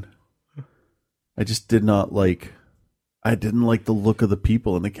fine. I just didn't like the look of the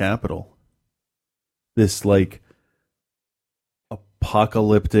people in the Capitol. This like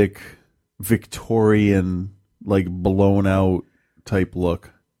apocalyptic Victorian, like blown out type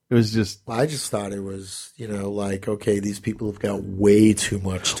look. It was just. I just thought it was, like, okay, these people have got way too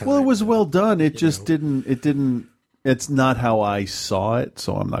much time. Well, it was well done. It just didn't. It didn't. It's not how I saw it,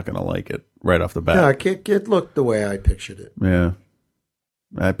 so I'm not going to like it right off the bat. No, it looked the way I pictured it. Yeah,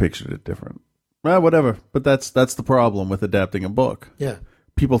 I pictured it different. Well, whatever. But that's the problem with adapting a book. Yeah.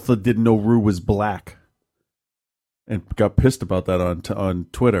 People didn't know Rue was black, and got pissed about that on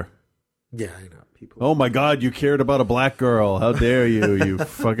Twitter. Yeah, I know. Oh my God, you cared about a black girl. How dare you, you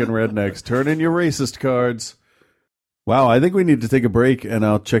fucking rednecks. Turn in your racist cards. Wow, I think we need to take a break and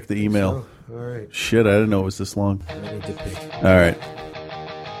I'll check the email. All right. Shit, I didn't know it was this long. I need to pee. All right.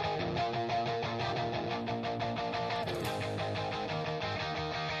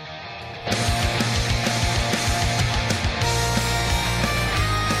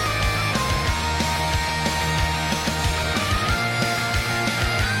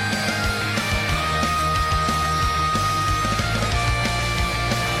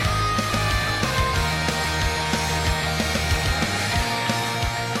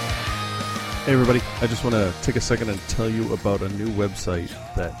 Hey everybody, I just want to take a second and tell you about a new website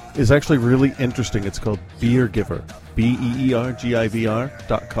that is actually really interesting. It's called Beer Giver, BeerGivr.com.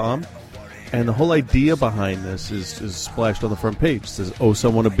 And the whole idea behind this is splashed on the front page. It says, owe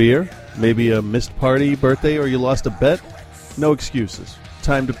someone a beer, maybe a missed party, birthday, or you lost a bet? No excuses.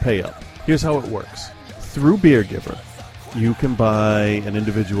 Time to pay up. Here's how it works. Through Beer Giver, you can buy an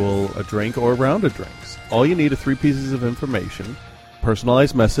individual a drink or a round of drinks. All you need are 3 pieces of information: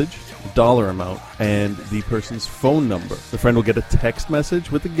 personalized message, dollar amount, and the person's phone number. The friend will get a text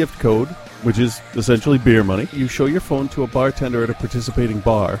message with a gift code, which is essentially beer money. You show your phone to a bartender at a participating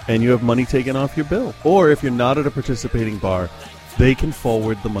bar, and you have money taken off your bill. Or if you're not at a participating bar, they can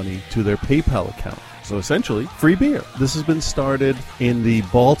forward the money to their PayPal account. So essentially, free beer. This has been started in the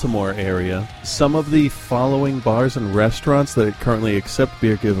Baltimore area. Some of the following bars and restaurants that currently accept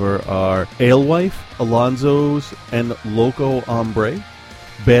Beer Giver are Alewife, Alonzo's, and Loco Hombre,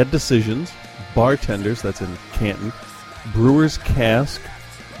 Bad Decisions, Bartenders, that's in Canton, Brewer's Cask,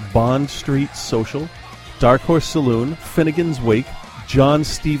 Bond Street Social, Dark Horse Saloon, Finnegan's Wake, John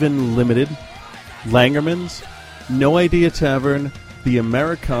Stephen Limited, Langerman's, No Idea Tavern, The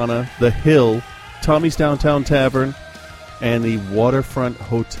Americana, The Hill, Tommy's Downtown Tavern, and the Waterfront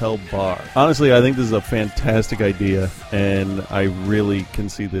Hotel Bar. Honestly, I think this is a fantastic idea, and I really can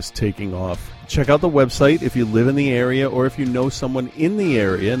see this taking off. Check out the website if you live in the area or if you know someone in the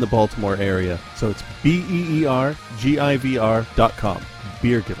area, in the Baltimore area. So it's BeerGivr.com,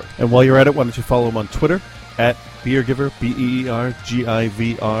 Beer Giver. And while you're at it, why don't you follow them on Twitter, at Beer Giver,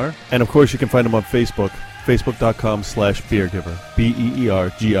 BeerGivr. And of course, you can find them on Facebook, Facebook.com/Beer Giver,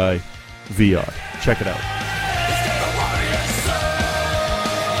 BeerGivr. Check it out.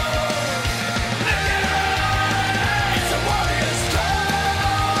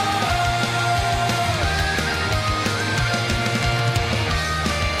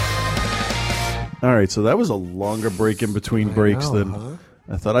 All right, so that was a longer break in between breaks than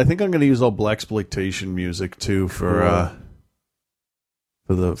I thought. I think I'm going to use all blaxploitation music too for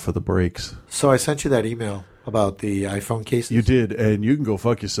the breaks. So I sent you that email about the iPhone cases. You did, and you can go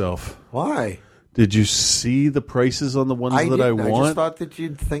fuck yourself. Why? Did you see the prices on the ones I want? I just thought that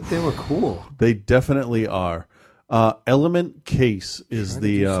you'd think they were cool. They definitely are. Element Case is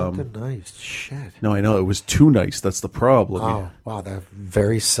the something nice. Shit. No, I know it was too nice. That's the problem. Oh, wow, they're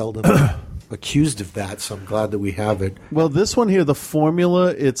very seldom accused of that. So I'm glad that we have it. Well, this one here, the formula,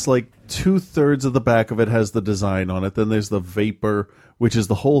 it's like 2/3 of the back of it has the design on it. Then there's the Vapor, which is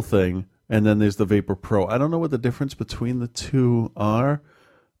the whole thing, and then there's the Vapor Pro. I don't know what the difference between the two are,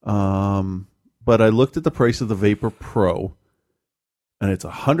 but I looked at the price of the Vapor Pro, and it's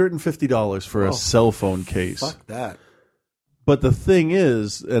 $150 for a cell phone case. Fuck that. But the thing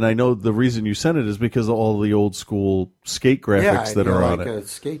is, and I know the reason you sent it is because of all the old school skate graphics that are on it. Yeah, like a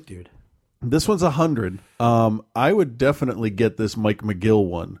skate dude. This one's $100. I would definitely get this Mike McGill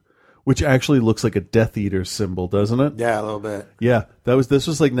one, which actually looks like a Death Eater symbol, doesn't it? Yeah, a little bit. Yeah, this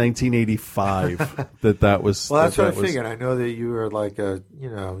was like 1985 that was. Well, that's what I figured. I know that you were like a,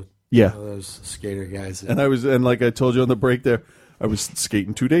 one of those skater guys. And like I told you on the break there, I was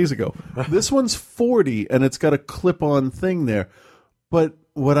skating 2 days ago. This one's $40, and it's got a clip-on thing there. But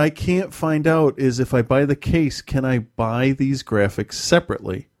what I can't find out is if I buy the case, can I buy these graphics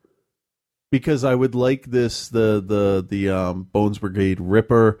separately? Because I would like this, the Bones Brigade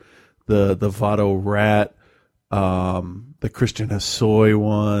Ripper, the Votto Rat, the Christian Hosoi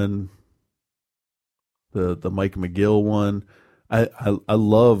one, the Mike McGill one. I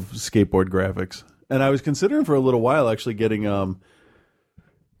love skateboard graphics, and I was considering for a little while actually getting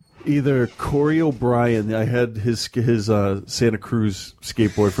either Corey O'Brien. I had his Santa Cruz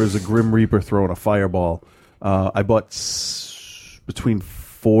skateboard for. It was a Grim Reaper throwing a fireball. I bought between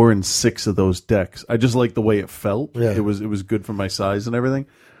 4 and 6 of those decks. I just liked the way it felt. Yeah. It was good for my size and everything.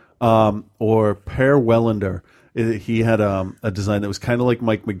 Or Per Wellander. He had a design that was kind of like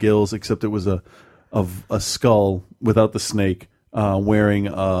Mike McGill's, except it was a skull without the snake, wearing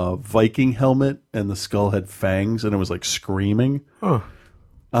a Viking helmet, and the skull had fangs, and it was like screaming.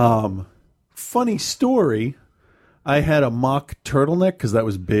 Funny story. I had a mock turtleneck because that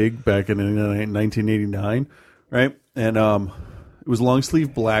was big back in 1989, right? And it was long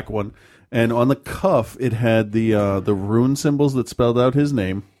sleeve black one, and on the cuff it had the rune symbols that spelled out his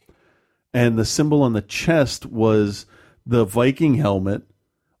name, and the symbol on the chest was the Viking helmet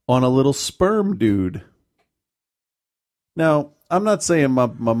on a little sperm dude. Now, I'm not saying my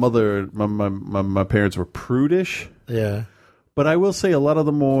mother, my parents were prudish. Yeah. But I will say a lot of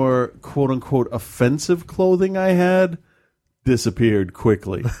the more quote-unquote offensive clothing I had disappeared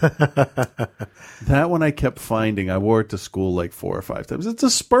quickly. That one I kept finding. I wore it to school like 4 or 5 times. It's a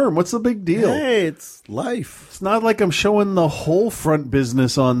sperm. What's the big deal? Hey, it's life. It's not like I'm showing the whole front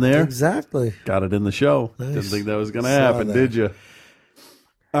business on there. Exactly. Got it in the show. Nice. Didn't think that was going to happen, did you?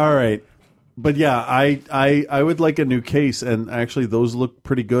 All right. But yeah, I would like a new case, and actually those look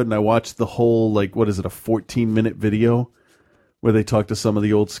pretty good. And I watched the whole, like, what is it, a 14-minute video where they talk to some of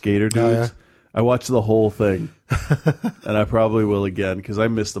the old skater dudes. Oh, yeah? I watched the whole thing, and I probably will again because I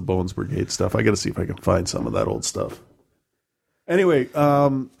miss the Bones Brigade stuff. I got to see if I can find some of that old stuff. Anyway,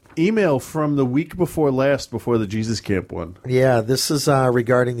 email from the week before last, before the Jesus Camp one. Yeah, this is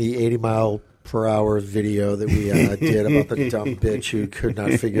regarding the 80-mile-per-hour video that we did about the dumb bitch who could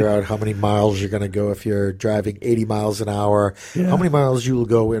not figure out how many miles you're going to go if you're driving 80 miles an hour. Yeah. How many miles you will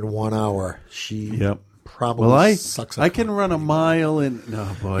go in 1 hour. She probably sucks. I can run a mile in...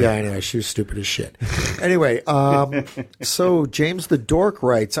 Oh, boy. Yeah, I know. She was stupid as shit. Anyway, so James the Dork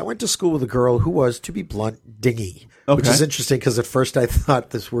writes, I went to school with a girl who was, to be blunt, dingy. Which is interesting because at first I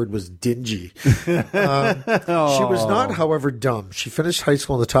thought this word was dingy. She was not, however, dumb. She finished high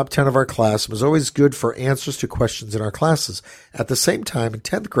school in the top 10 of our class and was always good for answers to questions in our classes. At the same time, in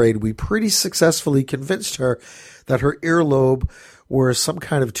 10th grade, we pretty successfully convinced her that her earlobe were some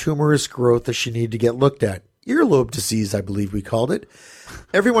kind of tumorous growth that she needed to get looked at. Earlobe disease, I believe we called it.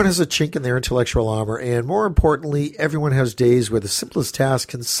 Everyone has a chink in their intellectual armor, and more importantly, everyone has days where the simplest task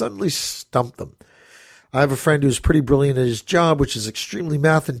can suddenly stump them. I have a friend who's pretty brilliant at his job, which is extremely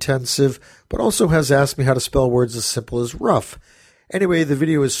math-intensive, but also has asked me how to spell words as simple as rough. Anyway, the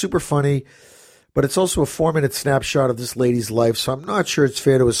video is super funny, but it's also a 4-minute snapshot of this lady's life, so I'm not sure it's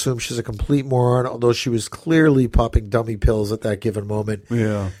fair to assume she's a complete moron, although she was clearly popping dummy pills at that given moment.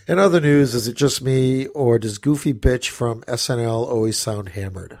 Yeah. In other news, is it just me, or does Goofy Bitch from SNL always sound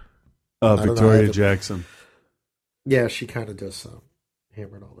hammered? Victoria Jackson. Yeah, she kind of does sound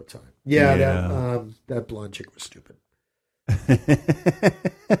hammered all the time. Yeah. That blonde chick was stupid.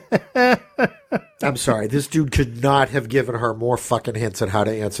 I'm sorry. This dude could not have given her more fucking hints on how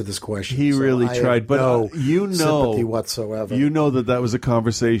to answer this question. He really tried, but no sympathy whatsoever. You know that was a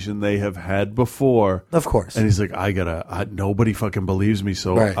conversation they have had before. Of course. And he's like, nobody fucking believes me,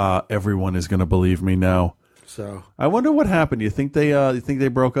 so everyone is going to believe me now. So I wonder what happened. Do you think they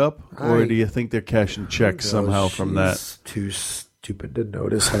broke up, or do you think they're cashing checks somehow from that? Too stupid to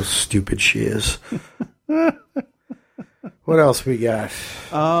notice how stupid she is. What else we got?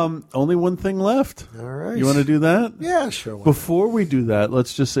 Only one thing left. All right. You want to do that? Yeah, sure. Before we do that,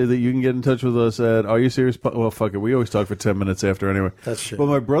 let's just say that you can get in touch with us at Are You Serious? Well, fuck it. We always talk for 10 minutes after anyway. That's true. But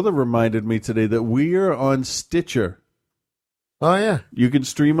my brother reminded me today that we are on Stitcher. Oh, yeah. You can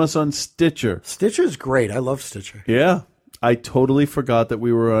stream us on Stitcher. Stitcher's great. I love Stitcher. Yeah. I totally forgot that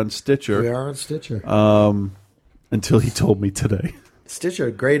we were on Stitcher. We are on Stitcher. Until he told me today. Stitcher,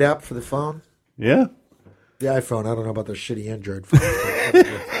 a great app for the phone. Yeah. The iPhone. I don't know about the shitty Android phone.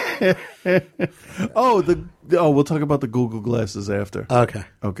 We'll talk about the Google Glasses after. Okay.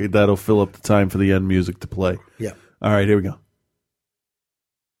 Okay, that'll fill up the time for the end music to play. Yeah. All right, here we go.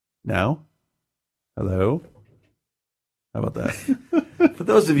 Now? Hello? How about that? For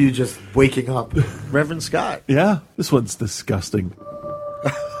those of you just waking up, Reverend Scott. Yeah, this one's disgusting.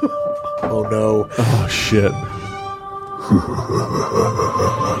 Oh, no. Oh, shit.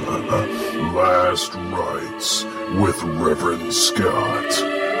 Last Rites with Reverend Scott.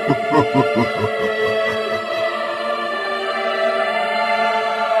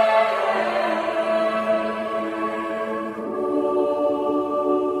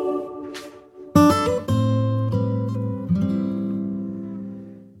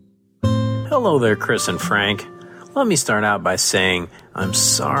 Hello there, Chris and Frank. Let me start out by saying I'm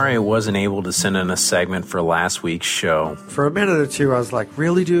sorry I wasn't able to send in a segment for last week's show. For a minute or two, I was like,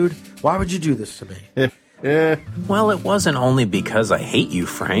 really, dude? Why would you do this to me? Well, it wasn't only because I hate you,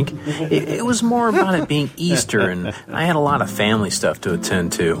 Frank. It was more about it being Easter, and I had a lot of family stuff to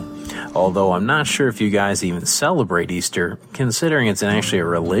attend to. Although I'm not sure if you guys even celebrate Easter, considering it's actually a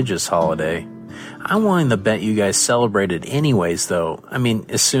religious holiday. I'm willing to bet you guys celebrate it anyways, though. I mean,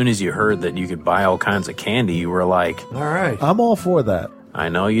 as soon as you heard that you could buy all kinds of candy, you were like, all right. I'm all for that. I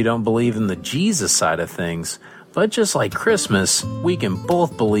know you don't believe in the Jesus side of things, but just like Christmas, we can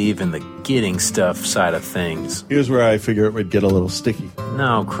both believe in the getting stuff side of things. Here's where I figure it would get a little sticky.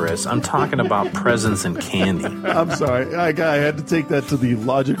 No, Chris, I'm talking about presents and candy. I'm sorry. I had to take that to the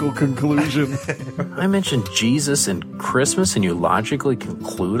logical conclusion. I mentioned Jesus and Christmas, and you logically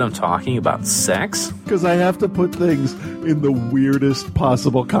conclude I'm talking about sex? Because I have to put things in the weirdest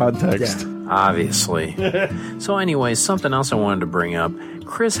possible context. Yeah. Obviously. So anyway, something else I wanted to bring up.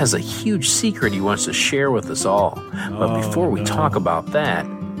 Chris has a huge secret he wants to share with us all. But before we talk about that,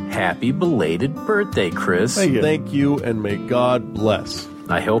 happy belated birthday, Chris. Thank you, and may God bless.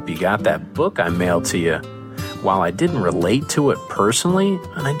 I hope you got that book I mailed to you. While I didn't relate to it personally,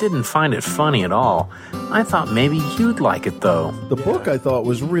 and I didn't find it funny at all, I thought maybe you'd like it, though. The book I thought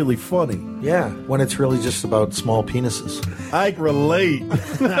was really funny. Yeah, when it's really just about small penises. I relate.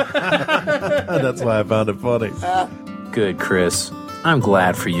 That's why I found it funny. Good, Chris. I'm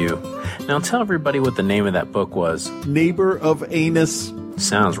glad for you. Now tell everybody what the name of that book was. Neighbor of Anus.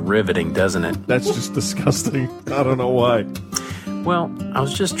 Sounds riveting, doesn't it? That's just disgusting. I don't know why. Well, I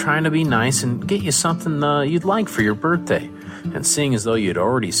was just trying to be nice and get you something you'd like for your birthday. And seeing as though you'd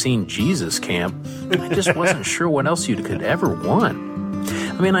already seen Jesus Camp, I just wasn't sure what else you could ever want.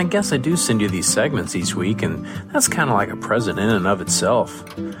 I mean, I guess I do send you these segments each week, and that's kind of like a present in and of itself.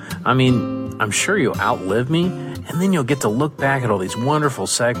 I mean, I'm sure you'll outlive me, and then you'll get to look back at all these wonderful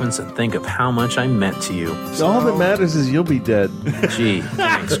segments and think of how much I meant to you. So all that matters is you'll be dead. Gee,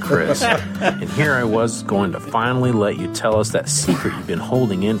 thanks, Chris. And here I was going to finally let you tell us that secret you've been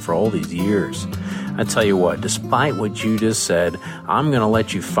holding in for all these years. I tell you what, despite what you just said, I'm going to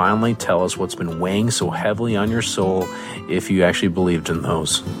let you finally tell us what's been weighing so heavily on your soul, if you actually believed in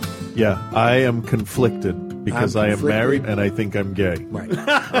those. Yeah, I am conflicted because I am married and I think I'm gay. Right.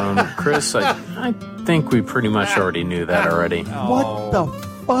 Chris, I think we pretty much already knew that already. What the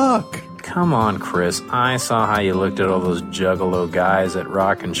fuck? Come on, Chris. I saw how you looked at all those juggalo guys at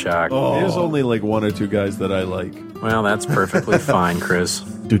Rock and Shock. There's only like one or two guys that I like. Well, that's perfectly fine, Chris.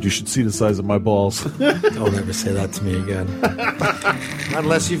 Dude, you should see the size of my balls. Don't ever say that to me again.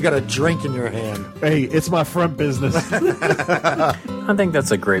 Unless you've got a drink in your hand. Hey, it's my front business. I think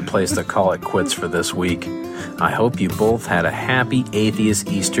that's a great place to call it quits for this week. I hope you both had a happy Atheist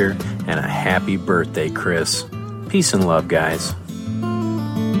Easter and a happy birthday, Chris. Peace and love, guys.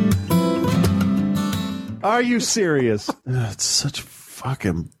 Are you serious? It's such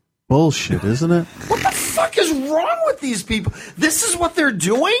fucking bullshit, isn't it? What the fuck is wrong with these people? This is what they're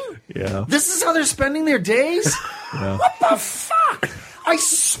doing? Yeah. This is how they're spending their days? Yeah. What the fuck? I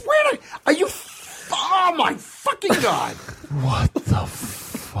swear to... Are you... Oh, my fucking God. What the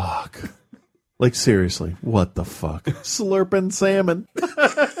fuck? Like, seriously, what the fuck? Slurping salmon.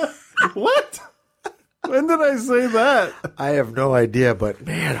 What? When did I say that? I have no idea, but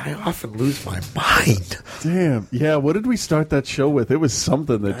man, I often lose my mind. Damn. Yeah, what did we start that show with? It was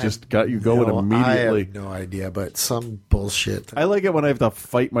something that just got you going immediately. I have no idea, but some bullshit. I like it when I have to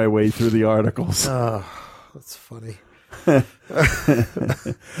fight my way through the articles. Oh, that's funny.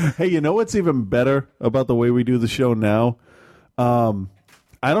 Hey, you know what's even better about the way we do the show now?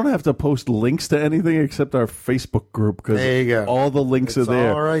 I don't have to post links to anything except our Facebook group because all the links are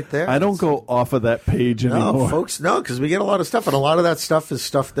there. All right there. I don't go off of that page anymore. No, folks, no, because we get a lot of stuff, and a lot of that stuff is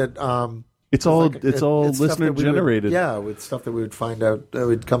stuff that it's all listener generated. With stuff that we would find out that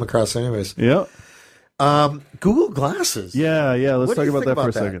we'd come across anyways. Yeah. Google Glasses. Yeah. Let's What do talk you about think that for a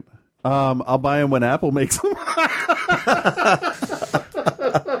about that? second. I'll buy them when Apple makes them.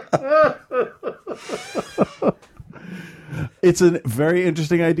 It's a very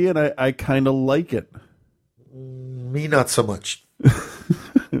interesting idea, and I kind of like it. Me, not so much.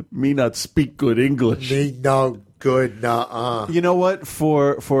 Me not speak good English. Me no good, nuh-uh. You know what?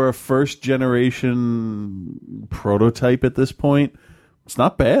 For a first generation prototype at this point, it's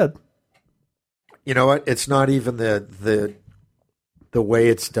not bad. You know what? It's not even the way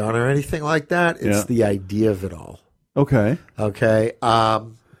it's done or anything like that. It's the idea of it all. Okay.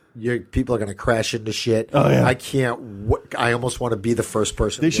 People are going to crash into shit. Oh, yeah. I can't. I almost want to be the first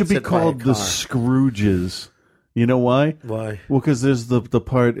person. They to should get be hit by a called the car. Scrooges, You know why? Why? Well, because there's the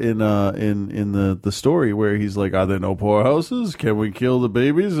part in the story where he's like, "Are there no poorhouses? Can we kill the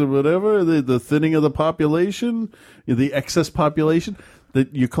babies or whatever? The thinning of the population, the excess population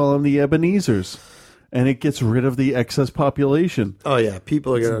that you call them the Ebenezers." And it gets rid of the excess population. Oh yeah,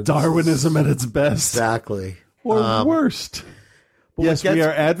 people are going to Darwinism at its best, exactly, or worst. Yes, we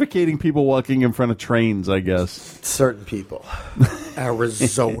are advocating people walking in front of trains. I guess certain people,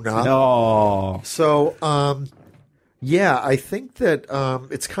 Arizona. Oh, so yeah, I think that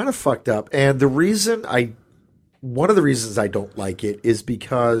it's kind of fucked up, and one of the reasons I don't like it is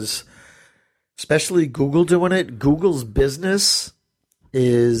because, especially Google doing it, Google's business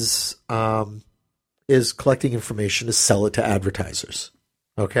is collecting information to sell it to advertisers.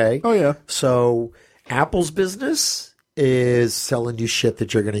 Okay? Oh, yeah. So Apple's business is selling you shit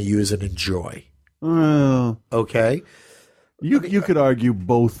that you're going to use and enjoy. Okay? You could argue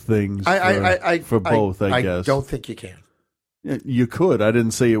both things for both, I guess. I don't think you can. You could. I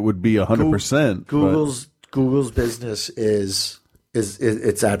didn't say it would be 100%. Google's business is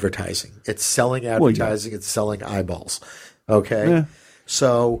it's advertising. It's selling advertising. It's selling eyeballs. Okay? Yeah.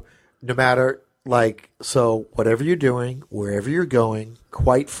 So no matter... so whatever you're doing, wherever you're going,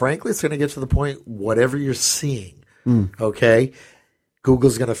 quite frankly, it's going to get to the point, whatever you're seeing, okay,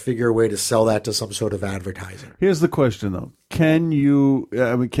 Google's going to figure a way to sell that to some sort of advertiser. Here's the question, though. Can you,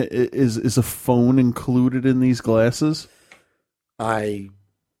 is a phone included in these glasses? I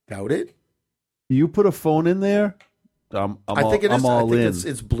doubt it. You put a phone in there? I think it is. I think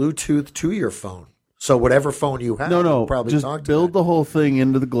it's Bluetooth to your phone. So whatever phone you have, no, probably just talk to build the whole thing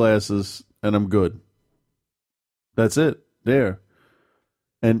into the glasses, and I'm good. That's it. There,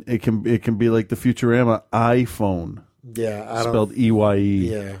 and it can be like the Futurama iPhone. Yeah, I don't, spelled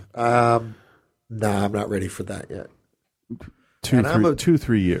EYE. Yeah, no, I'm not ready for that yet.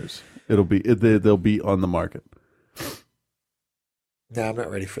 2-3 years. They'll be on the market. No, I'm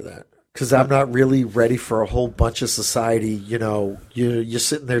not ready for that. Because I'm not really ready for a whole bunch of society. You know, you're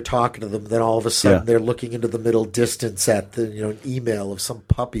sitting there talking to them, then all of a sudden they're looking into the middle distance at the an email of some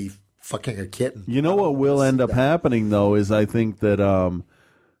puppy fucking a kitten. You know what will end up happening though is I think that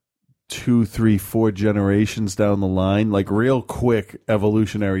 2, 3, 4 generations down the line, like real quick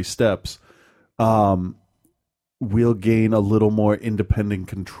evolutionary steps, we'll gain a little more independent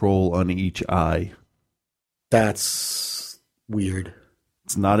control on each eye. That's weird.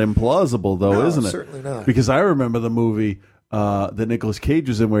 It's not implausible, though, isn't it? Certainly not. Because I remember the movie that Nicolas Cage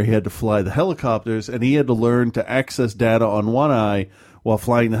was in where he had to fly the helicopters, and he had to learn to access data on one eye while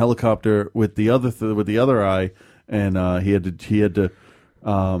flying the helicopter with the other eye, and he had to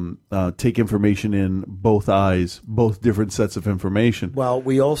take information in both eyes, both different sets of information. Well,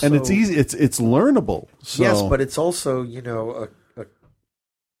 we also and it's easy. It's learnable. So. Yes, but it's also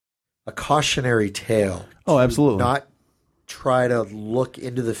a cautionary tale. Oh, absolutely. Not try to look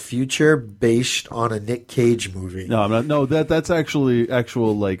into the future based on a Nick Cage movie. No, I'm not. No, that's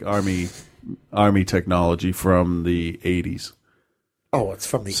actual like army technology from the 80s. Oh, it's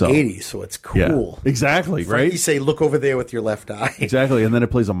from the 80s, so it's cool. Yeah, exactly, right? You say, look over there with your left eye. Exactly, and then it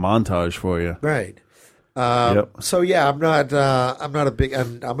plays a montage for you. Right. Yep. So yeah, I'm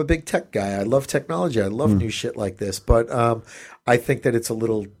a big tech guy. I love technology. I love new shit like this, but I think that it's a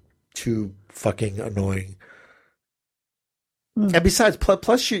little too fucking annoying. And besides,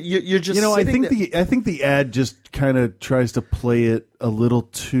 plus you're just I think the ad just kind of tries to play it a little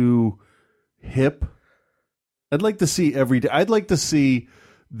too hip. I'd like to see I'd like to see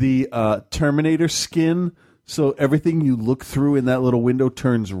the Terminator skin, so everything you look through in that little window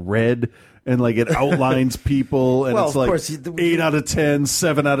turns red, and like it outlines people, and it's like course, 8 out of 10,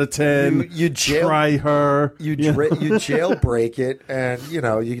 7 out of 10. Try her. You jailbreak it, and you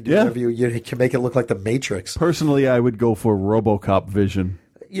can do whatever you can make it look like the Matrix. Personally, I would go for RoboCop vision.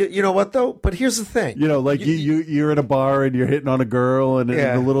 You know what though? But here's the thing. You're in a bar and you're hitting on a girl, and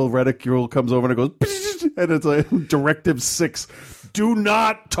the little reticule comes over and it goes, and it's like Directive 6. Do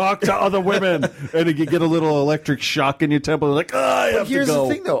not talk to other women, and you get a little electric shock in your temple. Like, I have to go. Here's the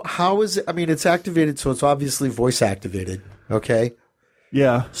thing, though. How is it? I mean, it's activated, so it's obviously voice activated. Okay.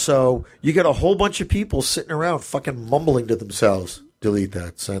 Yeah. So you get a whole bunch of people sitting around, fucking mumbling to themselves. Delete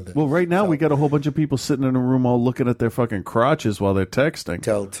that. Send it. Well, right now we got a whole bunch of people sitting in a room all looking at their fucking crotches while they're texting.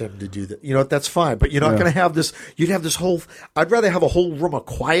 Tell Tim to do that. You know, that's fine. But you're not going to have this. You'd have this whole. I'd rather have a whole room of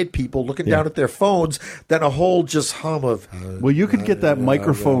quiet people looking down at their phones than a whole just hum of. Well, you could get that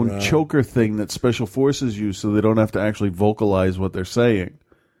microphone choker thing that Special Forces use, so they don't have to actually vocalize what they're saying.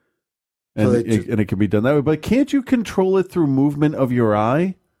 And it can be done that way. But can't you control it through movement of your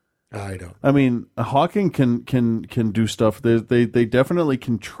eye? I don't. I mean, Hawking can do stuff. They definitely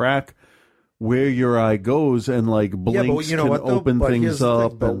can track where your eye goes and like blinks can open things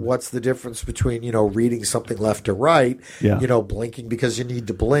up. But what's the difference between reading something left to right? Yeah. Blinking because you need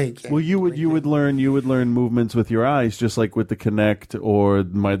to blink. Well, you would learn movements with your eyes, just like with the Kinect or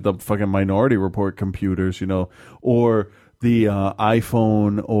the fucking Minority Report computers, or the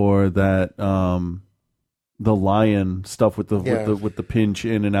iPhone or that the Lion stuff with the pinch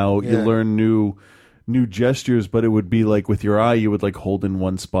in and out. Yeah. You learn new gestures, but it would be like with your eye, you would like hold in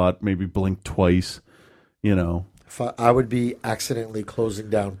one spot, maybe blink twice, If I would be accidentally closing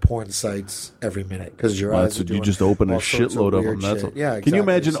down porn sites every minute because your eyes are doing you just open a all sorts shitload of weird them. That's shit. all. Yeah, exactly. Can you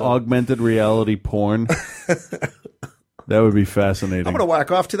imagine augmented reality porn? That would be fascinating. I'm going to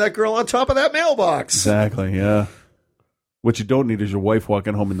whack off to that girl on top of that mailbox. Exactly, yeah. What you don't need is your wife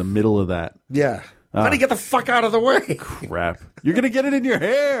walking home in the middle of that. Yeah. Honey, get the fuck out of the way. Crap. You're going to get it in your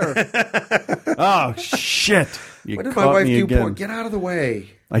hair. Oh, shit. You What did caught my wife me do? again. Get out of the way.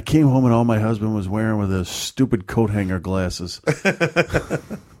 I came home and all my husband was wearing were those stupid coat hanger glasses.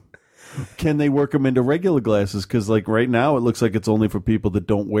 Can they work them into regular glasses? Because like right now it looks like it's only for people that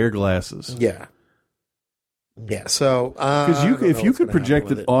don't wear glasses. Yeah. Yeah, so... Because if you could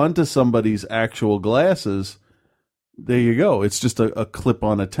project it onto somebody's actual glasses... There you go. It's just a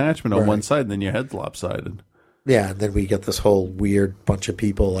clip-on attachment on one side, and then your head's lopsided. Yeah, and then we get this whole weird bunch of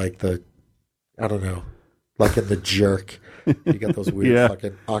people like I don't know, like in The Jerk. You get those weird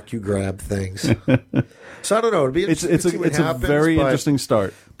fucking OcuGrab things. So I don't know. It'd be interesting to see what happens, a very interesting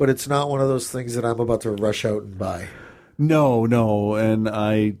start. But it's not one of those things that I'm about to rush out and buy. No, and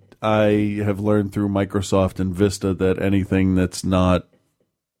I have learned through Microsoft and Vista that anything that's not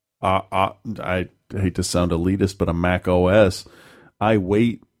I hate to sound elitist, but a Mac OS, I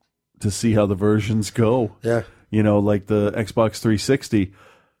wait to see how the versions go. Yeah. Like the Xbox 360.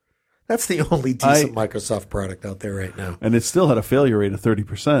 That's the only decent Microsoft product out there right now. And it still had a failure rate of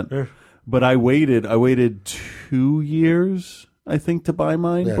 30%. Yeah. But I waited 2 years, I think, to buy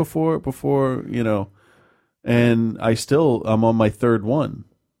mine before, and I'm on my third one.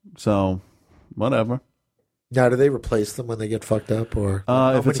 So, whatever. Now, do they replace them when they get fucked up, or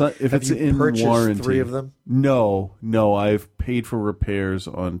if it's in warranty? 3 of them? No, I've paid for repairs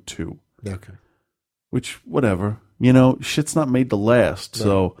on 2. Okay. Which, whatever, shit's not made to last. No.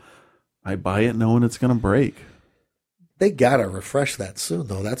 So I buy it knowing it's going to break. They gotta refresh that soon,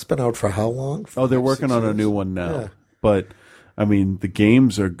 though. That's been out for how long? They're working on a new one now. Yeah. But I mean, the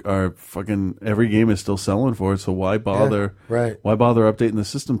games are fucking. Every game is still selling for it, so why bother? Yeah, right. Why bother updating the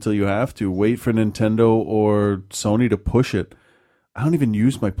system till you have to? Wait for Nintendo or Sony to push it. I don't even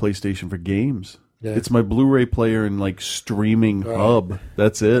use my PlayStation for games. Yeah. It's my Blu-ray player and like streaming hub.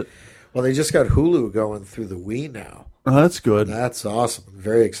 That's it. Well, they just got Hulu going through the Wii now. Oh, that's good. That's awesome. I'm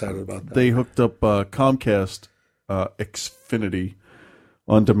very excited about that. They hooked up Comcast Xfinity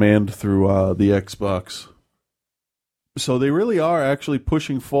on demand through the Xbox. So they really are actually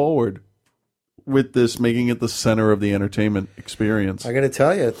pushing forward with this, making it the center of the entertainment experience. I got to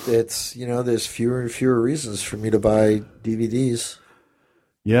tell you, it's there's fewer and fewer reasons for me to buy DVDs.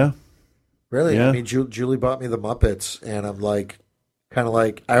 Yeah, really. Yeah. I mean, Julie bought me the Muppets, and I'm kind of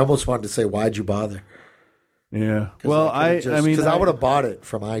like, I almost wanted to say, "Why'd you bother?" Yeah. Well, I mean, because I would have bought it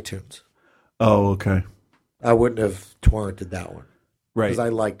from iTunes. Oh, okay. I wouldn't have torrented that one. Right. Because I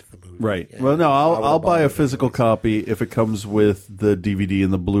liked the movie. Right. Yeah. Well, no, I'll buy a physical copy if it comes with the DVD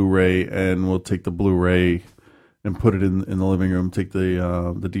and the Blu-ray, and we'll take the Blu-ray and put it in the living room, take the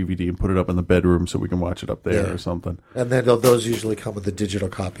DVD and put it up in the bedroom so we can watch it up there or something. And then those usually come with the digital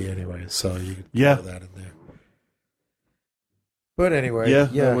copy anyway, so you can throw that in there. But anyway,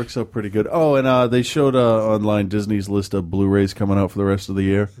 that works out pretty good. Oh, and they showed online Disney's list of Blu-rays coming out for the rest of the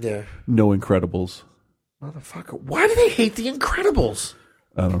year. Yeah. No Incredibles. Motherfucker, why do they hate The Incredibles?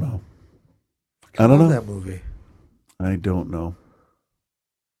 I don't know. I love that movie. I don't know.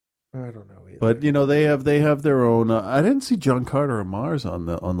 I don't know either. But they have their own. I didn't see John Carter or Mars on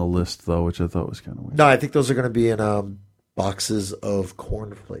the list though, which I thought was kind of weird. No, I think those are going to be in boxes of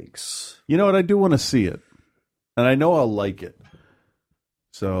cornflakes. You know what? I do want to see it, and I know I'll like it.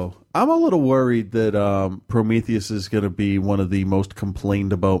 So I'm a little worried that Prometheus is going to be one of the most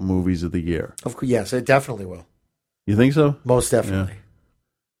complained about movies of the year. Of course, yes, it definitely will. You think so? Most definitely.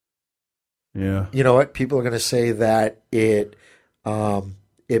 Yeah. You know what? People are going to say that it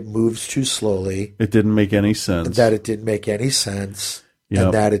moves too slowly. It didn't make any sense. That it didn't make any sense. Yep.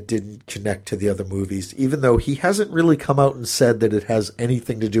 And that it didn't connect to the other movies, even though he hasn't really come out and said that it has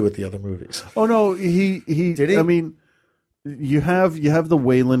anything to do with the other movies. Oh no, he did. He? I mean, you have the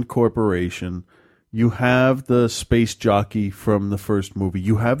Wayland Corporation, you have the space jockey from the first movie,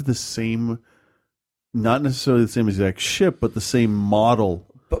 you have the same, not necessarily the same exact ship, but the same model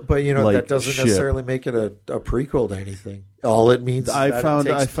But you know, like, that doesn't ship. necessarily make it a prequel to anything. All it means is that it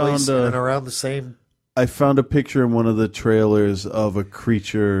takes place in and around the same. I found a picture in one of the trailers of a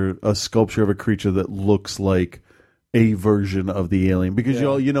sculpture of a creature that looks like a version of the alien. Because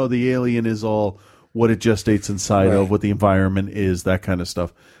you know the alien is all what it gestates inside of, what the environment is, that kind of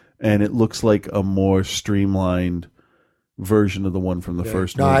stuff. And it looks like a more streamlined version of the one from the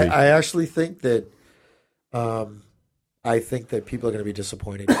first movie. I actually think that people are going to be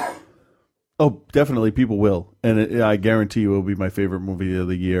disappointed. Oh, definitely people will. And I guarantee you it will be my favorite movie of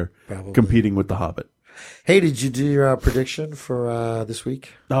the year, Probably. competing with The Hobbit. Hey, did you do your prediction for this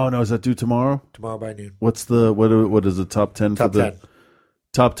week? Oh, no, is that due tomorrow? Tomorrow by noon. What's what is the top 10 Top for the 10.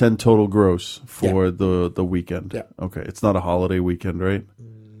 top 10 total gross for the weekend? Yeah. Okay, it's not a holiday weekend, right?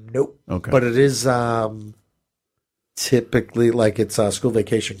 Nope. Okay. But it is typically like it's school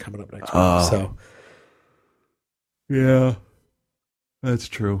vacation coming up next week. So yeah, that's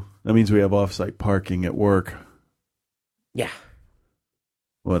true. That means we have off-site parking at work. Yeah.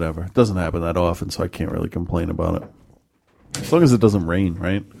 Whatever. It doesn't happen that often, so I can't really complain about it. As long as it doesn't rain,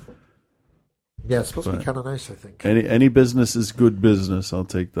 right? Yeah, it's supposed to be kind of nice, I think. Any business is good business. I'll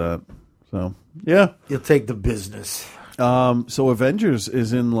take that. So, yeah. You'll take the business. So Avengers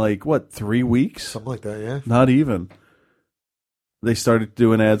is in 3 weeks? Something like that, yeah. Not even. They started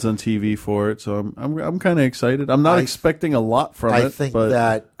doing ads on TV for it, so I'm kind of excited. I'm not expecting a lot from it. I think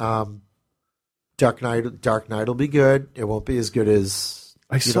that Dark Knight will be good. It won't be as good as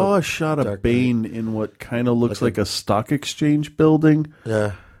I saw a shot of Bane in what kind of looks like a stock exchange building.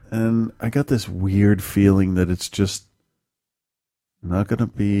 Yeah. And I got this weird feeling that it's just not going to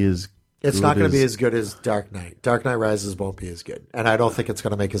be as It's not going to be as good as Dark Knight. Dark Knight Rises won't be as good, and I don't think it's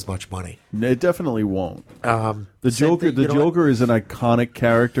going to make as much money. It definitely won't. The Joker is an iconic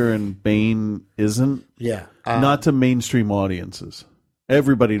character, and Bane isn't. Yeah, not to mainstream audiences.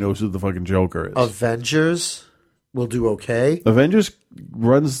 Everybody knows who the fucking Joker is. Avengers will do okay. Avengers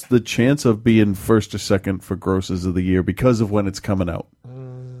runs the chance of being first or second for grosses of the year because of when it's coming out.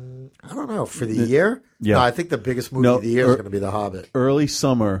 I don't know for the year. Yeah, no, I think the biggest movie of the year is going to be The Hobbit. Early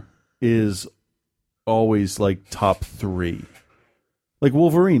summer is always top 3. Like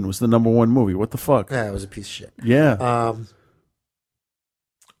Wolverine was the number 1 movie. What the fuck? Yeah, it was a piece of shit. Yeah.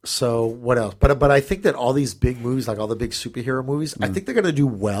 So what else? But I think that all these big movies, like all the big superhero movies, I think they're going to do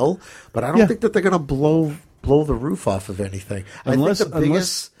well. But I don't think that they're going to blow the roof off of anything. Unless, I think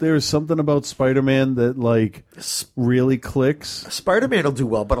unless there's something about Spider-Man that really clicks. Spider-Man will do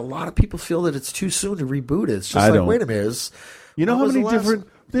well, but a lot of people feel that it's too soon to reboot it. It's just wait a minute. You know how many different...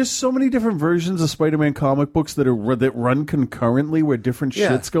 There's so many different versions of Spider-Man comic books that run concurrently where different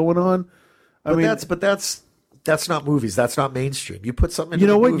shit's going on. That's not movies. That's not mainstream. You put something in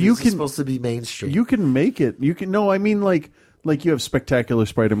movies, it's supposed to be mainstream. You can make it. You can you have Spectacular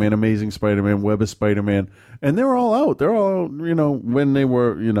Spider-Man, Amazing Spider-Man, Web of Spider-Man, and they're all out. They're all, when they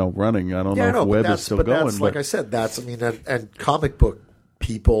were, running. I don't know if Web is still going. But like I said, and comic book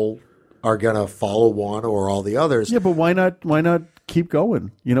people are going to follow one or all the others. Yeah, but why not keep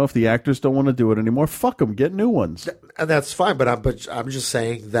going? If the actors don't want to do it anymore, fuck them. Get new ones. And that's fine, but I'm just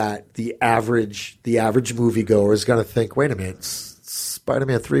saying that the average moviegoer is going to think, wait a minute,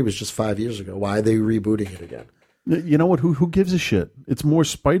 Spider-Man 3 was just 5 years ago. Why are they rebooting it again? You know what? Who gives a shit? It's more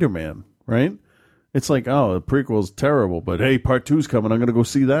Spider-Man, right? It's like, oh, the prequel's terrible, but hey, part 2's coming. I'm going to go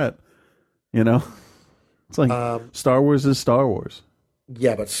see that. It's like Star Wars is Star Wars.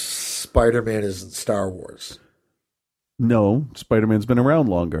 Yeah, but Spider-Man isn't Star Wars. No, Spider-Man's been around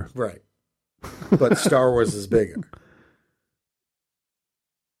longer. Right. But Star Wars is bigger.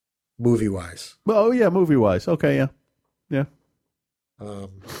 Movie-wise. Oh, yeah, movie-wise. Okay, yeah. Yeah.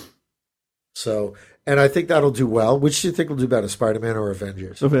 So, and I think that'll do well. Which do you think will do better, Spider-Man or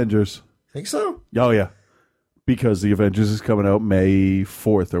Avengers? Avengers. Think so? Oh, yeah. Because the Avengers is coming out May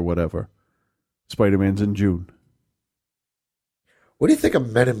 4th or whatever. Spider-Man's in June. What do you think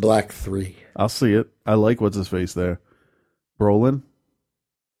of Men in Black 3? I'll see it. I like what's-his-face there. Brolin.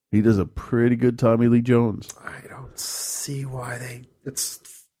 He does a pretty good Tommy Lee Jones. I don't see why it's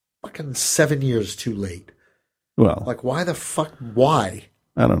fucking 7 years too late. Well. Why the fuck? Why?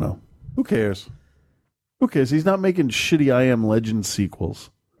 I don't know. Who cares? Who cares? He's not making shitty I Am Legend sequels.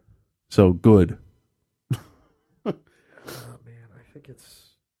 So, good. Oh, man. I think it's...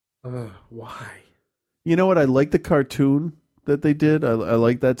 why? You know what? I like the cartoon that they did. I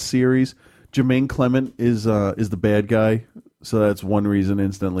like that series. Jermaine Clement is the bad guy, so that's one reason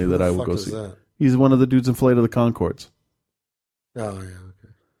instantly that I will go see. That? He's one of the dudes in Flight of the Conchords. Oh yeah,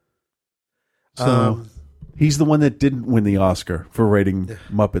 okay. So he's the one that didn't win the Oscar for writing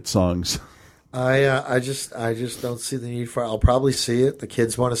Muppet songs. I just don't see the need for it. I'll probably see it. The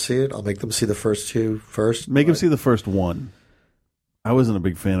kids want to see it. I'll make them see the first two first. Make them see the first one. I wasn't a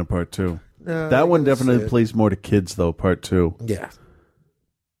big fan of part 2. No, that one I can see definitely it. plays more to kids, though, part 2. Yeah.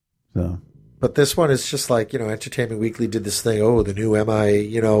 So, But this one is just like, Entertainment Weekly did this thing. Oh, the new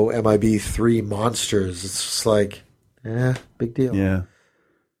MIB3 monsters. It's just like, big deal. yeah.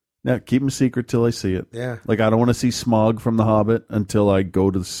 Now, keep them secret till I see it. Yeah. Like, I don't want to see Smaug from The Hobbit until I go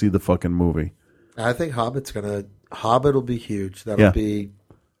to see the fucking movie. I think Hobbit will be huge. That'll Yeah. be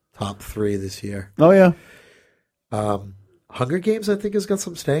top 3 this year. Oh, yeah. Hunger Games, I think, has got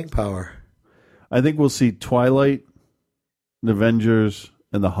some staying power. I think we'll see Twilight, The Avengers,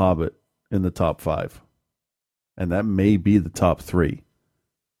 and The Hobbit in the top 5. And that may be the top 3.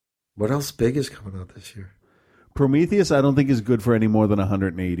 What else big is coming out this year? Prometheus, I don't think is good for any more than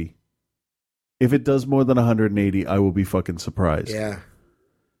 180. If it does more than 180, I will be fucking surprised. Yeah.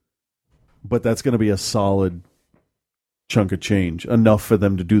 But that's going to be a solid chunk of change. Enough for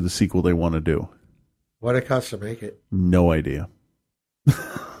them to do the sequel they want to do. What it costs to make it? No idea.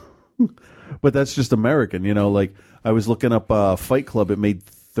 But that's just American, like I was looking up Fight Club. It made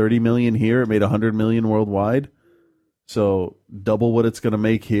 30 million here. It made 100 million worldwide. So double what it's going to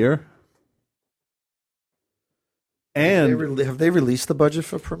make here. And have they released the budget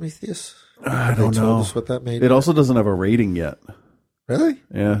for Prometheus? I don't know. Told us what that made. It also doesn't have a rating yet. Really?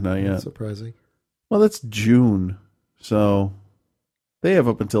 Yeah, not yet. That's surprising. Well, that's June. So they have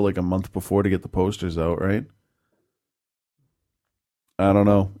up until like a month before to get the posters out, right? I don't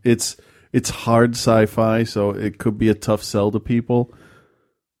know. It's hard sci-fi, so it could be a tough sell to people.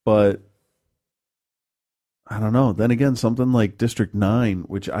 But I don't know. Then again, something like District 9,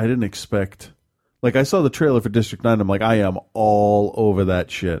 which I didn't expect. Like, I saw the trailer for District 9. I'm like, I am all over that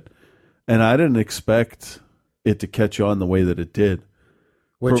shit. And I didn't expect it to catch on the way that it did.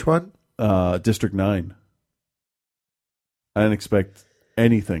 Which one? District 9. I didn't expect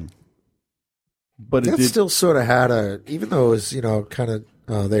anything. But that it did. still sort of had even though it was, kind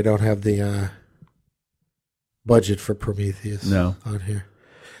of, they don't have the budget for Prometheus on here.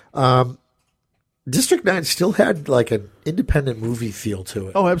 District 9 still had like an independent movie feel to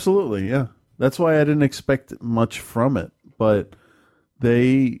it. Oh, absolutely, yeah. That's why I didn't expect much from it. But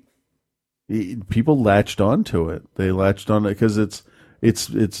people latched onto it. They latched on it because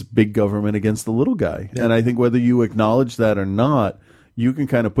it's big government against the little guy. Yeah. And I think whether you acknowledge that or not, you can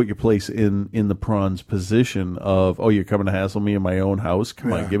kind of put your place in the Prawn's position of, oh, you're coming to hassle me in my own house?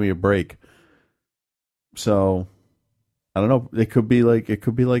 Come on, give me a break. So, I don't know. It could be like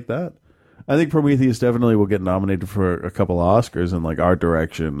that. I think Prometheus definitely will get nominated for a couple of Oscars in like art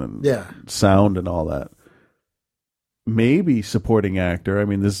direction and sound and all that. Maybe supporting actor. I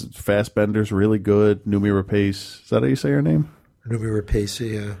mean, this Fassbender's really good. Noomi Rapace. Is that how you say her name? Noomi Rapace,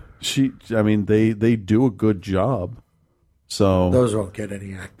 yeah. They do a good job. So those won't get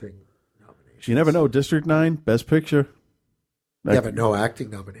any acting nominations. You never know. District 9, Best Picture. Yeah, but no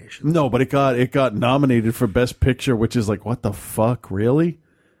acting nominations. No, but it got nominated for Best Picture, which is like, what the fuck, really?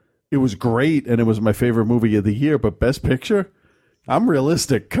 It was great, and it was my favorite movie of the year, but Best Picture? I'm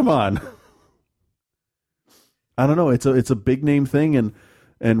realistic. Come on. I don't know. It's a big name thing,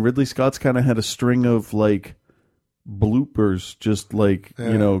 and Ridley Scott's kind of had a string of like bloopers, just like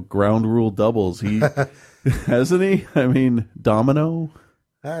ground rule doubles. He hasn't he? I mean, Domino.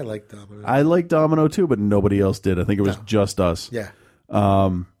 I like Domino. I like Domino too, but nobody else did. I think it was just us. Yeah.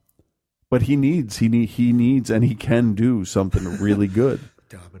 But he needs, and he can do something really good.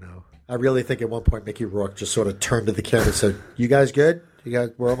 Domino. I really think at one point Mickey Rourke just sort of turned to the camera and said, "You guys good?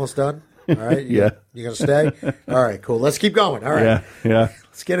 We're almost done. All right, you gonna stay? All right, cool. Let's keep going. All right, yeah.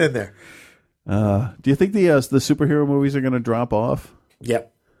 Let's get in there." Do you think the superhero movies are going to drop off?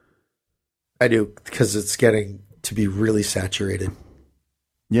 Yep, I do, because it's getting to be really saturated.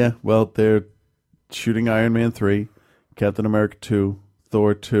 Yeah, well, they're shooting Iron Man 3, Captain America 2,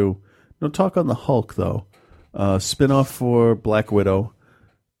 Thor 2. No talk on the Hulk though. Spinoff for Black Widow.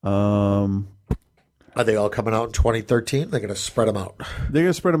 Are they all coming out in 2013? They're going to spread them out. They're going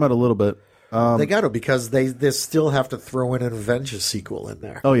to spread them out a little bit. They got to, because they still have to throw in an Avengers sequel in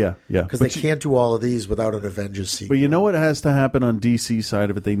there. Oh, yeah. Because they can't do all of these without an Avengers sequel. But you know what has to happen on DC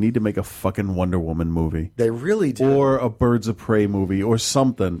side of it? They need to make a fucking Wonder Woman movie. They really do. Or a Birds of Prey movie or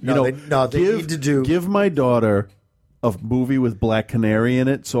something. They need to do. Give my daughter a movie with Black Canary in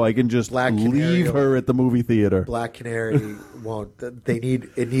it so I can just leave her at the movie theater. Black Canary won't.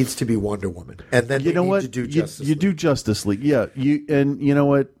 It needs to be Wonder Woman. And then you know what? To do Justice you League. do Justice League. Yeah. You know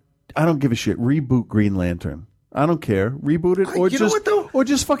what? I don't give a shit. Reboot Green Lantern. I don't care. Reboot it, or you know what, though? or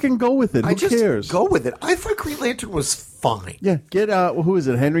just fucking go with it. Who cares? Go with it. I thought Green Lantern was fine. Yeah, get out. Who is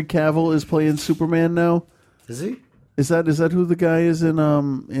it? Henry Cavill is playing Superman now. Is he? Is that who the guy is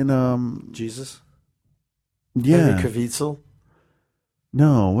in Jesus? Yeah. Henry Caviezel?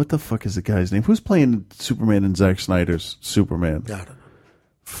 No, what the fuck is the guy's name? Who's playing Superman in Zack Snyder's Superman? I don't know.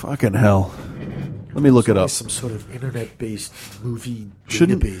 Fucking hell. Let me look it up. Some sort of internet-based movie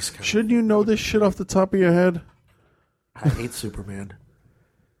Shouldn't database. Shouldn't you know this shit off the top of your head? I hate Superman.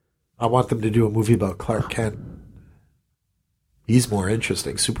 I want them to do a movie about Clark Kent. He's more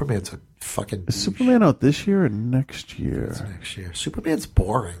interesting. Superman's a fucking... Is Superman out this year or next year? It's next year. Superman's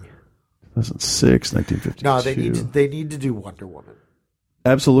boring. 2006, 1952. No, they need to do Wonder Woman.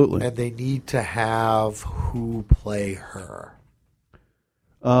 Absolutely. And they need to have who play her.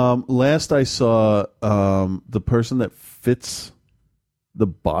 Last I saw, the person that fits the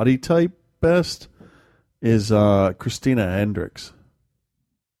body type best is Christina Hendricks.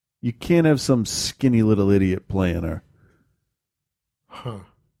 You can't have some skinny little idiot playing her. Huh.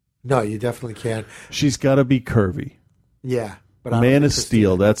 No, you definitely can't. She's got to be curvy. Yeah. But Man of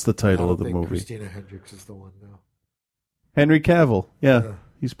Steel, that's the title of the movie. Christina Hendricks is the one, though. Henry Cavill, yeah.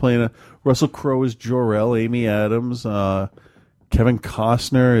 He's playing Russell Crowe is Jor-El, Amy Adams, Kevin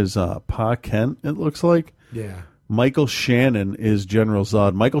Costner is Pa Kent, it looks like. Yeah. Michael Shannon is General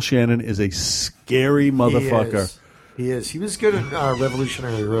Zod. Michael Shannon is a scary motherfucker. He is. He was good in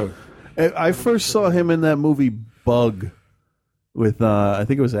Revolutionary Road. I first saw him in that movie Bug with, I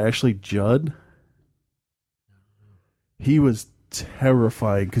think it was Ashley Judd. He was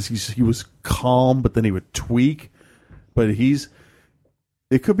terrifying because he was calm, but then he would tweak. But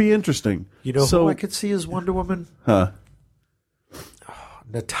it could be interesting. You know who I could see as Wonder Woman? Huh?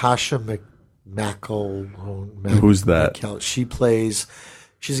 Natasha McMackle. Who's that?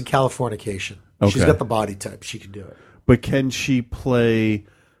 She's in Californication. Okay. She's got the body type. She can do it. But can she play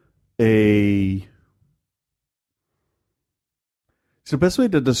a... So the best way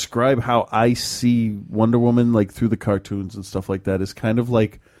to describe how I see Wonder Woman, like through the cartoons and stuff like that, is kind of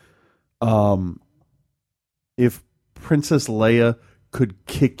like if Princess Leia could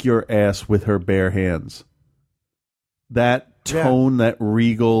kick your ass with her bare hands. That tone, that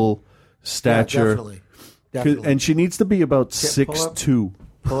regal stature. Yeah, definitely. And she needs to be about 6'2".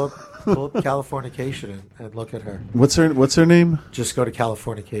 Pull up Californication and look at her. What's her name? Just go to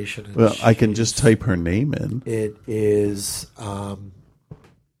Californication. And well, I can just type her name in. It is,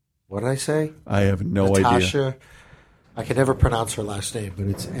 what did I say? I have no Natasha, idea. I can never pronounce her last name, but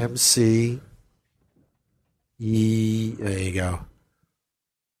it's M-C-E. There you go.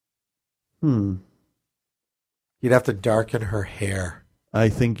 You'd have to darken her hair. I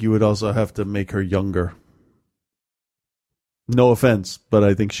think you would also have to make her younger. No offense, but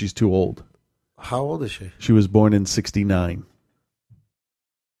I think she's too old. How old is she? She was born in 1969.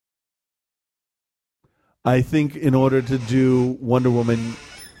 I think in order to do Wonder Woman,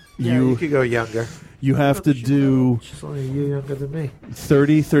 you could go younger. You have to do... She's only a year younger than me.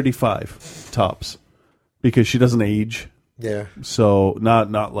 30, 35 tops. Because she doesn't age. Yeah. So,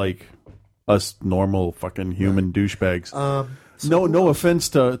 not like us normal fucking human douchebags. No offense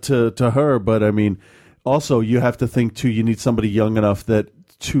to her, but I mean... Also, you have to think, too, you need somebody young enough that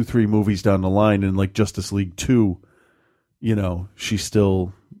 2-3 movies down the line in, like, Justice League 2, you know, she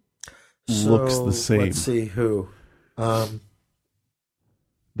still looks the same. Let's see who.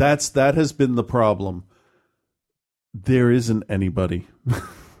 That has been the problem. There isn't anybody.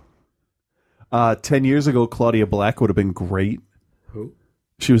 10 years ago, Claudia Black would have been great. Who?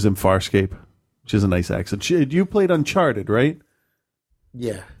 She was in Farscape. She has a nice accent. You played Uncharted, right?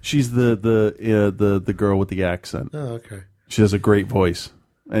 Yeah. She's the girl with the accent. Oh, okay. She has a great voice,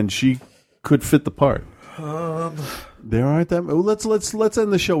 and she could fit the part. There aren't that. Well, let's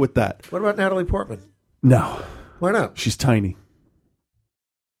end the show with that. What about Natalie Portman? No. Why not? She's tiny.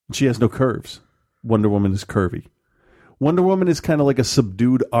 She has no curves. Wonder Woman is curvy. Wonder Woman is kind of like a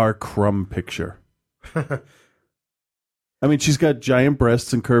subdued R. Crumb picture. I mean, she's got giant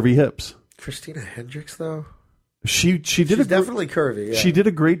breasts and curvy hips. Christina Hendricks, though. She's definitely curvy. Yeah. She did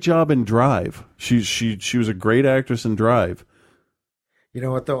a great job in Drive. She was a great actress in Drive. You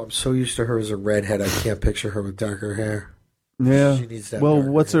know what though? I'm so used to her as a redhead, I can't picture her with darker hair. Yeah. She needs that. Well,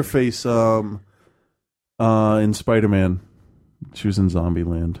 what's her face? In Spider-Man, she was in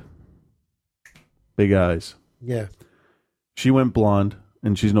Zombieland. Big eyes. Yeah. She went blonde,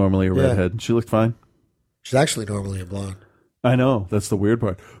 and she's normally a redhead. She looked fine. She's actually normally a blonde. I know, that's the weird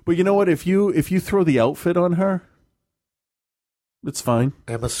part. But you know what? If you throw the outfit on her, it's fine.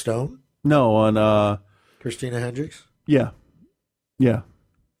 Emma Stone? No, on Christina Hendricks? Yeah.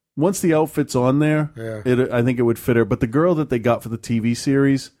 Once the outfit's on there, Yeah. I think it would fit her. But the girl that they got for the TV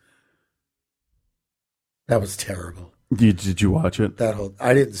series, That was terrible. did you watch it?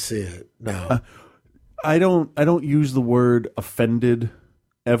 I didn't see it. No. I don't use the word offended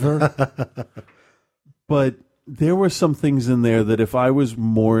ever. But there were some things in there that if I was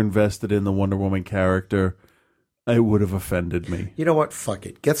more invested in the Wonder Woman character, it would have offended me. You know what? Fuck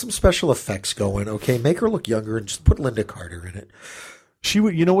it. Get some special effects going, okay? Make her look younger and just put Linda Carter in it. She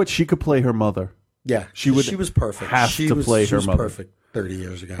would. You know what? She could play her mother. Yeah. She would. She was perfect. Have to play she her was mother. perfect 30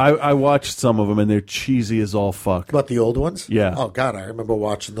 years ago. I watched some of them and they're cheesy as all fuck. About the old ones? Yeah. Oh, God. I remember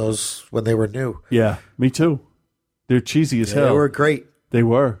watching those when they were new. Yeah, me too. They're cheesy as hell. They were great. They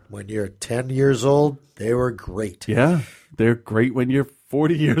were. When you're 10 years old, they were great. Yeah, they're great when you're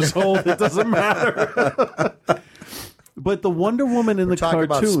 40 years old. It doesn't matter. But the Wonder Woman in the Talk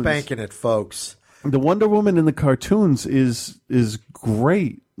cartoons, about spanking it, folks. the Wonder Woman in the cartoons is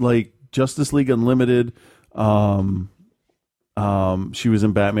great. Like Justice League Unlimited. She was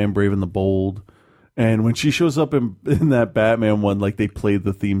in Batman Brave and the Bold. And when she shows up in that Batman one, like they played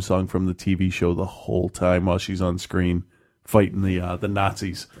the theme song from the TV show the whole time while she's on screen fighting the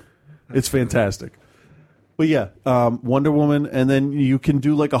Nazis. It's fantastic. But yeah, Wonder Woman, and then you can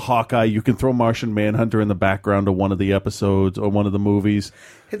do like a Hawkeye. You can throw Martian Manhunter in the background of one of the episodes or one of the movies,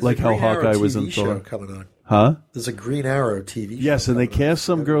 There's like a how Green Arrow Hawkeye was TV in show Thor. coming on. Huh? There's a Green Arrow TV show. Yes, and they cast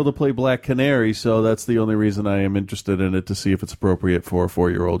some girl to play Black Canary, so that's the only reason I am interested in it, to see if it's appropriate for a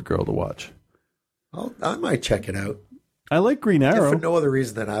 4-year-old girl to watch. I might check it out. I like Green If Arrow. for no other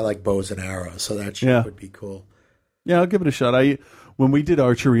reason than I like bows and arrows, so that shit Yeah. would be cool. Yeah, I'll give it a shot. When we did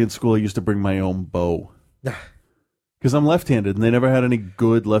archery in school, I used to bring my own bow. Because I'm left-handed, and they never had any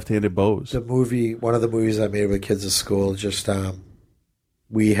good left-handed bows. One of the movies I made with kids at school, just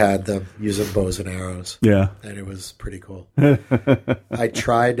we had them using bows and arrows. Yeah. And it was pretty cool. I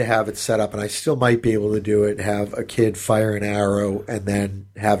tried to have it set up, and I still might be able to do it, have a kid fire an arrow and then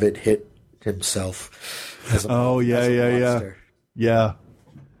have it hit himself. As a monster. Yeah.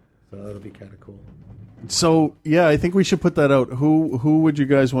 So that'll be kind of cool. So, yeah, I think we should put that out. Who would you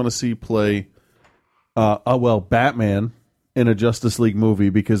guys want to see play, Batman in a Justice League movie,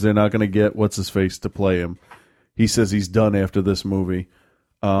 because they're not going to get what's-his-face to play him. He says he's done after this movie.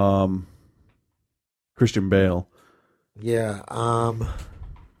 Christian Bale. Yeah.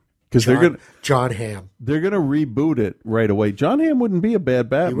 Because they're going John Hamm. They're going to reboot it right away. John Hamm wouldn't be a bad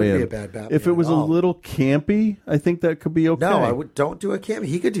Batman. He wouldn't be a bad Batman If it was at a all. little campy, I think that could be okay. No, don't do a cameo.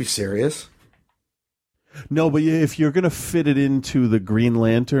 He could do serious. No, but if you're going to fit it into the Green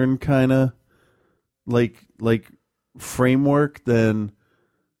Lantern kind of like framework, then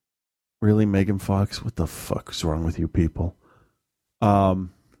really, Megan Fox, what the fuck is wrong with you people? Then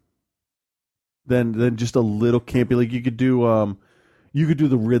just a little campy. Like you could do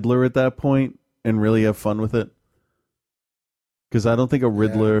the Riddler at that point and really have fun with it. Because I don't think a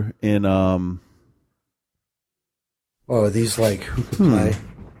Riddler in Oh, are these like who can play?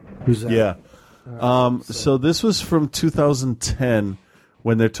 Who's that? Yeah. So this was from 2010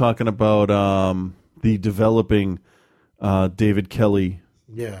 when they're talking about the developing David Kelly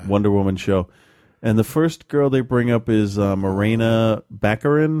Wonder Woman show. And the first girl they bring up is Morena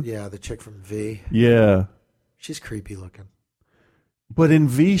Baccarin. Yeah, the chick from V. Yeah. She's creepy looking. But in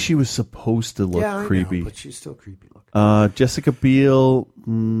V, she was supposed to look Yeah, I know, creepy. but she's still creepy looking. Jessica Biel,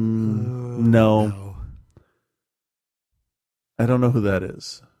 no. I don't know who that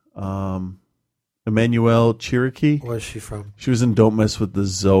is. Emmanuel Cherokee. Where's she from? She was in Don't Mess with the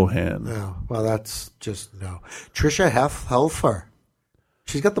Zohan. No. Well, that's just no. Trisha Helfer.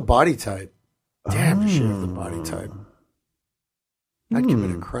 She's got the body type. Damn, does she have the body type? I'd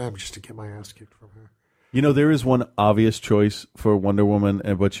commit a crime just to get my ass kicked from her. You know, there is one obvious choice for Wonder Woman,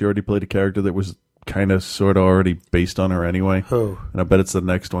 but she already played a character that was kind of sort of already based on her anyway. Who? And I bet it's the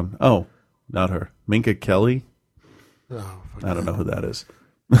next one. Oh, not her. Minka Kelly? Oh, I don't know who that is.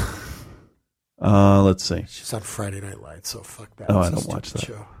 Let's see. She's on Friday Night Lights, so fuck that. Oh, It's I a don't watch stupid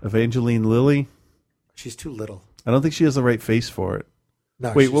that. show. Evangeline Lilly? She's too little. I don't think she has the right face for it.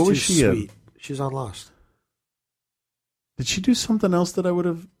 No, Wait, she's what was too she sweet. in? She's on Lost. Did she do something else that I would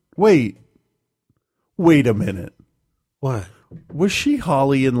have... Wait a minute. What? Was she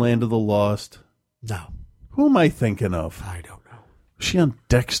Holly in Land of the Lost? No. Who am I thinking of? I don't know. Was she on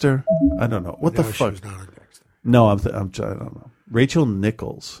Dexter? I don't know. What the No, she fuck? was not on Dexter. No, I don't know. Rachel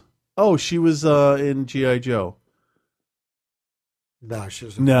Nichols. Oh, she was in G.I. Joe. No, she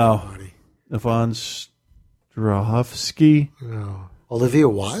was No. Yvonne Strahovski. No. Olivia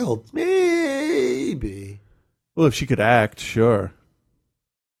Wilde? Maybe. Well, if she could act, sure.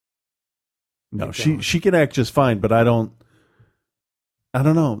 No, she can act just fine, but I don't I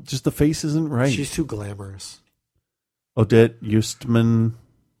don't know. Just the face isn't right. She's too glamorous. Odette Eustman.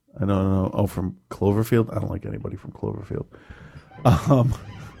 I don't know. Oh, from Cloverfield? I don't like anybody from Cloverfield.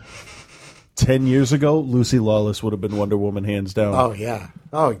 10 years ago, Lucy Lawless would have been Wonder Woman hands down. Oh, yeah.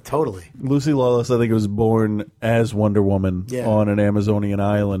 Oh, totally. Lucy Lawless, I think, was born as Wonder Woman on an Amazonian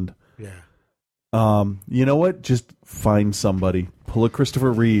island. Yeah. You know what? Just find somebody. Pull a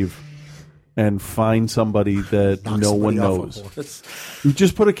Christopher Reeve and find somebody that no one knows. You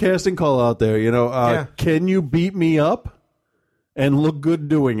just put a casting call out there. Can you beat me up and look good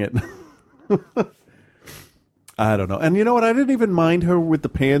doing it? I don't know. And you know what? I didn't even mind her with the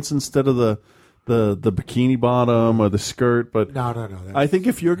pants instead of the bikini bottom or the skirt. But no. I think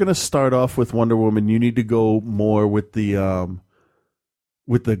if you're going to start off with Wonder Woman, you need to go more with the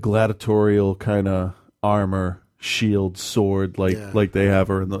gladiatorial kind of armor, shield, sword, like they have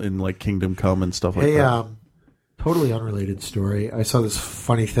her in like Kingdom Come and stuff like that. Totally unrelated story. I saw this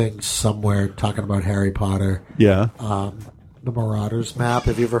funny thing somewhere talking about Harry Potter. Yeah. The Marauders map.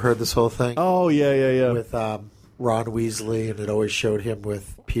 Have you ever heard this whole thing? Oh, yeah. With Ron Weasley, and it always showed him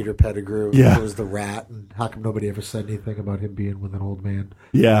with Peter Pettigrew. Yeah. It was the rat, and how come nobody ever said anything about him being with an old man?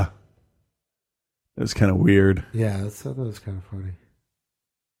 Yeah. It was kind of weird. Yeah, that was kind of funny.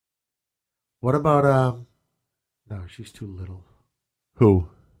 What about, no, she's too little. Who?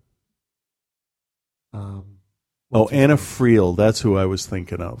 Anna Friel. That's who I was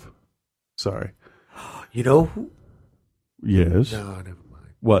thinking of. Sorry. You know who? Yes. No, never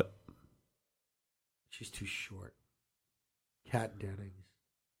mind. What? She's too short. Kat Dennings.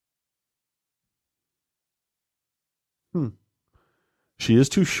 She is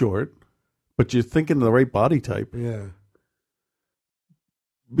too short, but you're thinking of the right body type. Yeah.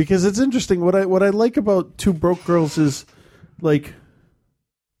 Because it's interesting. What I like about Two Broke Girls is, like,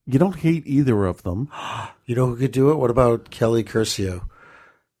 you don't hate either of them. You know who could do it? What about Kelly Curcio?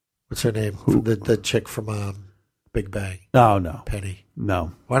 What's her name? Who? The chick from Big Bang. Oh, no. Penny.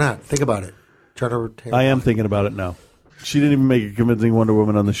 No. Why not? Think about it. I am thinking about it now. She didn't even make a convincing Wonder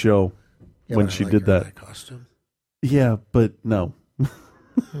Woman on the show when she did that. In that costume. Yeah, but no.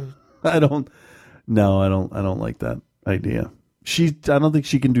 I don't like that idea. I don't think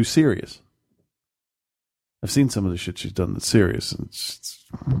she can do serious. I've seen some of the shit she's done that's serious, and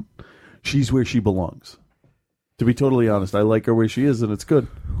she's where she belongs. To be totally honest, I like her where she is, and it's good.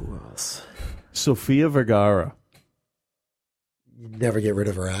 Who else? Sofia Vergara. You never get rid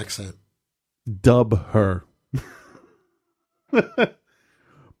of her accent. Dub her.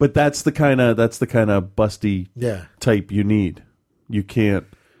 But that's the kind of busty type you need. You can't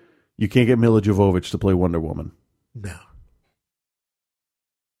get Mila Jovovich to play Wonder Woman. No.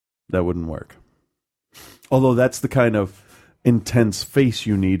 That wouldn't work. Although that's the kind of intense face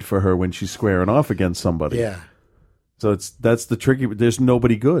you need for her when she's squaring off against somebody. Yeah. So that's the tricky. There's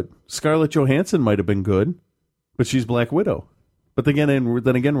nobody good. Scarlett Johansson might have been good, but she's Black Widow. But then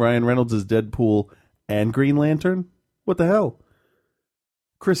again, Ryan Reynolds is Deadpool and Green Lantern. What the hell?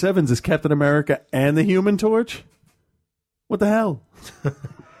 Chris Evans is Captain America and the Human Torch. What the hell?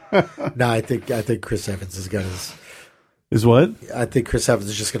 No, I think Chris Evans is going to. Is what? I think Chris Evans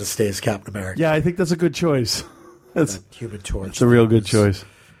is just going to stay as Captain America. Yeah, I think that's a good choice. That's Human Torch. It's a real good choice.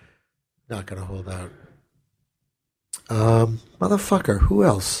 Not going to hold out. Motherfucker, who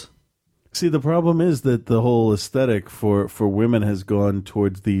else? See, the problem is that the whole aesthetic for women has gone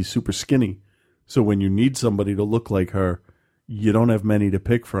towards the super skinny. So when you need somebody to look like her, you don't have many to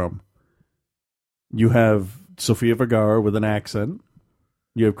pick from. You have Sofia Vergara with an accent.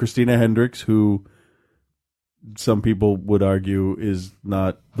 You have Christina Hendricks, who some people would argue is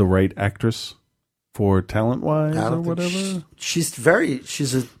not the right actress for talent-wise or whatever.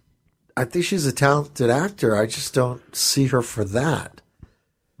 I think she's a talented actor. I just don't see her for that.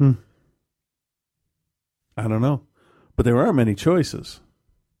 I don't know. But there are many choices.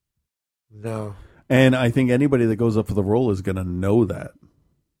 No. And I think anybody that goes up for the role is going to know that.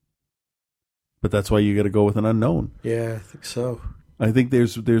 But that's why you got to go with an unknown. Yeah, I think so. I think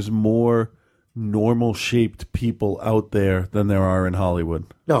there's more normal-shaped people out there than there are in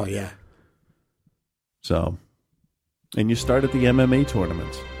Hollywood. Oh, yeah. So, and you start at the MMA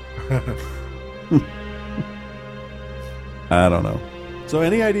tournaments. I don't know. So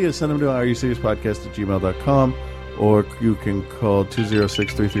any ideas, send them to areyouseriouspodcast@gmail.com, or you can call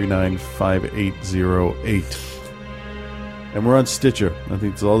 206-339-5808. And we're on Stitcher. I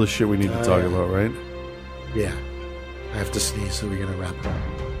think it's all the shit we need to talk about, right? Yeah. I have to sneeze, so we're going to wrap it up.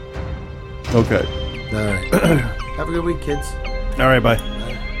 Okay. All right. Have a good week, kids. All right, bye.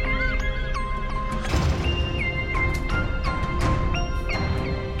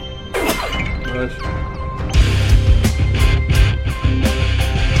 Bye.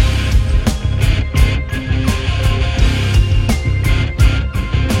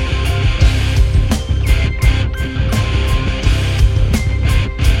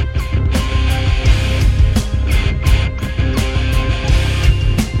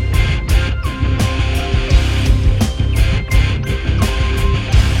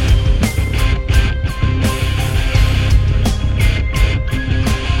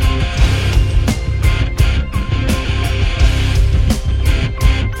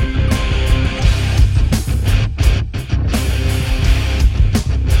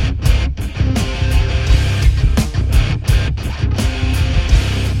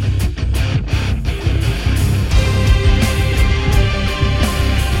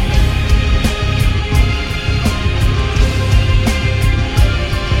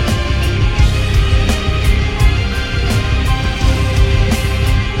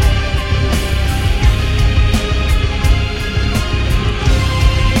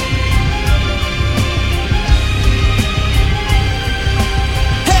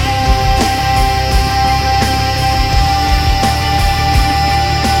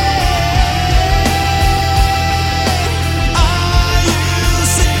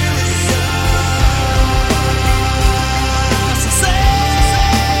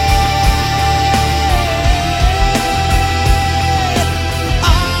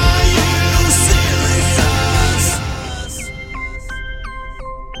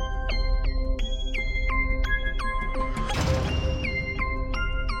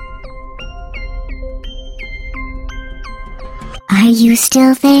 Are you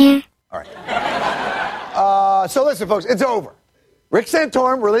still there? So listen, folks, it's over. Rick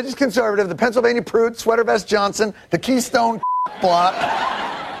Santorum, religious conservative, the Pennsylvania prude, sweater vest Johnson, the Keystone block,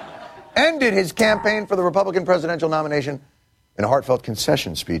 ended his campaign for the Republican presidential nomination in a heartfelt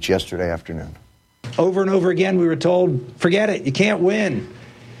concession speech yesterday afternoon. Over and over again, we were told, forget it, you can't win.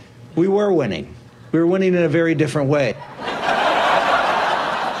 We were winning. We were winning in a very different way.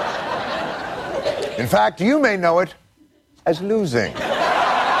 In fact, you may know it as losing.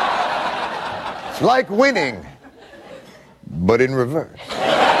 It's like winning, but in reverse.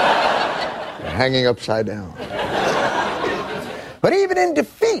 Hanging upside down. But even in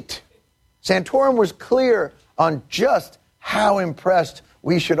defeat, Santorum was clear on just how impressed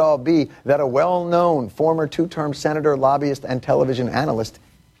we should all be that a well-known former two-term senator, lobbyist, and television analyst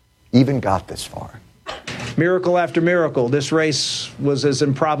even got this far. Miracle after miracle, this race was as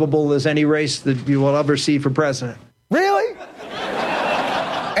improbable as any race that you will ever see for president. Really?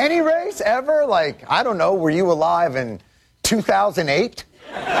 Any race ever? Like, I don't know, were you alive in 2008?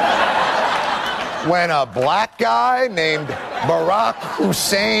 When a black guy named Barack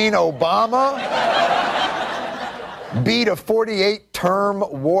Hussein Obama beat a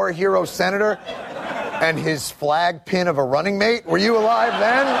 48-term war hero senator and his flag pin of a running mate? Were you alive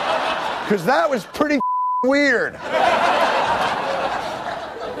then? Because that was pretty weird.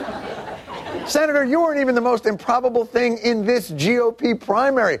 Senator, you weren't even the most improbable thing in this GOP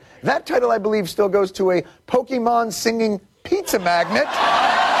primary. That title, I believe, still goes to a Pokemon-singing pizza magnate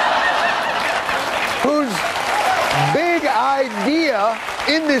whose big idea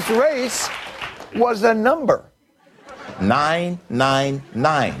in this race was a number.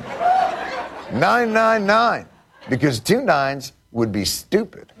 999. 999. Because 2 nines would be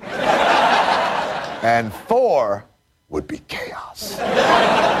stupid. And 4 would be chaos.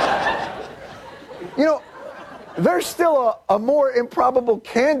 You know, there's still a more improbable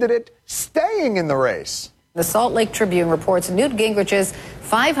candidate staying in the race. The Salt Lake Tribune reports Newt Gingrich's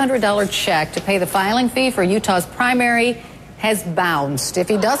 $500 check to pay the filing fee for Utah's primary has bounced. If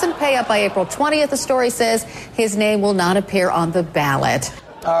he doesn't pay up by April 20th, the story says his name will not appear on the ballot.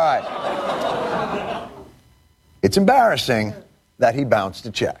 All right. It's embarrassing that he bounced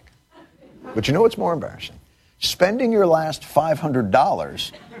a check. But you know what's more embarrassing? Spending your last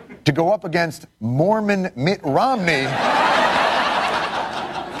 $500 to go up against Mormon Mitt Romney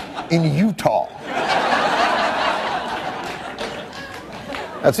in Utah.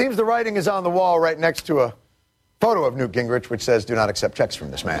 Now, it seems the writing is on the wall right next to a photo of Newt Gingrich, which says, "Do not accept checks from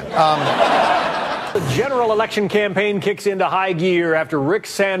this man." The general election campaign kicks into high gear after Rick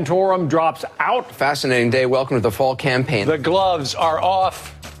Santorum drops out. Fascinating day. Welcome to the fall campaign. The gloves are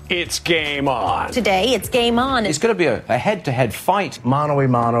off. It's game on. Today, it's game on. It's going to be a head-to-head fight. Mano a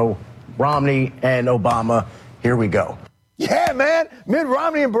mano, Romney and Obama. Here we go. Yeah, man. Mitt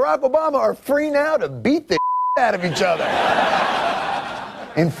Romney and Barack Obama are free now to beat the out of each other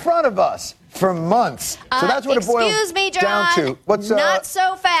in front of us for months. So that's what it boils excuse me, John, down to. What's not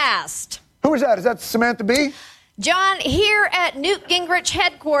so fast. Who is that? Is that Samantha Bee? John, here at Newt Gingrich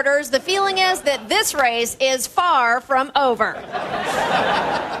headquarters, the feeling is that this race is far from over.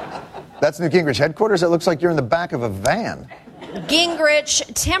 That's Newt Gingrich headquarters? It looks like you're in the back of a van. Gingrich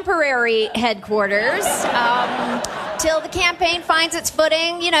temporary headquarters. Till the campaign finds its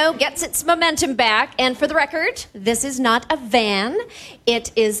footing, gets its momentum back. And for the record, this is not a van.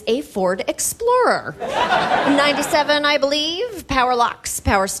 It is a Ford Explorer. 97, I believe. Power locks,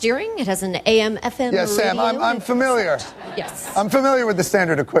 power steering. It has an AM/FM Yes, Sam, radio. I'm familiar. Yes. I'm familiar with the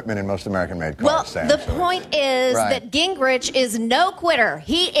standard equipment in most American-made cars, Well, Sam. the point is that Gingrich is no quitter.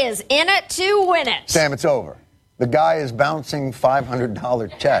 He is in it to win it. Sam, it's over. The guy is bouncing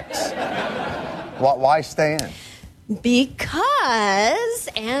 $500 checks. Why stay in? Because,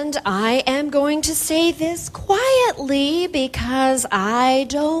 and I am going to say this quietly because I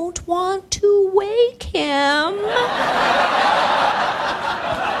don't want to wake him.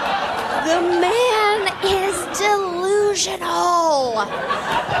 The man is delusional.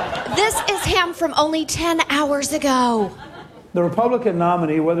 This is him from only 10 hours ago. The Republican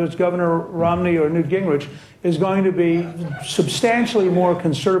nominee, whether it's Governor Romney or Newt Gingrich, is going to be substantially more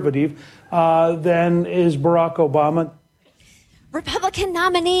conservative than is Barack Obama. Republican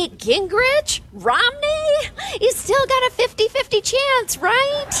nominee Gingrich? Romney? He's still got a 50-50 chance,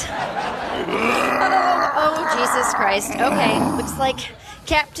 right? Oh, Jesus Christ. Okay, looks like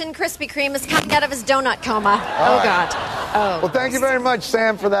Captain Krispy Kreme is coming out of his donut coma. All right. God. Oh. Well, thank you very much,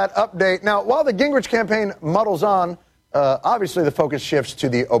 Sam, for that update. Now, while the Gingrich campaign muddles on, obviously the focus shifts to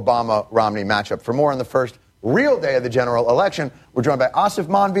the Obama-Romney matchup. For more on the first real day of the general election. We're joined by Asif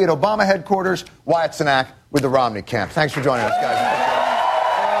Manvi at Obama headquarters, Wyatt Cenac with the Romney camp. Thanks for joining us, guys.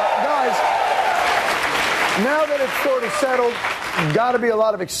 Guys, now that it's sort of settled, got to be a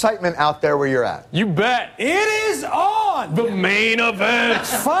lot of excitement out there where you're at. You bet. It is on! The main event.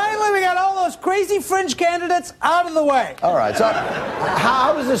 Finally, we got all those crazy fringe candidates out of the way. All right, so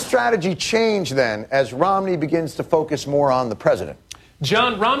how does the strategy change then as Romney begins to focus more on the president?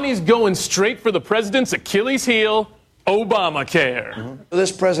 John, Romney's going straight for the president's Achilles heel, Obamacare. Mm-hmm.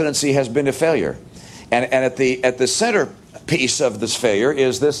 This presidency has been a failure. And at the center piece of this failure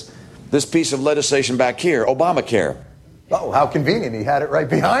is this piece of legislation back here, Obamacare. Oh, how convenient. He had it right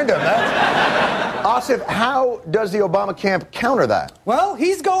behind him. Asif, how does the Obama camp counter that? Well,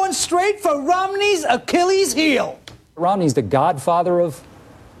 he's going straight for Romney's Achilles heel. Romney's the godfather of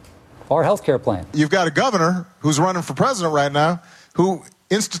our health care plan. You've got a governor who's running for president right now who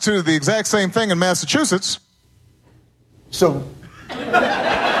instituted the exact same thing in Massachusetts. So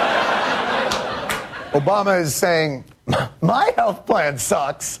Obama is saying, my health plan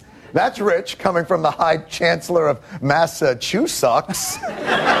sucks. That's rich, coming from the High Chancellor of Massachusetts.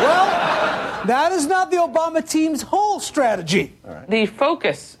 Well, that is not the Obama team's whole strategy. Right. The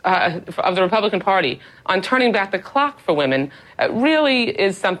focus of the Republican Party on turning back the clock for women really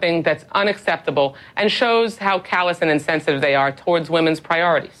is something that's unacceptable and shows how callous and insensitive they are towards women's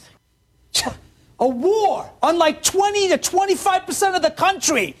priorities. A war, unlike 20 to 25% of the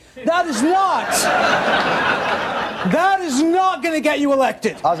country. That is not going to get you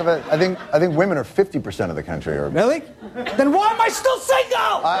elected. Asif, I think women are 50% of the country. Really? Then why am I still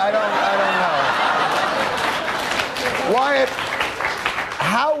single? I don't know. Wyatt,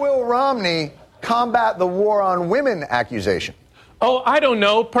 how will Romney combat the war on women accusation? Oh, I don't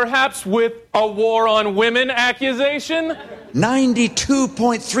know. Perhaps with a war on women accusation?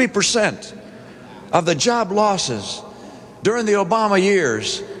 92.3% of the job losses during the Obama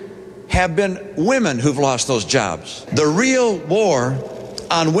years have been women who've lost those jobs. The real war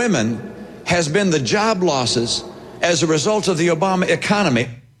on women has been the job losses as a result of the Obama economy.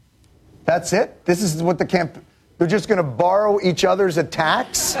 That's it? This is what the camp... They're just going to borrow each other's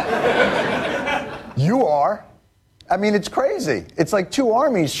attacks? You are. I mean, it's crazy. It's like two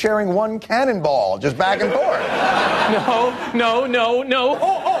armies sharing one cannonball, just back and forth. No.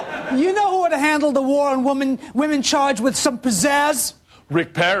 Oh, you know who would have handled the war on women charged with some pizzazz?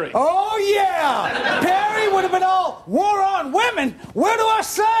 Rick Perry. Oh, yeah. Perry would have been all, war on women? Where do I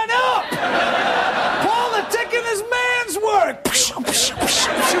sign up? Politicking is man's work.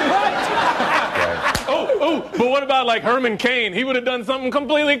 But what about like Herman Cain? He would have done something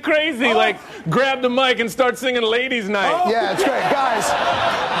completely crazy, like grab the mic and start singing Ladies' Night. Yeah, it's great. Guys,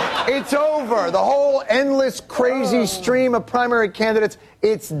 it's over. The whole endless, crazy stream of primary candidates,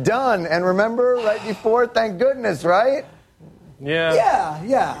 it's done. And remember, right before, thank goodness, right? Yeah.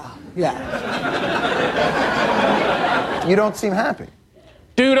 You don't seem happy.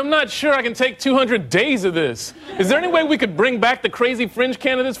 Dude, I'm not sure I can take 200 days of this. Is there any way we could bring back the crazy fringe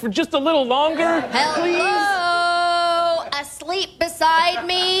candidates for just a little longer? Hello, asleep beside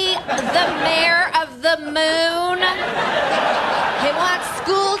me, the mayor of the moon. He wants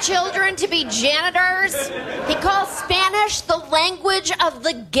school children to be janitors. He calls Spanish the language of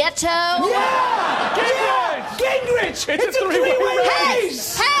the ghetto. Yeah! Gingrich! It's a three-way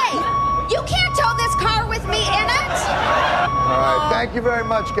race! Hey! You can't tow this car with me in it! All right, thank you very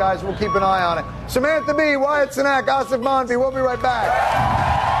much, guys. We'll keep an eye on it. Samantha Bee, Wyatt Cenac, Asif Manvi. We'll be right back.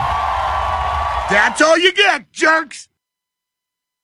 That's all you get, jerks!